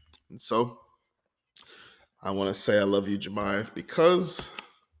 And so I want to say I love you, Jemiah, because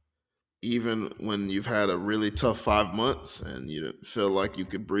even when you've had a really tough 5 months and you didn't feel like you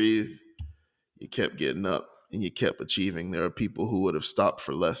could breathe, you kept getting up and you kept achieving. There are people who would have stopped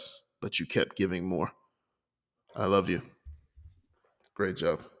for less, but you kept giving more. I love you. Great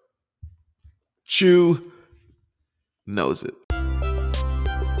job. Chew knows it.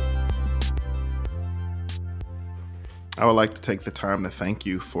 I would like to take the time to thank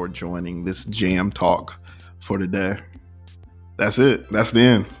you for joining this jam talk for today. That's it. That's the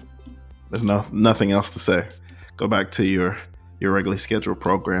end. There's nothing else to say. Go back to your regularly scheduled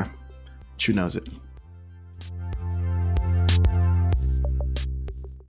program. Chew knows it.